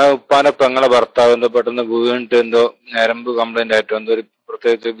എന്ന് പറഞ്ഞാൽ ഉപ്പാന്റെ പെങ്ങളെ ഭർത്താവ് എന്തോ പെട്ടെന്ന് വീണിട്ട് എന്തോ ഞരമ്പ് കംപ്ലൈന്റ് ആയിട്ടോ എന്തോ ഒരു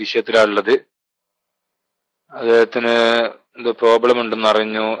പ്രത്യേക വിഷയത്തിലാണുള്ളത്. അദ്ദേഹത്തിന് എന്തോ പ്രോബ്ലം ഉണ്ടെന്ന്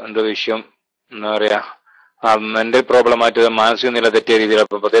അറിഞ്ഞു. എന്തോ വിഷയം എന്താ പറയാ, മെന്റൽ പ്രോബ്ലം ആയിട്ട് മാനസിക നില തെറ്റിയ രീതിയിൽ.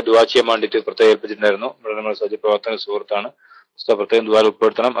 അപ്പൊ പ്രത്യേകം ദുആ ചെയ്യാൻ വേണ്ടിയിട്ട് പ്രത്യേകം ഏൽപ്പിച്ചിട്ടുണ്ടായിരുന്നു. ഇവിടെ നമ്മുടെ സജീവപ്രവർത്തന സുഹൃത്താണ്. പ്രത്യേകം ദുആ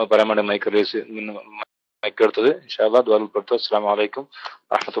ഉൾപ്പെടുത്തണം. അത് പറയാൻ വേണ്ടി മൈക്ക് എടുത്തത്. ഇൻഷാ അല്ലാഹ് ദുആ ഉൾപ്പെടുത്തുക. അസ്സലാമു അലൈക്കും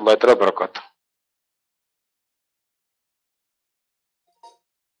വറഹ്മത്തുള്ളാഹി വബറകാതുഹു.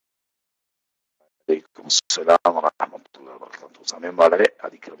 സമയം വളരെ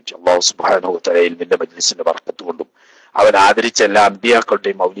അതിക്രമിച്ചു. അല്ലാഹു സുബ്ഹാനഹു വ തആല ഇൽമിന്റെ മജ്ലിസിന്റെ ബർക്കത്ത് കൊണ്ടും അവൻ ആദരിച്ച എല്ലാ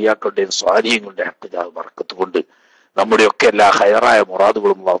അമ്പിയാക്കളുടെയും ഔലിയാക്കളുടെയും സ്വാലിഹീങ്ങളുടെ ഹഖ് ബർക്കത്ത് കൊണ്ട് നമ്മുടെയൊക്കെ എല്ലാ ഹൈറായ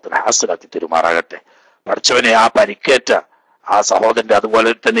മുറാദുകളും അല്ലാഹു തആല ഹാസിലാക്കി തരുമാറാകട്ടെ. പഠിച്ചവനെ ആ പരിക്കേറ്റ ആ സഹോദരന്റെ, അതുപോലെ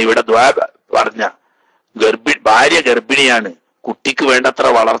തന്നെ ഇവിടെ ദുആ പറഞ്ഞ ഭാര്യ ഗർഭിണിയാണ്, കുട്ടിക്ക് വേണ്ടത്ര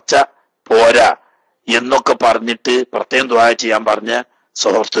വളർച്ച പോരാ എന്നൊക്കെ പറഞ്ഞിട്ട് പ്രത്യേകം ദുആ ചെയ്യാൻ പറഞ്ഞ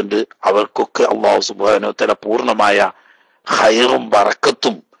സുഹൃത്തുണ്ട്. അവർക്കൊക്കെ അല്ലാഹു സുബ്ഹാനഹു വ തആല പൂർണ്ണമായ ഖൈറും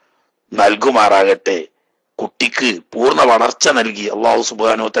ബറക്കത്തും നൽകുമാറാകട്ടെ. കുട്ടിക്ക് പൂർണ്ണ വളർച്ച നൽകി അല്ലാഹു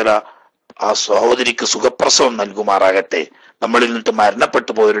സുബ്ഹാനഹു വ തആല ആ സഹോദരിക്ക് സുഖപ്രസവം നൽകുമാറാകട്ടെ. നമ്മളിൽ നിന്നിട്ട്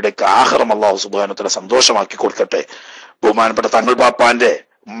മരണപ്പെട്ടു പോയവരുടെയൊക്കെ ആഖിറം അല്ലാഹു സുബ്ഹാനഹു വ തആല സന്തോഷമാക്കി കൊടുക്കട്ടെ. ബഹുമാനപ്പെട്ട തങ്ങൾ പാപ്പാന്റെ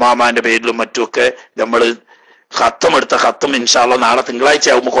ഉമ്മാമാന്റെ പേരിലും മറ്റുമൊക്കെ നമ്മൾ ഖത്തമെടുത്ത ഖത്തം ഇൻഷാ അല്ലാഹ് നാളെ തിങ്കളാഴ്ച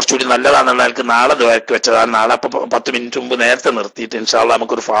ആകുമ്പോൾ കുറച്ചുകൂടി നല്ലതാണെന്നുള്ള ആൾക്ക് നാളെ ദുആക്ക് വെച്ചതാണ്. നാളെ അപ്പൊ 10 മിനിറ്റ് മുമ്പ് നേരത്തെ നിർത്തിയിട്ട് ഇൻഷാ അല്ലാഹ്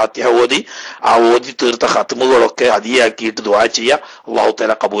നമുക്കൊരു ഫാത്തിഹ ഓതി ആ ഓതി തീർത്ത ഖത്മുകളൊക്കെ അതിയാക്കിയിട്ട് ദുആ ചെയ്യുക. അല്ലാഹു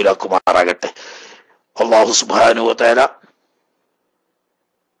തആല കബൂലാക്കുമാറാകട്ടെ. അല്ലാഹു സുബ്ഹാനഹു വ തആല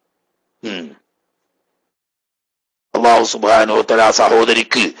അല്ലാഹു സുബ്ഹാനഹു വ തആല ആ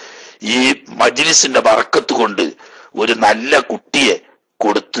സഹോദരിക്ക് ഈ മജ്ലിസിന്റെ ബറക്കത്ത് കൊണ്ട് ഒരു നല്ല കുട്ടിയെ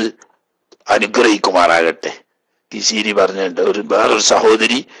കൊടുത്ത് അനുഗ്രഹിക്കുമാറാകട്ടെ. കിശീരി പറഞ്ഞിട്ടുണ്ട്, വേറൊരു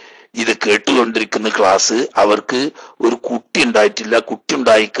സഹോദരി ഇത് കേട്ടുകൊണ്ടിരിക്കുന്ന ക്ലാസ്, അവർക്ക് ഒരു കുട്ടി ഉണ്ടായിട്ടില്ല, കുട്ടി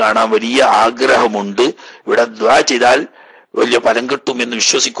ഉണ്ടായി കാണാൻ വലിയ ആഗ്രഹമുണ്ട്. ഇവിടെ ദുആ ചെയ്താൽ വലിയ ഫലം കിട്ടുമെന്ന്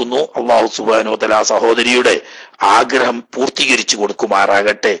വിശ്വസിക്കുന്നു. അല്ലാഹു സുബ്ഹാനഹു വ തആല ആ സഹോദരിയുടെ ആഗ്രഹം പൂർത്തീകരിച്ചു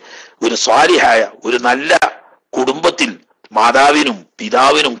കൊടുക്കുമാറാകട്ടെ. ഒരു സ്വാലിഹായ ഒരു നല്ല കുടുംബത്തിൽ മാതാവിനും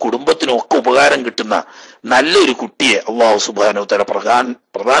പിതാവിനും കുടുംബത്തിനും ഒക്കെ ഉപകാരം കിട്ടുന്ന നല്ലൊരു കുട്ടിയെ അല്ലാഹു സുബ്ഹാനഹു വ തആല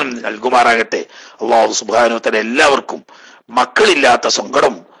പ്രദാനം നൽകുമാറാകട്ടെ. അല്ലാഹു സുബ്ഹാനഹു വ തആല എല്ലാവർക്കും മക്കളില്ലാത്ത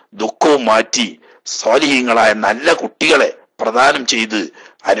സങ്കടം ദുഃഖവും മാറ്റി സ്വാലിഹീങ്ങളായ നല്ല കുട്ടികളെ പ്രദാനം ചെയ്ത്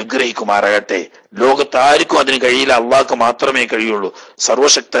അനുഗ്രഹിക്കുമാറാകട്ടെ. ലോകത്താർക്കും അതിന് കഴിയില്ല, അള്ളാഹ്ക്ക് മാത്രമേ കഴിയുള്ളൂ.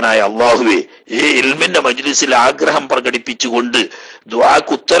 സർവശക്തനായ അള്ളാഹുവെ, ഈ ഇൽമിന്റെ മജ്ലിസിൽ ആഗ്രഹം പ്രകടിപ്പിച്ചുകൊണ്ട്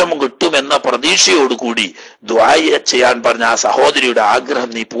ദുആക്ക് ഉത്തരം കിട്ടുമെന്ന പ്രതീക്ഷയോടുകൂടി ദുആ ചെയ്യാൻ പറഞ്ഞ ആ സഹോദരിയുടെ ആഗ്രഹം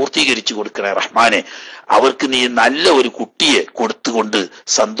നീ പൂർത്തീകരിച്ചു കൊടുക്കണേ റഹ്മാനെ. അവർക്ക് നീ നല്ല ഒരു കുട്ടിയെ കൊടുത്തുകൊണ്ട്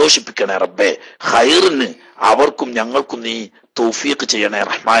സന്തോഷിപ്പിക്കണേ റബ്ബേ. ഖൈറിന് അവർക്കും ഞങ്ങൾക്കും നീ തൗഫീഖ് ചെയ്യണേ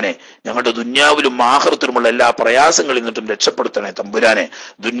റഹ്മാനെ. ഞങ്ങളുടെ ദുന്യാവിലും ആഖിറത്തിലുമുള്ള എല്ലാ പ്രയാസങ്ങളിൽ നിന്നും രക്ഷപ്പെടുത്തണേ തമ്പുരാനെ.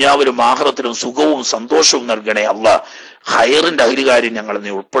 ദുന്യാവിലും ആഖിറത്തിലും സുഖവും സന്തോഷവും നൽകണേ അല്ലാ. ഖൈറിന്റെ അഹ്ലുകാരിൽ ഞങ്ങളെ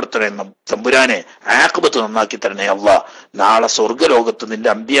നീ ഉൾപ്പെടുത്തണേ തമ്പുരാനെ. ആഖിബത്ത് നന്നാക്കി തരണേ അല്ലാ. നാളെ സ്വർഗ്ഗലോകത്ത് നിന്റെ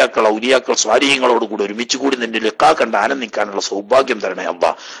അമ്പിയാക്കൾ ഔലിയാക്കൾ സ്വാലിഹീങ്ങളോട് കൂടി ഒരുമിച്ച് കൂടി നിന്റെ ലിഖാ കണ്ട് ആനന്ദിക്കാനുള്ള സൗഭാഗ്യം തരണേ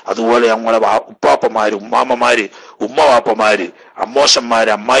അല്ലാ. അതുപോലെ ഞങ്ങളെ ഉപ്പാപ്പമാര്, ഉമ്മാമ്മമാര്, ഉമ്മവാപ്പമാര്, അമ്മോശന്മാര്,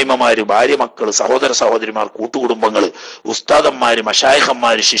 അമ്മായിമ്മമാര്, ഭാര്യ മക്കള്, സഹോദര സഹോദരിമാർ, കൂട്ടുകുടുംബങ്ങള്, ഉസ്താദന്മാര്,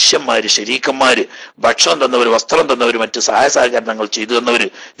 മശായിഖന്മാര്, ശിഷ്യന്മാര്, ശരീക്കന്മാര്, ഭക്ഷണം തന്നവര്, വസ്ത്രം തന്നവര്, മറ്റ് സഹായ സഹകരണങ്ങൾ ചെയ്തു തന്നവര്,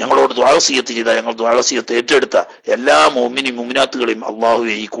 ഞങ്ങളോട് ദുആ വസിയത്ത് ചെയ്ത, ഞങ്ങൾ ദുആ വസിയത്ത് ഏറ്റെടുത്ത എല്ലാ മുഅ്മിനീൻ മുഅ്മിനാത്തുകളെയും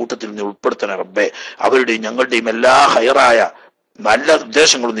അല്ലാഹുവേ ഈ കൂട്ടത്തിൽ നീ ഉൾപ്പെടുത്തണേ റബ്ബേ. അവരുടെയും ഞങ്ങളുടെയും എല്ലാ ഹൈറായ നല്ല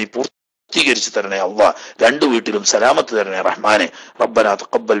ഉദ്ദേശങ്ങളും നീ പൂർത്തീകരിച്ചു തരണേ അല്ലാഹ്. രണ്ടു വീട്ടിലും സലാമത്ത് തരണേ റഹ്മാനെ. റബ്ബനാ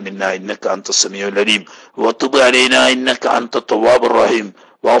തഖബ്ബൽ മിന്നാ ഇന്നക അൻത സമീഉൽ അലീം വതുബ് അലൈനാ ഇന്നക അൻത തവ്വാബുർ റഹീം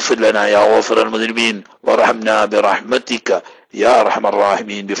واغفر لنا يا غافر المذنبين وارحمنا برحمتك يا ارحم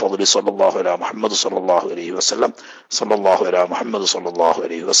الراحمين بفضل صلى الله على محمد صلى الله عليه وسلم صلى الله على محمد صلى الله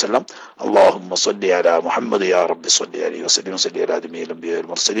عليه وسلم اللهم صل على محمد يا رب صل عليه وسلم وصل على جميع الانبياء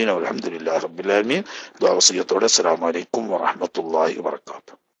والمرسلين والحمد لله رب العالمين. دعاء وصية. السلام عليكم ورحمة الله وبركاته.